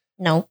道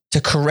No. to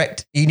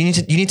correct you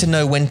need to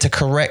know when to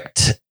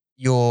correct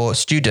your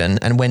student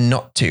and when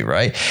not to,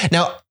 right?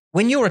 Now,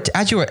 when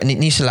as you're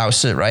你是老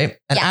师, right?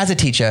 And as a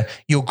teacher,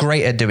 you're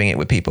great at doing it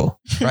with people,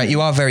 right?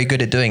 You are very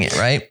good at doing it,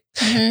 right?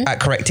 At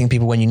correcting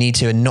people when you need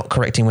to and not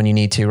correcting when you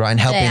need to, right? And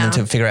helping them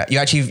to figure out.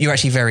 You're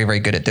actually very, very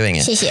good at doing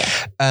it. 谢谢。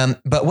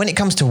But when it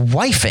comes to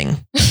wifing,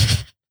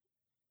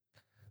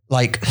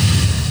 like,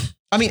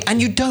 I mean,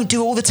 and you don't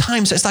do it all the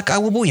time. So it's like,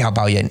 我不要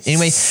抱怨.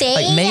 Anyway,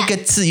 like 每个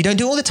字 you don't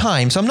do it all the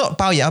time. So I'm not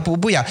抱怨,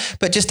不要.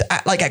 But just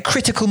at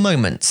critical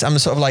moments, I'm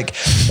sort of like,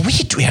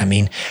 I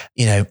mean,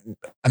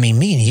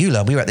 me and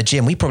Eula, we were at the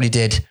gym. We probably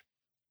did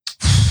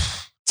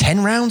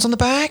 10 rounds on the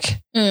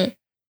back.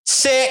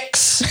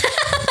 6.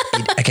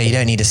 Okay, you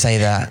don't need to say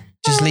that.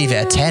 Just leave it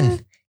at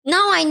 10.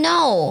 Now I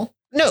know.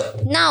 No.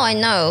 Now I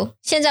know.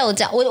 现在我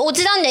知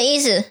道你的意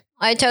思.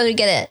 I totally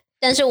get it.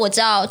 但是我知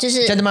道就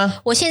是真的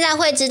吗？我现在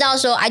会知道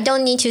说 I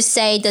don't need to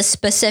say the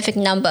specific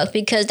number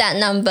because that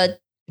number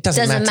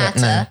doesn't matter.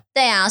 No.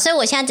 对啊，所以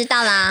我现在知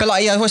道啦。But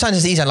like, yeah, 我上次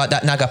是一讲 like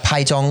that 那个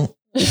牌中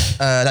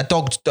that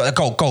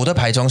dog 狗的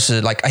牌中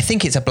是 like I think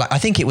it's a black. I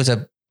think it was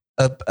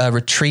a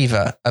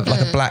retriever,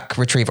 like a black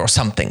retriever or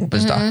something. 不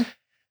知道。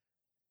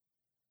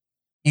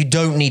You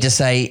don't need to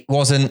say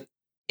wasn't.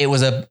 It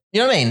was a,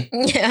 you know what I mean?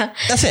 Yeah.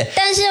 That's it.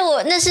 但是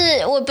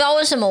我不知道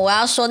为什么我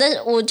要说，但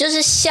是我就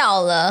是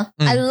笑了。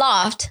I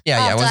laughed.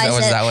 Yeah. What's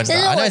that?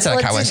 I know it's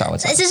a 开玩笑。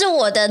这是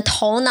我的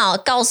头脑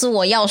告诉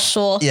我要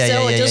说，所以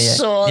我就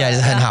说。Yeah,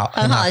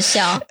 很好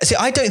笑。See,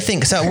 I don't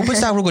think so. 我不知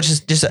道如果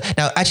就是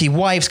now actually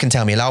wives can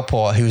tell me 老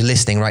婆 who's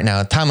listening right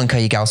now, 他们可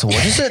以告诉我，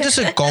就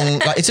是公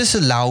like 这是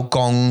老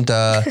公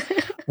的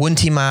问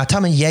题吗？他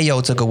们也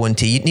有这个问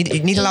题。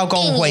你的老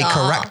公会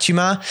correct you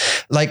吗？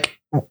 Like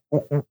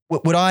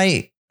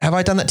would Have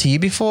I done that to you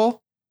before?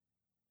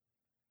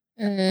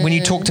 When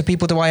you talk to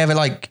people, do I ever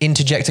like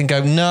interject and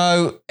go,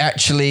 no,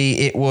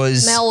 actually it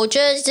was... 没有，我觉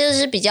得这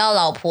是比较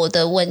老婆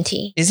的问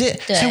题。Is it?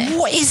 So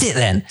what is it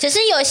then? 可是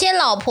有些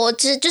老婆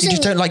就是 You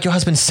just don't like your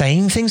husband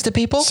saying things to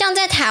people? 像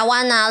在台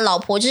湾啊，老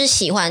婆就是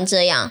喜欢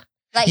这样。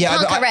Like, you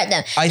can't correct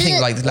them. I think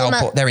like 老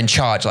婆 they're in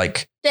charge.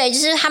 Like 对，就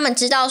是他们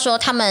知道说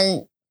他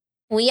们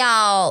不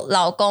要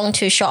老公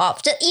to show off.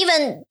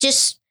 Even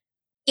just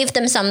give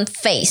them some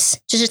face,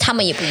 就是他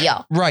们也不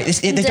要。Right,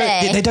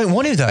 they don't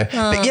want to though.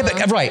 But yeah, but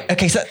right,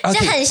 okay, so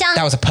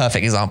that was a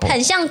perfect example.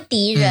 很像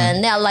敌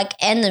人 they're like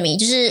enemy.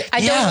 就是 I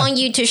don't want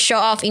you to show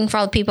off in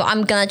front of people.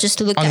 I'm gonna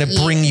just look at you. I'm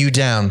gonna bring you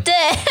down. 对，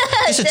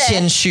就是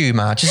谦虚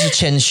嘛，就是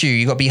谦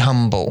虚。You got to be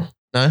humble,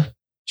 no?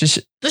 就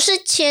是不是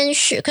谦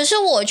虚，可是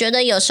我觉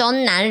得有时候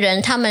男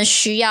人他们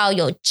需要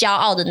有骄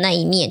傲的那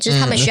一面，就是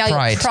他们需要有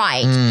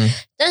pride。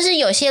但是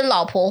有些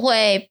老婆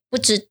会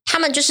他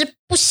们就是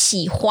不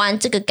喜欢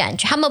这个感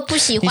觉，他们不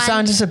喜欢。你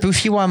上就是不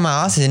喜欢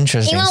吗？ That's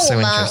interesting. 因为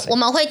我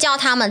们会叫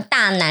他们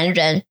大男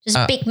人，就是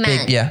big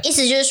man， 意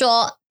思就是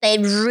说 they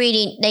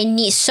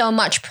need so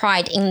much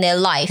pride in their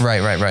life.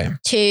 Right.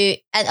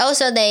 And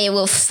also they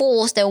will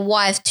force their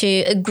wife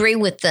to agree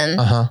with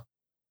them.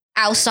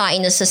 Outside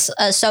in the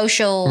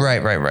social right.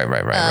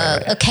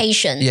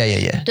 occasion.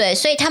 Yeah. 对，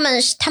所以他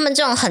们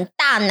这种很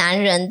大男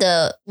人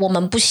的，我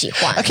们不喜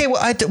欢。Okay,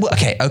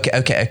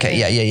 okay.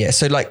 Yeah.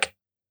 So like,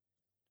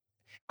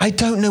 I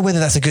don't know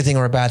whether that's a good thing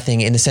or a bad thing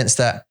in the sense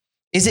that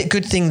is it a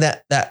good thing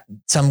that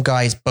some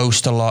guys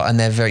boast a lot and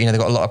they're very, they've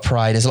got a lot of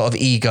pride, there's a lot of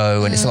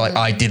ego, and it's like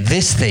I did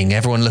this thing,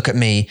 everyone look at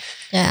me.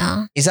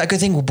 Yeah. Is that a good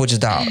thing? 我不知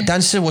道。但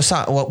是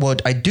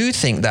I do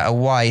think that a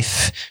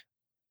wife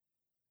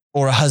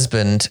or a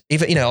husband,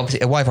 even,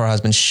 obviously a wife or a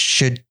husband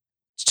should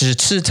支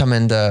持他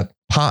们的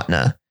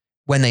partner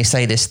when they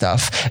say this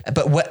stuff.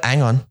 But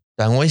hang on,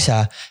 等我一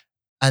下.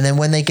 And then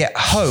when they get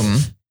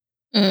home,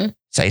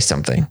 say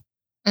something.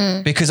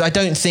 Because I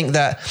don't think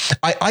that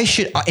I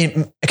should,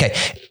 okay,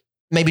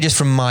 maybe just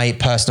from my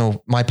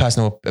personal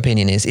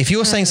opinion is if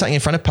you're saying something in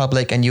front of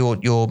public and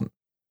you're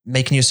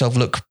making yourself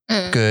look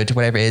good,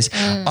 whatever it is,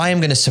 I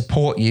am going to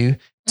support you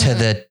to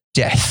the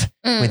death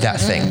with that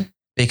thing.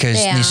 Because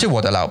你是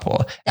我的老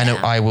婆 and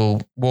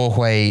我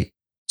会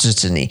支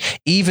持你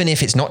even if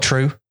it's not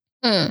true,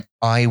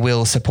 I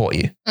will support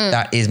you.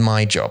 That is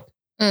my job.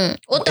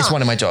 It's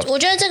one of my jobs. 我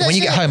觉得这个 when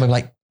you get home, I'm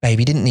like,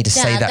 baby, didn't need to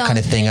say that kind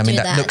of thing. I mean,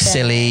 that looks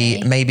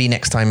silly. Maybe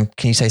next time,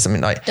 can you say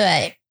something like?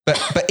 对。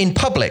But in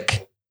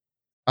public,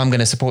 I'm going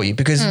to support you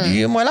because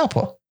you're my 老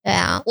婆。对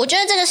啊，我觉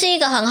得这个是一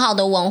个很好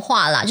的文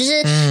化啦，就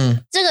是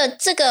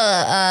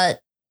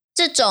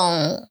这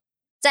种。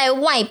在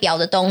外表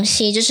的东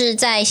西，就是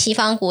在西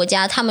方国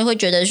家，他们会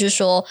觉得是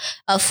说，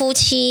夫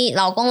妻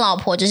老公老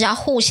婆就是要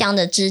互相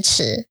的支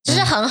持，就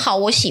是很好，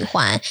我喜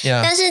欢。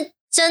但是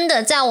真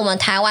的在我们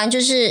台湾，就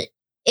是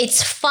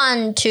it's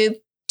fun to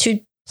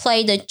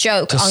play the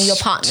joke on your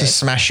partner, to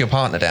smash your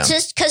partner down.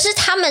 可是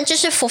他们就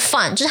是 for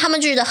fun， 就是他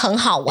们觉得很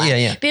好玩。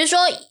比如说。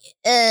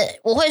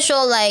我会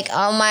说 like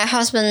my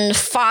husband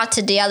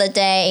farted the other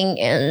day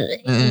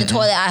in the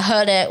toilet, I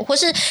heard it， 或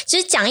是其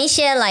实讲一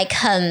些 like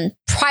很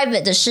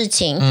private 的事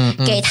情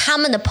给他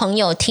们的朋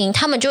友听，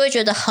他们就会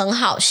觉得很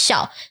好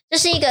笑。这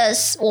是一个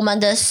我们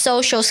的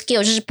social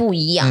skill 就是不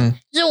一样，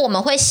就是我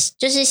们会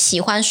就是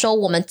喜欢说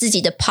我们自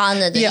己的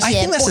partner 的一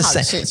些不好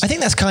的事情。I think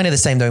that's kind of the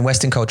same though in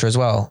Western culture as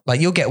well. Like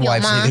you'll get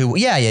wives who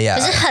yeah.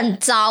 可是很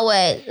糟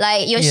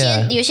like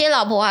有些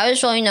老婆还会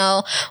说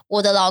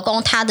我的老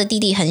公他的弟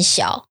弟很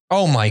小。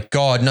Oh my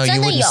God! No,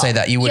 you wouldn't say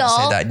that. You wouldn't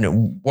say that. No,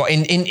 what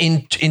in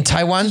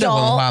Taiwan 的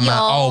文化吗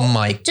 ？Oh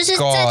my God! 就是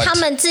在他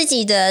们自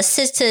己的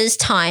sisters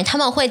time， 他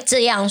们会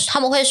这样，他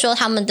们会说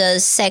他们的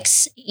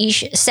sex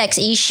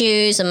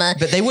issue 什么。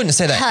But they wouldn't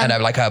say that at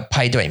like a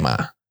派对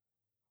嘛。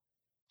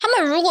他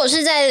们如果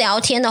是在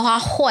聊天的话，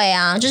会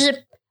啊，就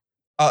是。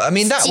I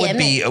mean that would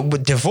be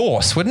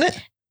divorce, wouldn't it?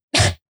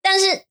 但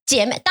是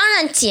当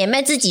然姐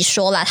妹自己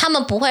说啦，他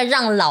们不会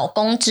让老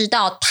公知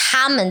道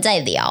他们在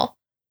聊。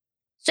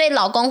所以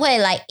老公会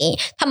来，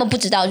他们不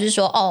知道，就是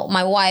说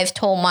my wife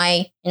told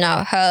my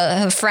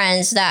her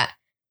friends that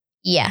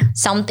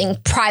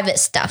something private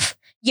stuff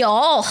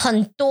有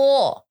很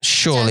多。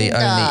Surely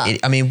only,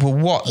 I mean,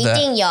 what 一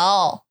定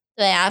有。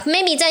对啊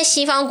 ，maybe 在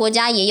西方国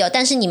家也有，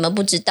但是你们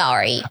不知道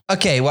而已。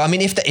Okay, well, I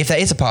mean, if that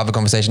is a part of a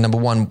conversation, number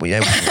one,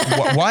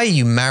 why are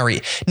you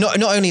married?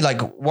 Not only like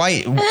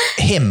why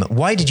him?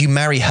 Why did you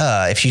marry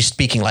her if she's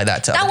speaking like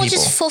that to other people? That was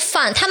people? just for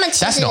fun. 他们其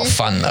实 That's not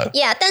fun though.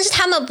 Yeah, 但是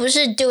他们不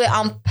是 do it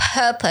on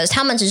purpose.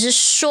 他们只是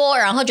说，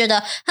然后觉得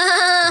哈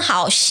哈哈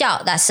好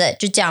笑。That's it，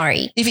 就这样而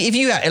已。If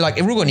you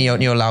like, 如果你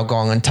有老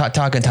公 and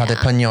他跟他的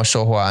朋友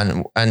说话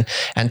and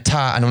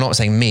I'm not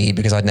saying me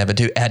because I'd never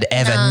do,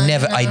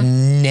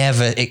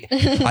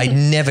 I'd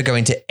never go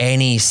into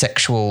any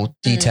sexual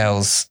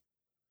details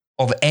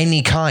of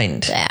any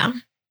kind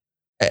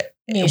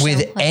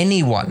with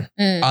anyone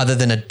other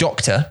than a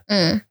doctor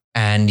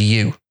and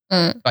you.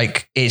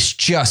 Like it's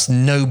just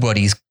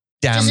nobody's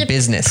damn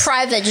business.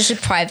 Private 就是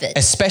private.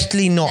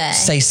 Especially not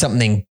say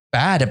something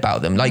bad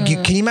about them. Like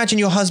can you imagine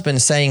your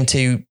husband saying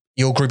to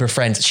your group of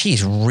friends,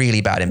 she's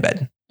really bad in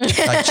bed.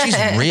 Like she's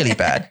really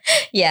bad.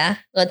 Yeah,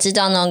 我知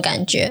道那种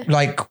感觉.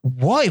 Like,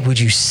 why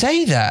would you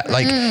say that?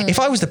 Like, if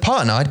I was the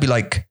partner, I'd be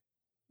like,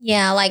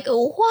 yeah, like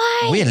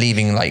why? We're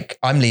leaving. Like,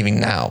 I'm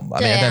leaving now.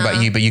 I mean, I don't know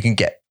about you, but you can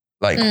get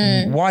like,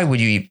 why would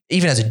you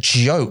even as a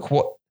joke?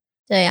 What?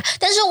 对呀，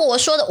但是我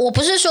说的，我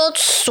不是说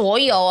所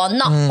有哦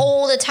 ，not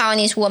all the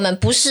Taiwanese women，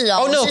 不是哦。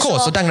Oh no, of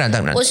course， 当然。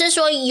我是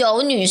说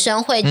有女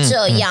生会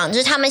这样，就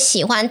是她们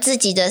喜欢自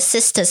己的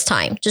sisters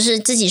time， 就是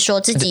自己说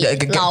自己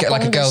老公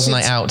的事情。Like a girls'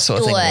 night out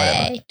sort of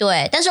thing.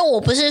 对，但是我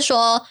不是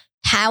说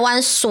台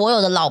湾所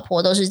有的老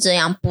婆都是这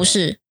样，不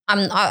是。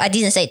I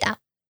didn't say that.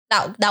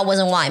 That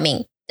wasn't what I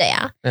mean. 对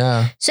啊，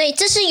所以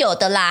这是有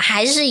的啦，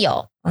还是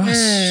有。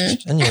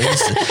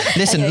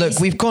Listen, look,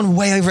 we've gone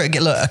way over it.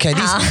 Look, okay,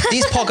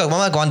 these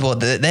podcasts,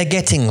 they're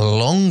getting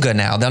longer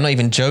now. They're not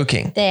even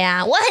joking. 对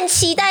啊，我很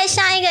期待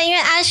下一个，因为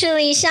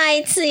Ashley 下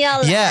一次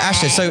要来。Yeah,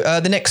 Ashley. So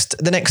the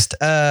next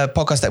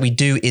podcast that we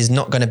do is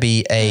not going to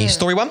be a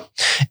story one.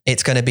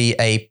 It's going to be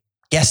a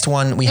guest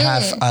one. We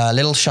have a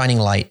little shining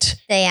light.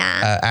 对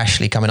呀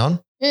，Ashley coming on.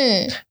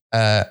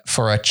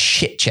 For a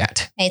chit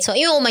chat. 没错，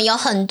因为我们有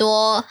很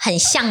多很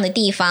像的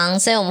地方，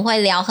所以我们会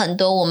聊很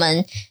多我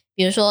们，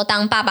比如说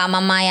当爸爸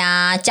妈妈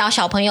呀，教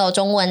小朋友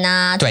中文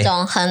啊，这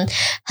种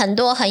很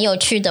多很有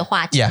趣的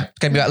话题。Yeah, it's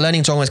going to be about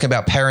learning 中文. It's going to be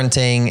about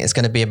parenting. It's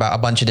going to be about a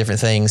bunch of different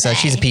things. So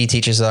she's a PE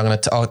teacher, so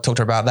I'll talk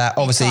to her about that.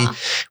 Obviously,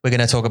 we're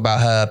going to talk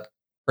about her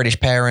British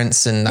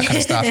parents and that kind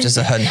of stuff. 就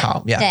是很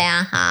好 Yeah. 对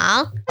啊，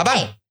好，好吧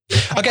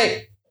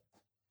Okay.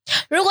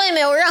 如果你们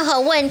有任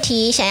何问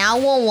题想要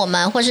问我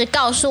们，或是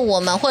告诉我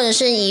们，或者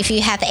是 if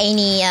you have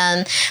any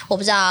我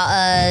不知道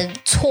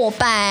挫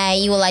败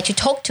you would like to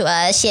talk to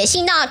us， 写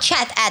信到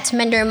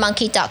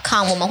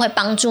chat@mandarinmonkey.com， 我们会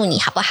帮助你，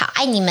好不好？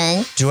爱你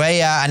们。对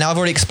啊 and I've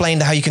already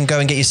explained how you can go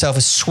and get yourself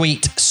a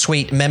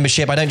sweet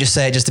membership. I don't just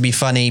say it just to be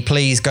funny.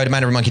 Please go to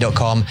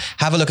mandarinmonkey.com.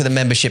 Have a look at the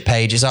membership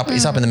page. It's up in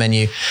the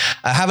menu.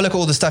 Have a look at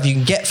all the stuff you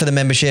can get for the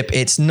membership.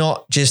 It's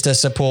not just to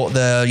support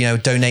the,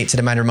 donate to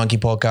the Mandarin Monkey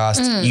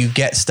podcast. You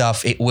get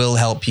stuff. It will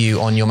help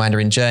you on your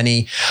Mandarin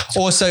journey.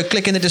 Also,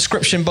 click in the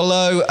description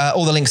below.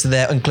 All the links are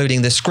there,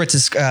 including the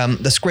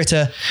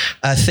Skritter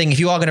thing. If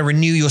you are going to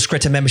renew your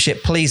Skritter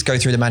membership, please go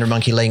through the Mandarin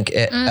Monkey link.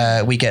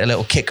 We get a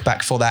little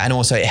kickback for that. And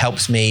also it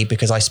helps me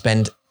because I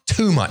spend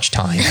too much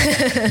time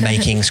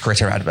making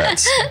Skritter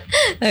adverts.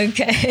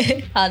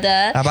 OK， 好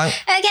的。好吧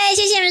OK，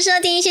 谢谢你们收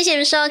听，谢谢你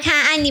们收看，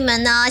爱你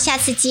们哦，下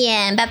次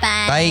见，拜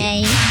拜。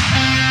拜。